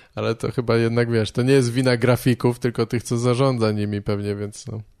 ale to chyba jednak, wiesz, to nie jest wina grafików, tylko tych, co zarządza nimi pewnie, więc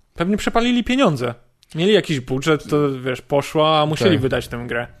no. Pewnie przepalili pieniądze. Mieli jakiś budżet, to wiesz, poszło, a musieli wydać tę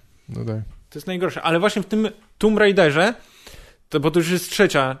grę. No tak. To jest najgorsze. Ale właśnie w tym Tomb Raiderze, bo to już jest 3.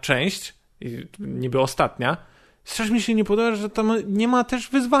 część, niby ostatnia, strasznie mi się nie podoba, że tam nie ma też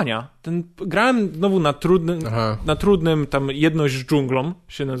wyzwania. Grałem znowu na trudnym, tam jedność z dżunglą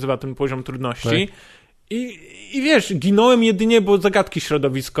się nazywa ten poziom trudności. Tak. I wiesz, ginąłem jedynie, bo zagadki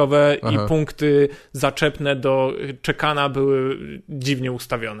środowiskowe i punkty zaczepne do czekana były dziwnie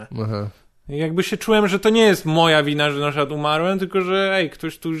ustawione. Jakby się czułem, że to nie jest moja wina, że na przykład umarłem, tylko że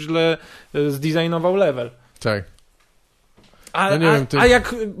ktoś tu źle zdesignował level. Tak. A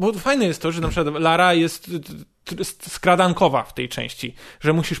jak, bo fajne jest to, że na przykład Lara jest skradankowa w tej części,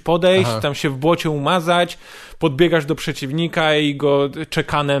 że musisz podejść, tam się w błocie umazać, podbiegasz do przeciwnika i go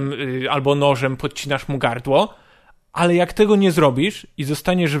czekanem albo nożem podcinasz mu gardło, ale jak tego nie zrobisz i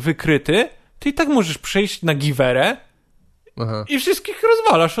zostaniesz wykryty, to i tak możesz przejść na giwerę i wszystkich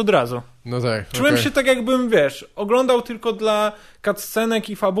rozwalasz od razu. No tak. Czułem się tak, jakbym, oglądał tylko dla cutscenek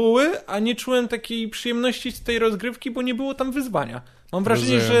i fabuły, a nie czułem takiej przyjemności z tej rozgrywki, bo nie było tam wyzwania. Mam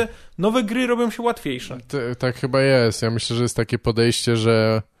wrażenie, że nowe gry robią się łatwiejsze. Tak chyba jest. Ja myślę, że jest takie podejście,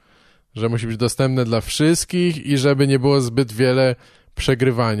 że musi być dostępne dla wszystkich i żeby nie było zbyt wiele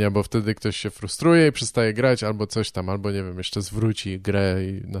przegrywania, bo wtedy ktoś się frustruje i przestaje grać albo coś tam, albo nie wiem, jeszcze zwróci grę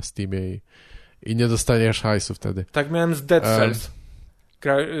na Steamie i nie dostaniesz hajsu wtedy. Tak miałem z Dead Cells.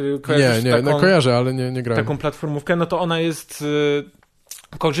 Kojarzę, ale nie grałem. Taką platformówkę, no to ona jest...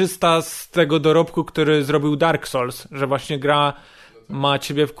 korzysta z tego dorobku, który zrobił Dark Souls, że właśnie gra ma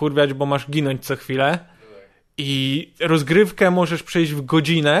ciebie wkurwiać, bo masz ginąć co chwilę i rozgrywkę możesz przejść w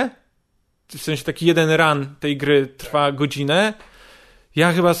godzinę, w sensie taki jeden run tej gry trwa godzinę.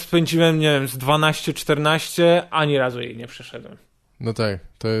 Ja chyba spędziłem, nie wiem, z 12-14, ani razu jej nie przeszedłem. No tak,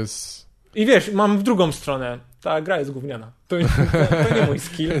 to jest... I mam w drugą stronę. Ta gra jest gówniana. To nie mój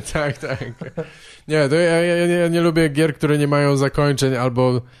skill. Tak. Nie, to ja nie lubię gier, które nie mają zakończeń,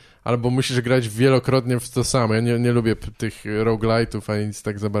 albo musisz grać wielokrotnie w to samo. Ja nie lubię tych roguelite'ów, ani nic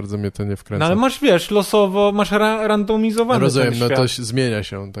tak za bardzo mnie to nie wkręca. No ale masz losowo, masz randomizowane. Rozumiem, no to zmienia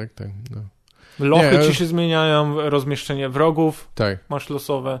się, tak. No. Lochy ci się zmieniają, rozmieszczenie wrogów. Tak. Masz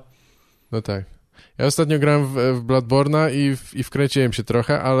losowe. No tak. Ja ostatnio grałem w Bloodborne'a i wkręciłem się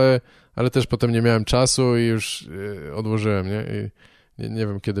trochę, ale też potem nie miałem czasu i już odłożyłem, nie? I nie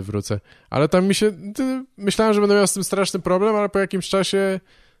wiem, kiedy wrócę. Ale tam myślałem, że będę miał z tym straszny problem, ale po jakimś czasie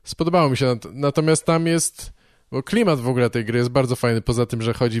spodobało mi się. Natomiast tam jest... Bo klimat w ogóle tej gry jest bardzo fajny, poza tym,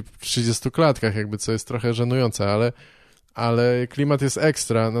 że chodzi w 30 klatkach, jakby, co jest trochę żenujące, ale klimat jest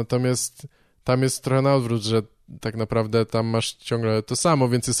ekstra, natomiast tam jest trochę na odwrót, że tak naprawdę tam masz ciągle to samo,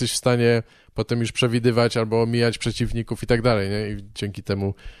 więc jesteś w stanie potem już przewidywać albo omijać przeciwników i tak dalej, nie? I dzięki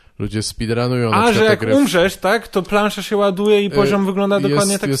temu ludzie speedrunują. A, że jak umrzesz, tak, to plansza się ładuje i poziom wygląda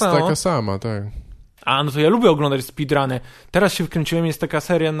dokładnie tak samo. Jest taka sama, tak. A, no to ja lubię oglądać speedruny. Teraz się wkręciłem, jest taka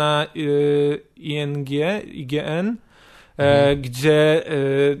seria na IGN, gdzie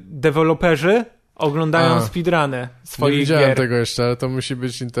deweloperzy oglądają speedruny swoich gier. Nie widziałem tego jeszcze, ale to musi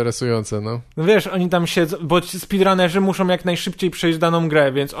być interesujące, no. No wiesz, oni tam siedzą, bo speedrunnerzy muszą jak najszybciej przejść daną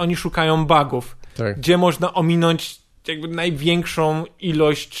grę, więc oni szukają bugów, gdzie można ominąć jakby największą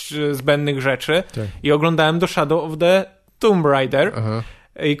ilość zbędnych rzeczy. Tak. I oglądałem do Shadow of the Tomb Raider.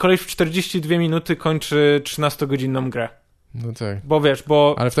 I koleś w 42 minuty kończy 13-godzinną grę. No tak.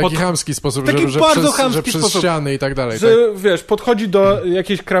 Ale w taki chamski sposób, że przez ściany i tak dalej. Że, tak? Podchodzi do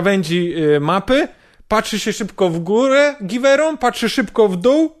jakiejś krawędzi mapy, patrzy się szybko w górę giwerą, patrzy szybko w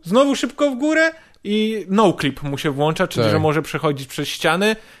dół, znowu szybko w górę i no-clip mu się włącza, czyli że może przechodzić przez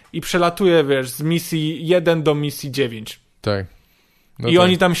ściany i przelatuje, z misji 1 do misji 9. Tak. No i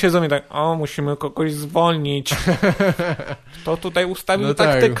oni tam siedzą i tak, musimy kogoś zwolnić. To tutaj ustawił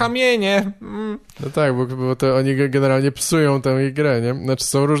te kamienie. No tak, bo to oni generalnie psują tę grę, nie? Znaczy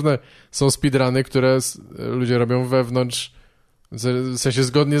są speedruny, które ludzie robią wewnątrz, w sensie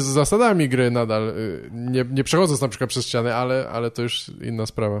zgodnie z zasadami gry nadal, nie przechodząc na przykład przez ściany, ale to już inna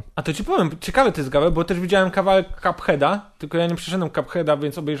sprawa. A to ci powiem, ciekawe to jest gawe, bo też widziałem kawałek Cupheada, tylko ja nie przeszedłem Cupheada,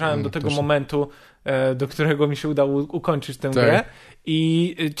 więc obejrzałem do tego momentu, do którego mi się udało ukończyć tę grę.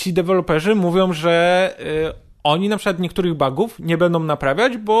 I ci deweloperzy mówią, że oni na przykład niektórych bugów nie będą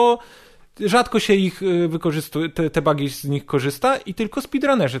naprawiać, bo rzadko się ich wykorzystuje, te bugi z nich korzysta i tylko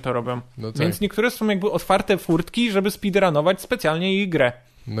speedrunnerzy to robią. No tak. Więc niektóre są jakby otwarte furtki, żeby speedrunować specjalnie ich grę.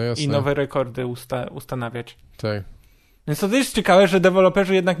 No jasne. I nowe rekordy ustanawiać. Tak. Więc to jest ciekawe, że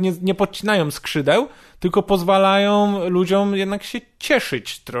deweloperzy jednak nie podcinają skrzydeł, tylko pozwalają ludziom jednak się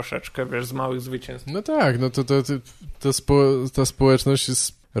cieszyć troszeczkę, z małych zwycięstw. No tak, no ta społeczność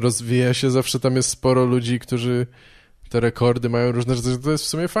rozwija się, zawsze tam jest sporo ludzi, którzy te rekordy mają różne rzeczy, to jest w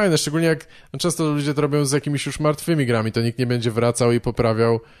sumie fajne, szczególnie jak często ludzie to robią z jakimiś już martwymi grami, to nikt nie będzie wracał i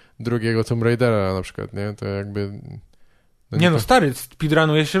poprawiał drugiego Tomb Raidera na przykład, nie? To jakby... stary,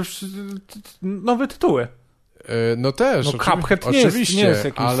 speedrunuje się nowe tytuły. No też, Cuphead oczywiście, nie jest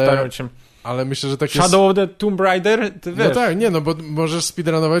jakimś starociem. Ale myślę, że tak Shadow of the Tomb Raider, ty wiesz. No tak, bo możesz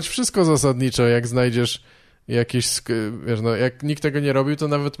speedrunować wszystko zasadniczo, jak znajdziesz wiesz, no jak nikt tego nie robił, to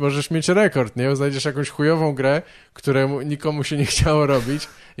nawet możesz mieć rekord, nie? Znajdziesz jakąś chujową grę, któremu nikomu się nie chciało robić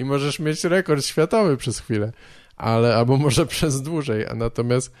i możesz mieć rekord światowy przez chwilę, albo może przez dłużej, a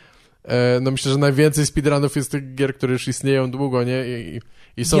natomiast no myślę, że najwięcej speedrunów jest tych gier, które już istnieją długo, nie?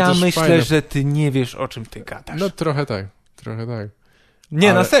 I są też myślę, fajne. że ty nie wiesz, o czym ty gadasz. No trochę tak.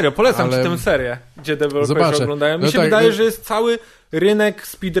 Nie, na serio, polecam ci tę serię, gdzie deweloperzy oglądają. Mi się wydaje, że jest cały rynek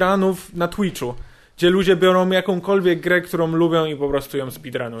speedrunów na Twitchu, gdzie ludzie biorą jakąkolwiek grę, którą lubią i po prostu ją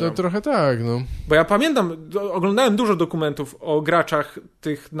speedrunują. To trochę tak, no. Bo ja pamiętam, oglądałem dużo dokumentów o graczach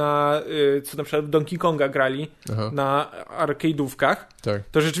tych co na przykład Donkey Konga grali na arcade'ówkach. Tak.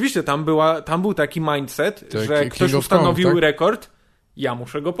 To rzeczywiście tam był taki mindset, tak, że ktoś ustanowił Kong, tak? rekord, ja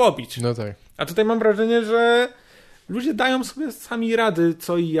muszę go pobić. No tak. A tutaj mam wrażenie, że ludzie dają sobie sami rady,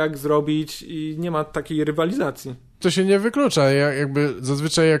 co i jak zrobić i nie ma takiej rywalizacji. To się nie wyklucza. Jakby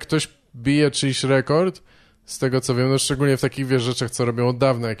zazwyczaj jak ktoś bije czyjś rekord, z tego co wiem, no szczególnie w takich rzeczach, co robią od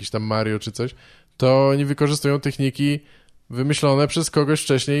dawna, jakiś tam Mario czy coś, to oni wykorzystują techniki wymyślone przez kogoś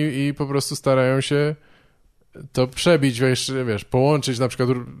wcześniej i po prostu starają się to przebić, wiesz, połączyć na przykład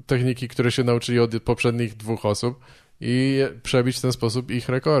techniki, które się nauczyli od poprzednich 2 osób i przebić w ten sposób ich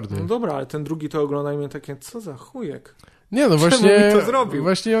rekordy. No dobra, ale ten drugi to oglądajmy takie, co za chujek. Nie, no właśnie. Czemu mi to zrobił?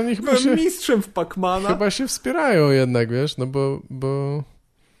 Właśnie oni chyba Byłem mistrzem w Pacmana. Chyba się wspierają jednak, wiesz, no bo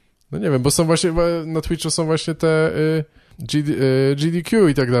no nie wiem, bo są właśnie na Twitchu są właśnie te GDQ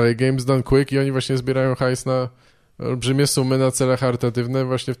i tak dalej, Games Done Quick i oni właśnie zbierają hajs na olbrzymie sumy na cele charytatywne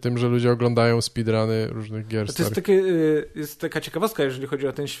właśnie w tym, że ludzie oglądają speedruny różnych gier. To jest taka ciekawostka, jeżeli chodzi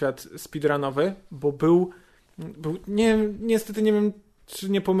o ten świat speedrunowy, bo był niestety nie wiem, czy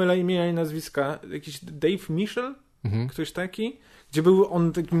nie pomylę imienia i nazwiska, jakiś Dave Mitchell? Ktoś taki? Gdzie był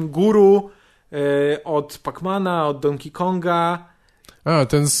on takim guru od Pacmana, od Donkey Konga. A,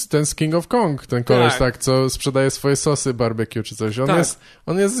 ten z King of Kong, ten koleś, tak, co sprzedaje swoje sosy barbecue czy coś.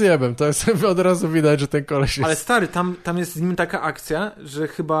 On jest zjebem, to jest od razu widać, że ten koleś jest... Ale stary, tam jest z nim taka akcja, że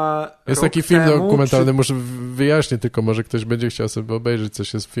chyba jest taki film dokumentalny, muszę wyjaśnić tylko, może ktoś będzie chciał sobie obejrzeć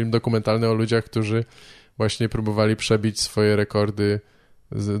coś. Jest film dokumentalny o ludziach, którzy właśnie próbowali przebić swoje rekordy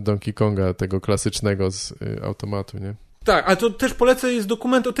z Donkey Konga, tego klasycznego z automatu, nie? Tak, ale to też polecę, jest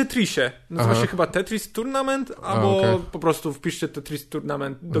dokument o Tetrisie. Nazywa się chyba Tetris Tournament, albo po prostu wpiszcie Tetris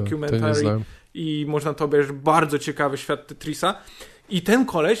Tournament Documentary i można to obejrzeć. Bardzo ciekawy świat Tetrisa. I ten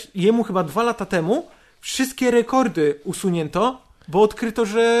koleś, jemu chyba 2 lata temu wszystkie rekordy usunięto, bo odkryto,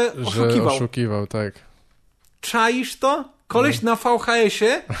 że oszukiwał. Że oszukiwał, tak. Czaisz to? Koleś na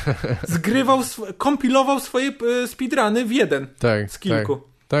VHS-ie kompilował swoje speedruny w jeden z kilku.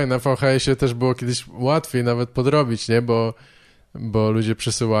 Tak, na VHS-ie też było kiedyś łatwiej nawet podrobić, nie? Bo ludzie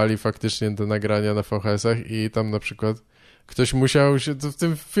przysyłali faktycznie te nagrania na VHS-ach i tam na przykład ktoś musiał się, w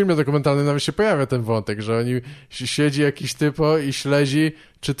tym filmie dokumentalnym nawet się pojawia ten wątek, że oni siedzi jakiś typo i śledzi,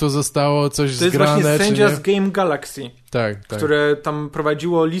 czy tu zostało coś zgrane, czy nie. To jest właśnie sędzia z Game Galaxy, tak. które tam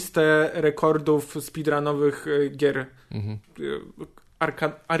prowadziło listę rekordów speedrunowych gier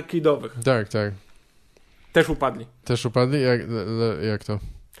arcade'owych. Tak. Też upadli? Jak to?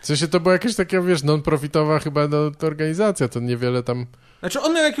 W sensie to była jakaś taka, wiesz, non-profitowa chyba to organizacja, to niewiele tam... Znaczy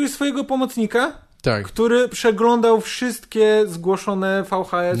on miał jakiegoś swojego pomocnika, tak, który przeglądał wszystkie zgłoszone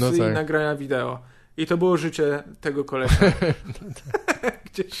VHS-y i nagrania wideo. I to było życie tego kolesia.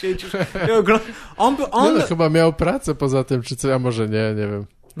 Gdzie siedzisz i oglądasz. On chyba miał pracę poza tym, czy co, a może nie wiem.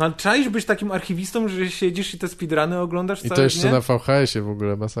 No ale czaisz być takim archiwistą, że siedzisz i te speedruny oglądasz i to jeszcze na VHS-ie w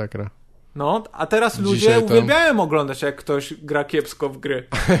ogóle, masakra. No, a teraz ludzie uwielbiają oglądać, jak ktoś gra kiepsko w gry.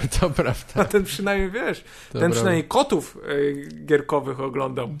 To prawda. A ten przynajmniej, wiesz, przynajmniej kotów gierkowych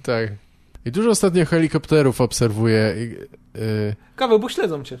oglądał. Tak. I dużo ostatnio helikopterów obserwuję. Kawał, bo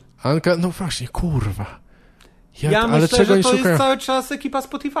śledzą cię. Anka, no właśnie, kurwa. Ja myślę, że to jest cały czas ekipa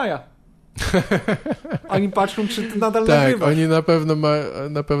Spotify'a. Oni patrzą, czy ty nadal nagrywasz. Tak, oni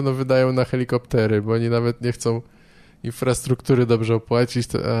na pewno wydają na helikoptery, bo oni nawet nie chcą infrastruktury dobrze opłacić,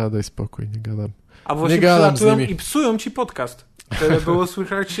 to daj spokój, nie gadam. A właśnie przylatują i psują ci podcast. Wtedy było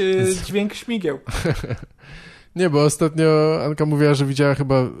słychać dźwięk śmigieł. Nie, bo ostatnio Anka mówiła, że widziała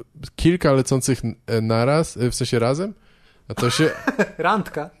chyba kilka lecących naraz, w sensie razem, a to się...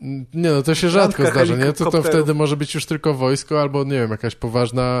 Randka. Nie, no to się rzadko zdarza, nie? To wtedy może być już tylko wojsko albo, nie wiem, jakaś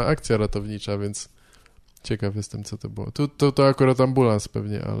poważna akcja ratownicza, więc ciekaw jestem, co to było. To akurat ambulans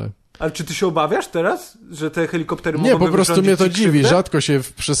pewnie, ale... Ale czy ty się obawiasz teraz, że te helikoptery mogą mogą po prostu mnie to dziwi. Rzadko się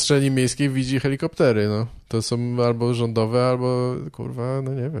w przestrzeni miejskiej widzi helikoptery, no. To są albo rządowe, albo, kurwa,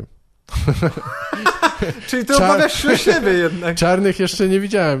 no nie wiem. Czyli ty obawiasz się o siebie jednak. Czarnych jeszcze nie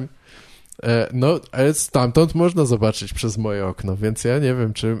widziałem. No, ale stamtąd można zobaczyć przez moje okno, więc ja nie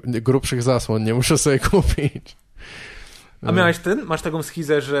wiem, czy grubszych zasłon nie muszę sobie kupić. A masz taką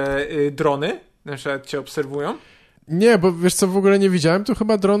schizę, że drony na przykład cię obserwują? Nie, bo wiesz co, w ogóle nie widziałem tu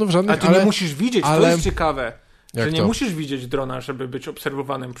chyba dronów żadnych, ale... A ty nie musisz widzieć, to jest ciekawe. Jak że nie to? musisz widzieć drona, żeby być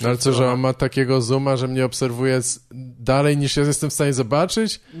obserwowanym przez ale co, drona. że on ma takiego zooma, że mnie obserwuje dalej niż ja jestem w stanie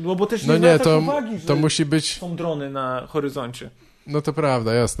zobaczyć? No bo też nie uwagi, że to musi być... są drony na horyzoncie. No to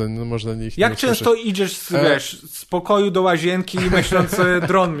prawda, jasne, no można ich jak nie często słyszeć. idziesz z pokoju do łazienki myśląc,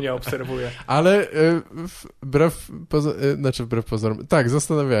 dron mnie obserwuje? Ale wbrew pozorom, tak,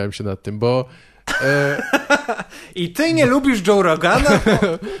 zastanawiałem się nad tym, bo... I ty nie lubisz Joe Rogana?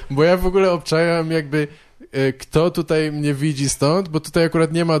 Bo ja w ogóle obczajam jakby kto tutaj mnie widzi stąd, bo tutaj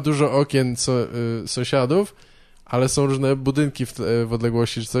akurat nie ma dużo okien sąsiadów, ale są różne budynki w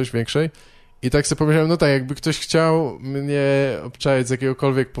odległości czy coś większej. I tak sobie pomyślałem, no tak, jakby ktoś chciał mnie obczaić z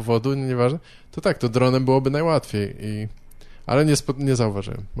jakiegokolwiek powodu, nieważne, to tak, to dronem byłoby najłatwiej. Ale nie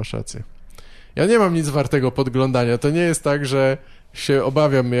zauważyłem, masz rację. Ja nie mam nic wartego podglądania, to nie jest tak, że się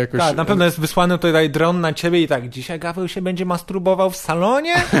obawiam jakoś... Tak, na pewno jest wysłany tutaj dron na ciebie i tak, dzisiaj Gaweł się będzie masturbował w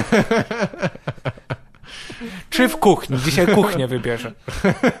salonie? Czy w kuchni? Dzisiaj kuchnię wybierze.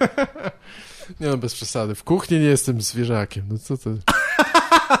 Nie no, bez przesady. W kuchni nie jestem zwierzakiem. No co to...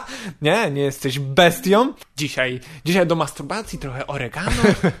 Nie jesteś bestią? Dzisiaj do masturbacji trochę oregano.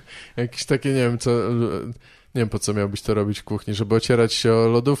 Jakieś takie, nie wiem, co... Nie wiem, po co miałbyś to robić w kuchni, żeby ocierać się o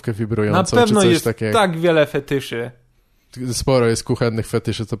lodówkę wibrującą, na pewno czy coś jest takiego. Tak wiele fetyszy. Sporo jest kuchennych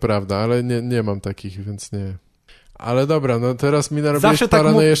fetyszy, to prawda, ale nie mam takich, więc nie. Ale dobra, no teraz mi narobiłeś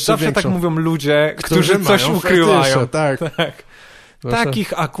paranoję jeszcze większą. Zawsze tak mówią ludzie, którzy coś ukrywają. Fetysze, tak.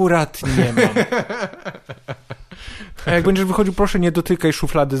 Takich akurat nie mam. A jak będziesz wychodził, proszę nie dotykaj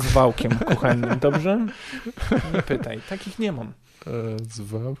szuflady z wałkiem kuchennym, dobrze? Nie pytaj, takich nie mam. Z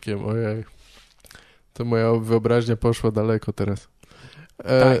wałkiem, ojej. To moja wyobraźnia poszła daleko teraz.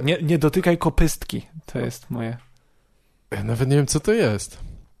 Tak, nie dotykaj kopystki, to jest moje. Ja nawet nie wiem, co to jest.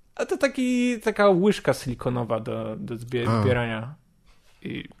 A to taka łyżka silikonowa do zbierania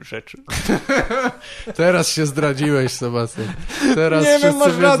i rzeczy. Teraz się zdradziłeś, Sebastian. Teraz nie wiem,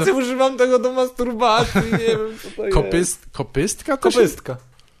 masz rację, używam tego do masturbacji, nie wiem, co to jest. Kopystka? Kopystka.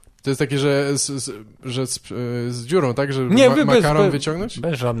 To jest takie, że z dziurą, tak? Że makaron wyciągnąć?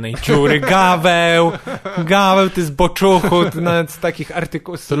 Bez żadnej dziury. Gaweł, ty z boczuchu, nawet z takich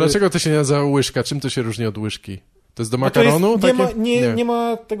artykułów. To dlaczego to się nie nazywa łyżka? Czym to się różni od łyżki? To jest do makaronu? Nie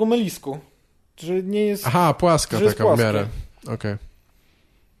ma tego melisku. Że nie jest... Aha, płaska taka w miarę. Okej.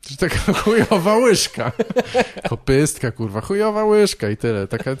 To taka chujowa łyżka. Kopystka, kurwa. Chujowa łyżka i tyle.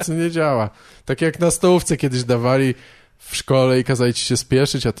 Taka, co nie działa. Tak jak na stołówce kiedyś dawali w szkole i kazali ci się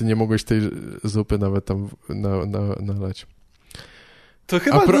spieszyć, a ty nie mogłeś tej zupy nawet tam nalać. To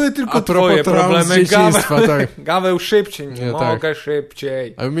chyba były tylko twoje problemy. Tak. Gaweł szybciej, nie mogę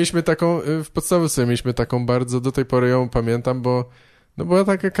szybciej. A my mieliśmy taką, w podstawce mieliśmy taką bardzo, do tej pory ją pamiętam, bo no była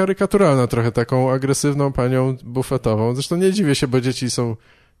taka karykaturalna trochę, taką agresywną panią bufetową. Zresztą nie dziwię się, bo dzieci są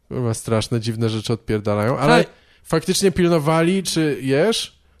chyba straszne, dziwne rzeczy odpierdalają, ale faktycznie pilnowali, czy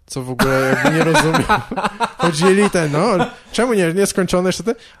jesz, co w ogóle jakby nie rozumiem. Chodzili czemu nieskończone jeszcze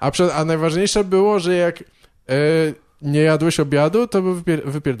te? A najważniejsze było, że jak nie jadłeś obiadu, to by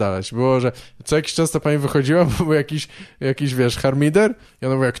wypierdalać. Było, że co jakiś czas ta pani wychodziła, bo był jakiś, wiesz, harmider i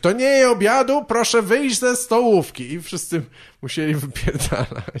ona mówiła, kto nie je obiadu, proszę wyjść ze stołówki. I wszyscy musieli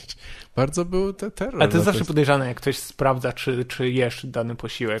wypierdalać. Bardzo był terror. Ale to jest zawsze podejrzane, jak ktoś sprawdza, czy jesz dany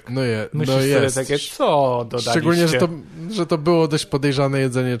posiłek. Myślisz sobie takie, co dodaliście? Szczególnie, że to było dość podejrzane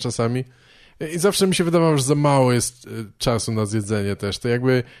jedzenie czasami. I zawsze mi się wydawało, że za mało jest czasu na zjedzenie też. To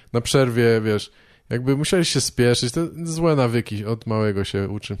jakby na przerwie, wiesz, jakby musieli się spieszyć. To złe nawyki od małego się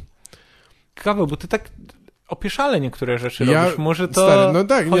uczy. Kawał, bo ty tak opieszale niektóre rzeczy robisz. Może to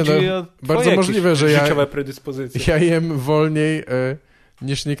chodzi o bardzo możliwe, że życiowe predyspozycje. Ja jem wolniej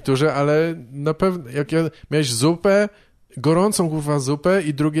niż niektórzy, ale na pewno jak miałeś zupę, gorącą kurwa zupę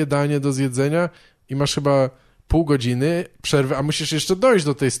i drugie danie do zjedzenia i masz chyba pół godziny przerwy, a musisz jeszcze dojść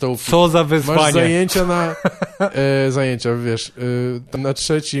do tej stołówki. Co za wyzwanie. Masz zajęcia wiesz, na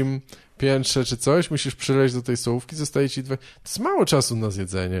 3. piętrze czy coś, musisz przyleźć do tej stołówki, zostaje ci 2... To jest mało czasu na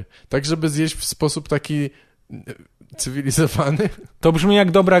zjedzenie. Tak, żeby zjeść w sposób taki cywilizowany. To brzmi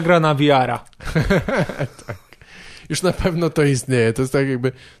jak dobra gra na VR-a. Tak. Już na pewno to istnieje. To jest tak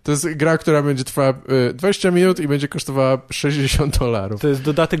jakby... To jest gra, która będzie trwała 20 minut i będzie kosztowała $60. To jest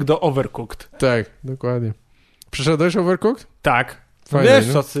dodatek do Overcooked. Tak, dokładnie. Przyszedłeś Overcooked? Tak. Fajne,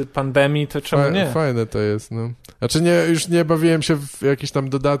 wiesz, czasy pandemii, to czemu nie? Fajne to jest, no. Znaczy już nie bawiłem się w jakieś tam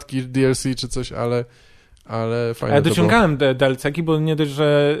dodatki DLC czy coś, ale fajnie. Ja dociągałem DLC-ki, bo nie dość,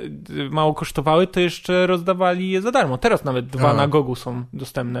 że mało kosztowały, to jeszcze rozdawali je za darmo. Teraz nawet 2 na Gogu są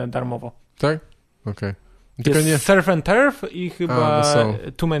dostępne darmowo. Tak? Okej. Jest nie... Surf and Turf i chyba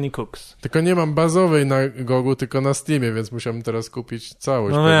Too Many Cooks. Tylko nie mam bazowej na Gogu, tylko na Steamie, więc musiałbym teraz kupić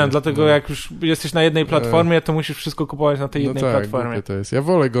całość. No nie, dlatego jak już jesteś na jednej platformie, to musisz wszystko kupować na tej jednej platformie. To jest. Ja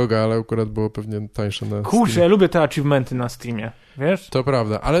wolę Goga, ale akurat było pewnie tańsze na Kurczę, ja lubię te achievementy na Steamie, wiesz? To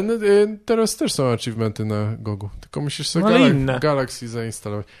prawda, ale teraz też są achievementy na Gogu, tylko musisz sobie Galaxy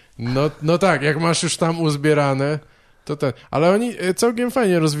zainstalować. No tak, jak masz już tam uzbierane, to ten. Ale oni całkiem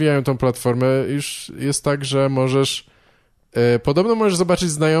fajnie rozwijają tą platformę. Już jest tak, że możesz... podobno możesz zobaczyć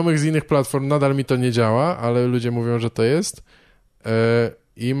znajomych z innych platform. Nadal mi to nie działa, ale ludzie mówią, że to jest.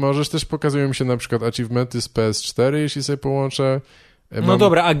 I możesz też, pokazują mi się na przykład achievementy z PS4, jeśli sobie połączę. No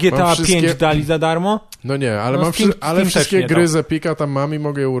dobra, a GTA 5 dali za darmo? No nie, ale ale wszystkie gry z Epica tam mam i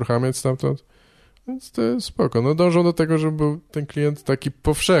mogę je uruchamiać stamtąd. Więc to jest spoko. No dążą do tego, żeby był ten klient taki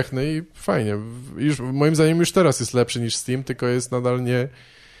powszechny i fajnie. Moim zdaniem już teraz jest lepszy niż Steam, tylko jest nadal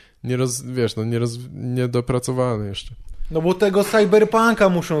niedopracowany jeszcze. No bo tego Cyberpunka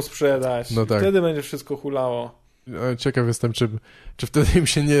muszą sprzedać. No tak. Wtedy będzie wszystko hulało. Ciekaw jestem, czy wtedy im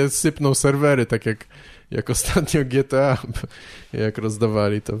się nie sypną serwery, tak jak ostatnio GTA, jak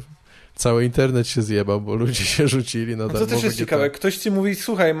rozdawali to. Cały internet się zjebał, bo ludzie się rzucili na darmowe. To też jest ciekawe. Ktoś ci mówi,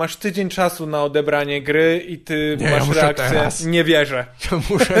 słuchaj, masz tydzień czasu na odebranie gry i ty masz reakcję. Teraz. Nie wierzę. Ja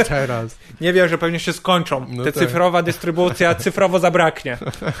muszę teraz. Nie wierzę, pewnie się skończą. Cyfrowa dystrybucja, cyfrowo zabraknie.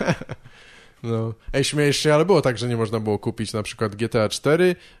 No. Śmiejesz się, ale było tak, że nie można było kupić na przykład GTA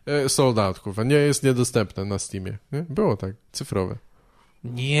 4 sold out, kurwa. Nie jest niedostępne na Steamie. Nie? Było tak, cyfrowe.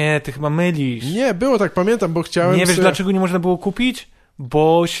 Nie, ty chyba mylisz. Nie, było tak, pamiętam, bo chciałem... Nie wiesz, dlaczego nie można było kupić?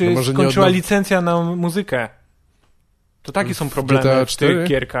 Bo się skończyła licencja na muzykę. To takie są problemy w tych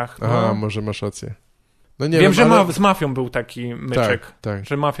gierkach. No. Aha, może masz rację. No nie wiem, że z Mafią był taki myczek, tak.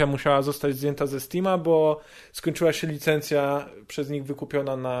 Że Mafia musiała zostać zdjęta ze Steama, bo skończyła się licencja przez nich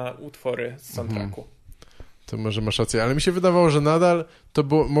wykupiona na utwory z soundtracku. To może masz rację, ale mi się wydawało, że nadal to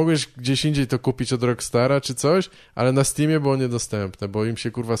było, mogłeś gdzieś indziej to kupić od Rockstara czy coś, ale na Steamie było niedostępne, bo im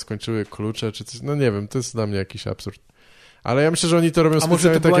się kurwa skończyły klucze czy coś. No nie wiem, to jest dla mnie jakiś absurd. Ale ja myślę, że oni to robią specjalnie. A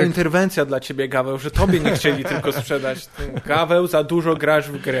może to była interwencja dla ciebie, Gaweł, że tobie nie chcieli tylko sprzedać. Gaweł, za dużo grasz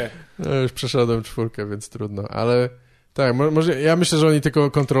w grę. No już przeszedłem 4, więc trudno. Ale tak, może ja myślę, że oni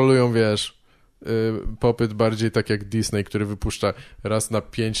tylko kontrolują, wiesz, popyt bardziej tak jak Disney, który wypuszcza raz na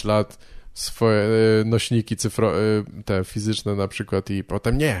 5 lat swoje nośniki te fizyczne na przykład i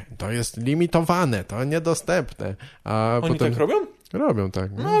potem nie, to jest limitowane, to niedostępne. A oni potem... tak robią? Robią,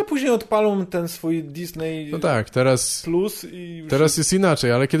 tak. No a później odpalą ten swój Disney no tak, teraz Plus i... Teraz jest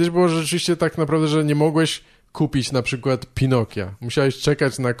inaczej, ale kiedyś było rzeczywiście tak naprawdę, że nie mogłeś kupić na przykład Pinokia. Musiałeś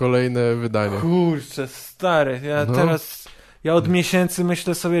czekać na kolejne wydanie. Kurczę, stary, ja od miesięcy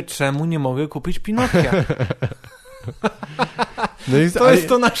myślę sobie, czemu nie mogę kupić Pinokia? No to jest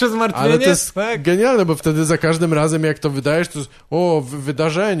to nasze zmartwienie. Ale to jest genialne, bo wtedy za każdym razem jak to wydajesz, to jest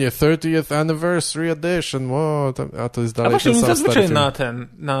wydarzenie, 30th Anniversary Edition, a to jest dalej. A właśnie zazwyczaj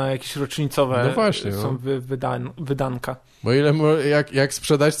na jakieś rocznicowe no właśnie, są wydanka. Bo jak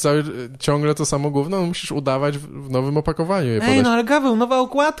sprzedać ciągle to samo gówno, no musisz udawać w nowym opakowaniu je podać. No ale Gaweł, nowa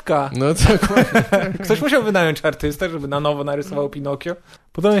okładka. No dokładnie. Ktoś musiał wynająć artystę, żeby na nowo narysował Pinokio.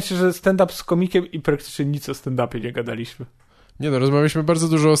 Podoba mi się, że stand-up z komikiem i praktycznie nic o stand-upie nie gadaliśmy. Nie no, rozmawialiśmy bardzo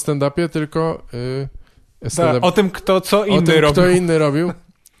dużo o stand-upie, tylko... o tym, kto inny robił.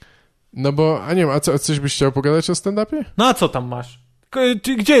 No bo, a nie wiem, a coś byś chciał pogadać o stand-upie? No a co tam masz?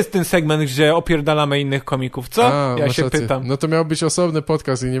 Gdzie jest ten segment, gdzie opierdalamy innych komików, co? Ja się pytam. No to miał być osobny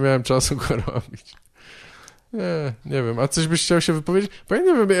podcast i nie miałem czasu go robić. Nie wiem, a coś byś chciał się wypowiedzieć? Bo ja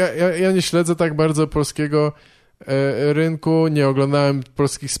nie wiem, ja nie śledzę tak bardzo polskiego rynku, nie oglądałem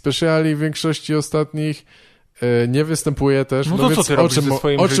polskich speciali w większości ostatnich, nie występuję też. No to więc co ty robisz ze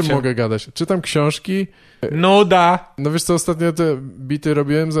swoim życiem? O czym mogę gadać? Czytam książki. Nuda! No wiesz co, ostatnio te bity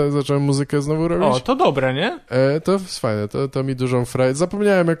robiłem, zacząłem muzykę znowu robić. O, to dobre, nie? To jest fajne, to mi dużą frajdę.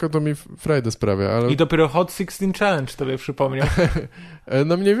 Zapomniałem, jak to mi frajdę sprawia, ale... I dopiero Hot 16 Challenge tobie przypomniał.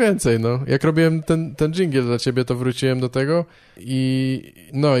 No mniej więcej, no. Jak robiłem ten dżingiel dla ciebie, to wróciłem do tego i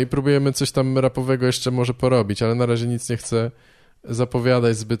próbujemy coś tam rapowego jeszcze może porobić, ale na razie nic nie chcę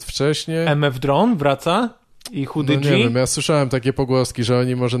zapowiadać zbyt wcześnie. MF Drone wraca? I Chudy G? Nie wiem, ja słyszałem takie pogłoski, że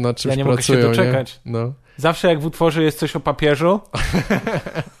oni może nad czymś pracują. Ja nie mogę się doczekać. No. Zawsze jak w utworze jest coś o papieżu.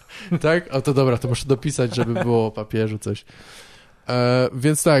 Tak? O to dobra, to muszę dopisać, żeby było o papieżu coś.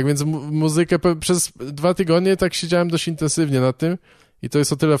 Więc muzykę przez 2 tygodnie tak siedziałem dość intensywnie nad tym i to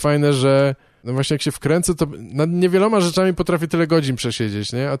jest o tyle fajne, że No właśnie jak się wkręcę, to nad niewieloma rzeczami potrafię tyle godzin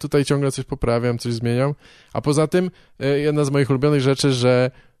przesiedzieć, nie? A tutaj ciągle coś poprawiam, coś zmieniam. A poza tym jedna z moich ulubionych rzeczy,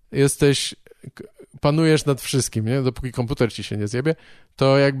 że panujesz nad wszystkim, nie? Dopóki komputer ci się nie zjebie,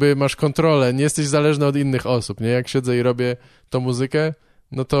 to jakby masz kontrolę, nie jesteś zależny od innych osób, nie? Jak siedzę i robię tą muzykę,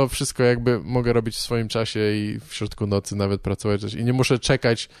 no to wszystko jakby mogę robić w swoim czasie i w środku nocy nawet pracować i nie muszę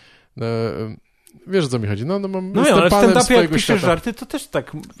czekać. Wiesz, o co mi chodzi? No ale w stand-upie jak piszesz żarty, to też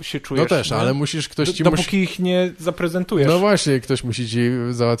tak się czujesz. No też, nie? Ale dopóki ich nie zaprezentujesz. No właśnie, ktoś musi ci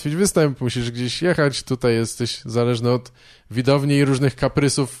załatwić występ, musisz gdzieś jechać, tutaj jesteś zależny od widowni i różnych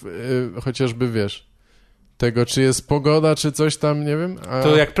kaprysów, chociażby, wiesz, tego, czy jest pogoda, czy coś tam, nie wiem.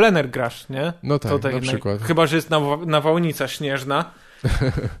 To jak plener grasz, nie? No tak, na przykład. Chyba, że jest nawałnica śnieżna.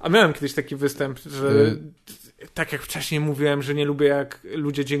 A miałem kiedyś taki występ, że tak jak wcześniej mówiłem, że nie lubię jak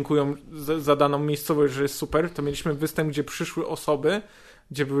ludzie dziękują za daną miejscowość, że jest super, to mieliśmy występ, gdzie przyszły osoby,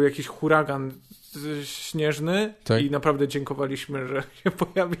 gdzie był jakiś huragan śnieżny i naprawdę dziękowaliśmy, że się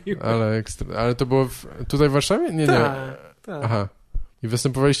pojawiły. Ale to było tutaj w Warszawie? Nie. Tak. Aha. I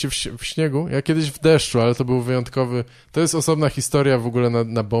występowaliście w śniegu? Ja kiedyś w deszczu, ale to był wyjątkowy... To jest osobna historia w ogóle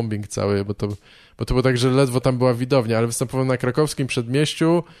na bombing cały, bo to było tak, że ledwo tam była widownia, ale występowałem na krakowskim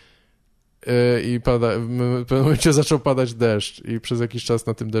przedmieściu i w pewnym momencie zaczął padać deszcz i przez jakiś czas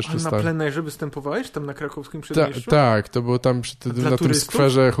na tym deszczu stałem. A na plenerze występowałeś tam na krakowskim przedmieściu? Tak, to było tam na tym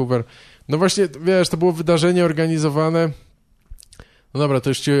skwerze Hoover. No właśnie, wiesz, to było wydarzenie organizowane... No dobra, to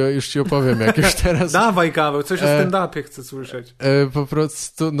już ci opowiem jakieś teraz. Dawaj Paweł, coś o stand-upie chcę słyszeć. Po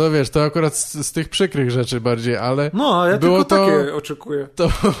prostu, no wiesz, to akurat z tych przykrych rzeczy bardziej, ale... No, ja tylko takie oczekuję.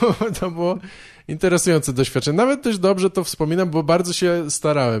 To było interesujące doświadczenie. Nawet dość dobrze to wspominam, bo bardzo się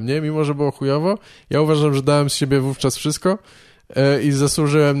starałem, nie? Mimo, że było chujowo. Ja uważam, że dałem z siebie wówczas wszystko i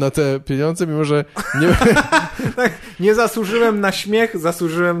zasłużyłem na te pieniądze, mimo że... Nie zasłużyłem na śmiech,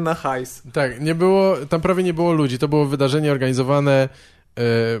 zasłużyłem na hajs. Tak, tam prawie nie było ludzi. To było wydarzenie organizowane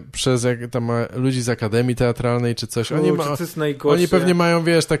przez ludzi z Akademii Teatralnej czy coś. Oni pewnie mają,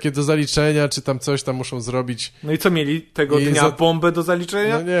 wiesz, takie do zaliczenia, czy tam coś tam muszą zrobić. No i co mieli tego dnia? Bombę do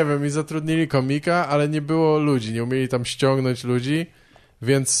zaliczenia? No nie wiem, i zatrudnili komika, ale nie było ludzi. Nie umieli tam ściągnąć ludzi,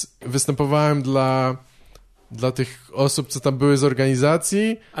 więc występowałem dla tych osób, co tam były z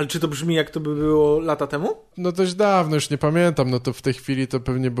organizacji. Ale czy to brzmi, jak to by było lata temu? No dość dawno, już nie pamiętam, no to w tej chwili to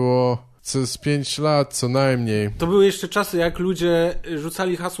pewnie było z 5 lat co najmniej. To były jeszcze czasy, jak ludzie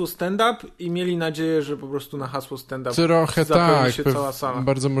rzucali hasło stand-up i mieli nadzieję, że po prostu na hasło stand-up trochę tak, się cała sala.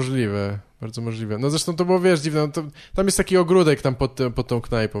 Bardzo możliwe. No zresztą to było, wiesz, dziwne, no tam jest taki ogródek tam pod tą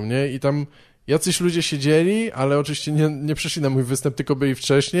knajpą, nie? I tam jacyś ludzie siedzieli, ale oczywiście nie przyszli na mój występ, tylko byli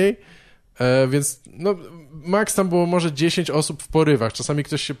wcześniej. Więc no max tam było może 10 osób w porywach, czasami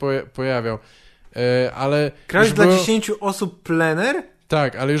ktoś się pojawiał, ale... Grałeś dla 10 osób plener?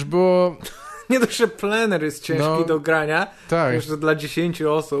 Tak, ale już było... Nie dość, że plener jest ciężki do grania, tak. Jeszcze dla 10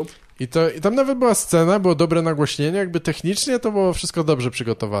 osób. I tam nawet była scena, było dobre nagłośnienie, jakby technicznie to było wszystko dobrze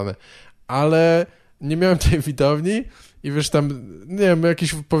przygotowane, ale nie miałem tej widowni i wiesz, tam, nie wiem,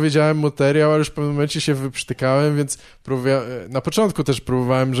 jakiś powiedziałem materiał, ale już w pewnym momencie się wyprztykałem, więc na początku też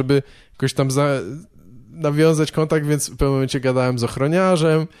próbowałem, żeby jakoś tam nawiązać kontakt, więc w pewnym momencie gadałem z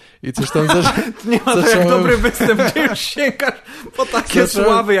ochroniarzem i coś tam nie ma to jak dobry występ, gdzie już sięgasz po takie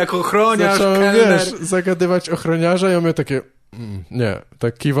sławy jak ochroniarz, kelner. Wiesz, zagadywać ochroniarza i on miał takie... Nie,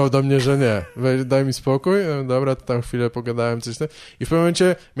 tak kiwał do mnie, że nie. Daj mi spokój. Dobra, to tam chwilę pogadałem, coś tam. I w pewnym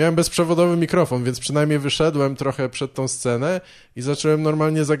momencie miałem bezprzewodowy mikrofon, więc przynajmniej wyszedłem trochę przed tą scenę i zacząłem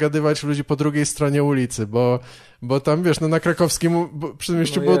normalnie zagadywać ludzi po drugiej stronie ulicy, bo tam, wiesz, no na krakowskim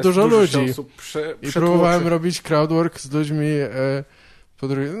przedmieściu było dużo ludzi. I próbowałem robić crowdwork z ludźmi po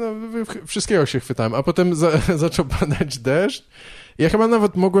drugiej... No, wszystkiego się chwytałem. A potem zaczął padać deszcz. Ja chyba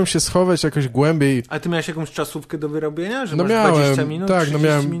nawet mogłem się schować jakoś głębiej. Ale ty miałeś jakąś czasówkę do wyrobienia? Że no masz miałem, 20 minut? Tak, no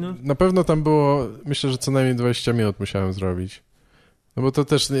miałem. Minut? Na pewno tam było, myślę, że co najmniej 20 minut musiałem zrobić. No bo to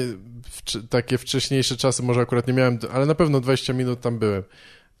też takie wcześniejsze czasy, może akurat nie miałem, ale na pewno 20 minut tam byłem.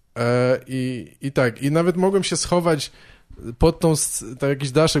 I tak, i nawet mogłem się schować pod tam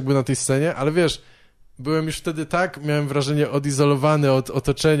jakiś daszek był na tej scenie, ale wiesz, byłem już wtedy miałem wrażenie odizolowany od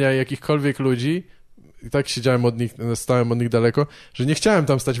otoczenia jakichkolwiek ludzi, i tak siedziałem stałem od nich daleko, że nie chciałem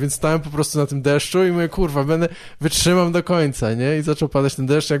tam stać, więc stałem po prostu na tym deszczu i mówię, kurwa, wytrzymam do końca, nie? I zaczął padać ten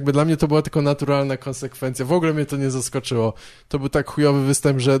deszcz, jakby dla mnie to była tylko naturalna konsekwencja. W ogóle mnie to nie zaskoczyło. To był tak chujowy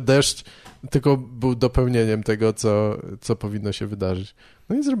występ, że deszcz tylko był dopełnieniem tego, co powinno się wydarzyć.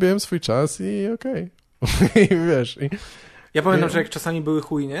 No i zrobiłem swój czas i okej. I wiesz... Ja pamiętam, że jak czasami były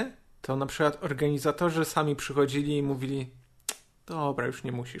chujnie, to na przykład organizatorzy sami przychodzili i mówili, dobra, już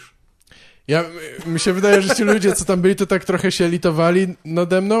nie musisz. Mi się wydaje, że ci ludzie, co tam byli, to tak trochę się litowali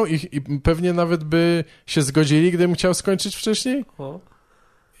nade mną i pewnie nawet by się zgodzili, gdybym chciał skończyć wcześniej.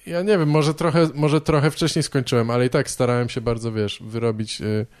 Ja nie wiem, może trochę wcześniej skończyłem, ale i tak starałem się bardzo, wyrobić...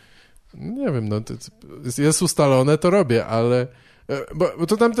 nie wiem, no jest ustalone, to robię, ale... Bo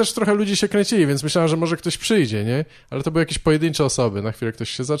to tam też trochę ludzi się kręcili, więc myślałem, że może ktoś przyjdzie, nie? Ale to były jakieś pojedyncze osoby. Na chwilę ktoś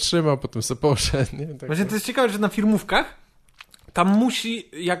się zatrzymał, potem sobie poszedł, nie? Tak właśnie to jest ciekawe, że na firmówkach tam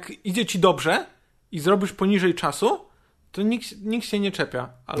jak idzie ci dobrze i zrobisz poniżej czasu, to nikt się nie czepia.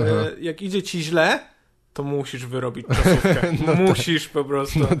 Ale jak idzie ci źle, to musisz wyrobić czasówkę. Musisz po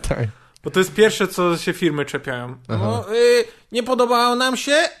prostu. No tak. Bo to jest pierwsze, co się firmy czepiają. Nie podobało nam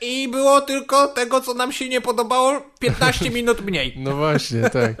się i było tylko tego, co nam się nie podobało, 15 minut mniej. No właśnie,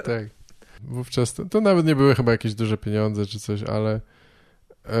 tak. Wówczas to nawet nie były chyba jakieś duże pieniądze czy coś, ale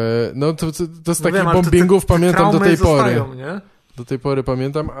to z takich bombingów pamiętam do tej pory. Nie? Do tej pory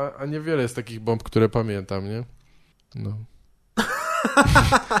pamiętam, a niewiele jest takich bomb, które pamiętam, nie? No.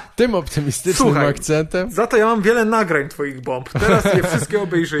 Tym optymistycznym akcentem. Za to ja mam wiele nagrań twoich bomb. Teraz je wszystkie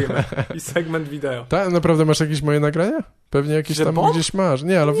obejrzyjmy. I segment wideo. Tak? Naprawdę masz jakieś moje nagrania? Pewnie jakieś tam gdzieś masz.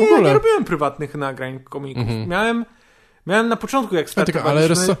 Nie, ale w ogóle. Nie robiłem prywatnych nagrań komików. Miałem na początku, jak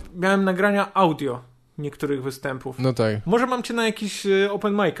startowaliśmy, miałem nagrania audio niektórych występów. No tak. Może mam cię na jakichś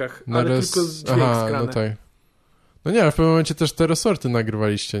open micach, ale tylko z dźwięk skrany. No tak. No nie, ale w pewnym momencie też te resorty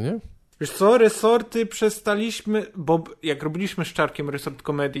nagrywaliście, nie? Wiesz co, resorty przestaliśmy, bo jak robiliśmy z Czarkiem resort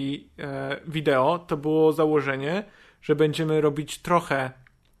komedii wideo, to było założenie, że będziemy robić trochę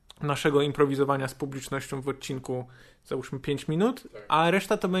naszego improwizowania z publicznością w odcinku, załóżmy 5 minut, a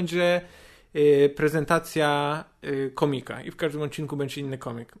reszta to będzie prezentacja komika i w każdym odcinku będzie inny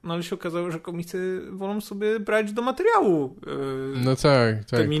komik. No ale się okazało, że komicy wolą sobie brać do materiału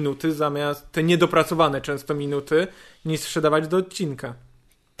te minuty zamiast te niedopracowane często minuty, niż sprzedawać do odcinka.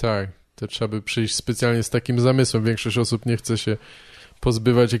 Tak. To trzeba by przyjść specjalnie z takim zamysłem. Większość osób nie chce się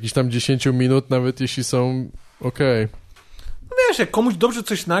pozbywać jakichś tam 10 minut, nawet jeśli są okej. No wiesz, jak komuś dobrze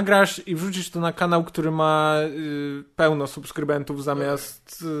coś nagrasz i wrzucisz to na kanał, który ma pełno subskrybentów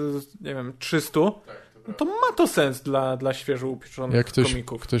zamiast, nie wiem, 300, no to ma to sens dla świeżo upieczonych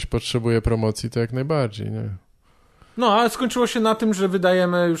komików. Jak ktoś potrzebuje promocji, to jak najbardziej, nie? No, ale skończyło się na tym, że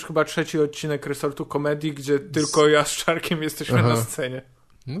wydajemy już chyba 3. odcinek resortu komedii, gdzie tylko ja z Czarkiem jesteśmy na scenie.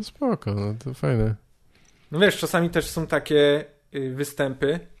 No spoko, no to fajne. No wiesz, czasami też są takie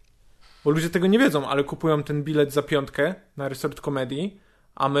występy, bo ludzie tego nie wiedzą, ale kupują ten bilet za 5 na resort komedii,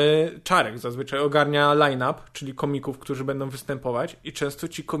 a Czarek zazwyczaj ogarnia line-up, czyli komików, którzy będą występować i często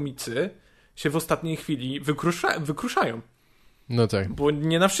ci komicy się w ostatniej chwili wykruszają. No tak. Bo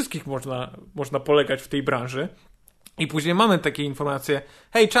nie na wszystkich można polegać w tej branży. I później mamy takie informacje,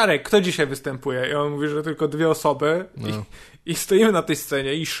 hej Czarek, kto dzisiaj występuje? I on mówi, że tylko 2 osoby i stoimy na tej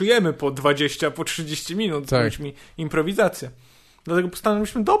scenie i szyjemy po 20, po 30 minut z ludźmi improwizację. Dlatego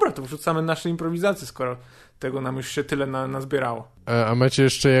postanowiliśmy, dobra, to wrzucamy nasze improwizacje, skoro tego nam już się tyle nazbierało. A macie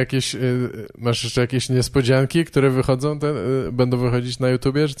jeszcze masz jeszcze jakieś niespodzianki, które wychodzą, będą wychodzić na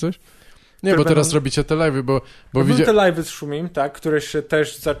YouTubie czy coś? Nie, bo teraz robicie te live'y, bo te live'y z Szumim, tak, które się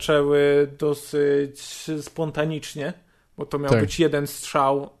też zaczęły dosyć spontanicznie, bo to miał być jeden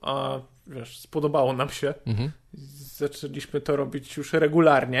strzał, a wiesz, spodobało nam się. Zaczęliśmy to robić już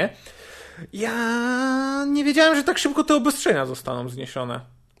regularnie. Ja nie wiedziałem, że tak szybko te obostrzenia zostaną zniesione.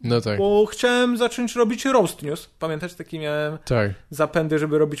 No tak. Bo chciałem zacząć robić roast news. Pamiętasz, takie miałem zapędy,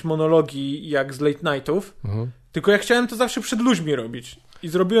 żeby robić monologi jak z late nightów. Tylko ja chciałem to zawsze przed ludźmi robić. I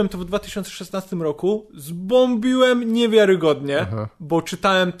zrobiłem to w 2016 roku. Zbombiłem niewiarygodnie, bo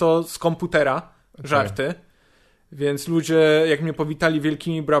czytałem to z komputera, żarty. Więc ludzie, jak mnie powitali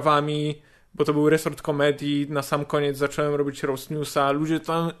wielkimi brawami, bo to był resort komedii, na sam koniec zacząłem robić roast newsa. Ludzie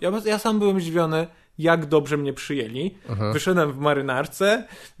tam... Ja sam byłem zdziwiony, jak dobrze mnie przyjęli. Wyszedłem w marynarce,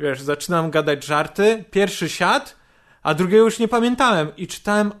 wiesz, zaczynam gadać żarty. Pierwszy siad, a drugiego już nie pamiętałem. I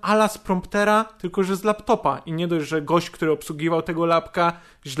czytałem ala z promptera, tylko że z laptopa. I nie dość, że gość, który obsługiwał tego lapka,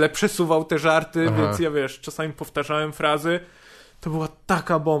 źle przesuwał te żarty, więc ja, wiesz, czasami powtarzałem frazy. To była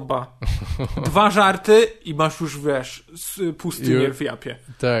taka bomba. 2 żarty i masz już, wiesz, pustynię w japie.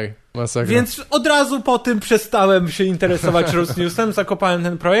 Tak, masakra. Więc od razu po tym przestałem się interesować roast newsem, zakopałem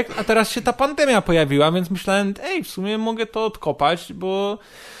ten projekt, a teraz się ta pandemia pojawiła, więc myślałem, w sumie mogę to odkopać, bo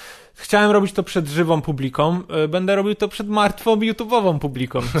chciałem robić to przed żywą publiką, będę robił to przed martwą YouTube'ową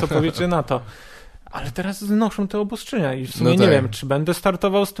publiką. Co powiecie na to? Ale teraz znoszą te obostrzenia i w sumie nie wiem, czy będę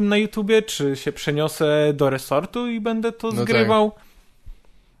startował z tym na YouTubie, czy się przeniosę do resortu i będę to zgrywał.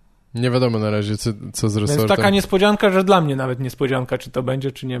 Nie wiadomo na razie, co z resortem. Więc taka niespodzianka, że dla mnie nawet niespodzianka, czy to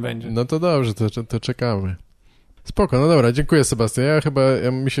będzie, czy nie będzie. No to dobrze, to czekamy. Spoko, no dobra, dziękuję Sebastian.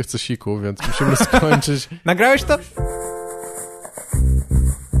 Mi się chce siku, więc musimy skończyć. Nagrałeś to?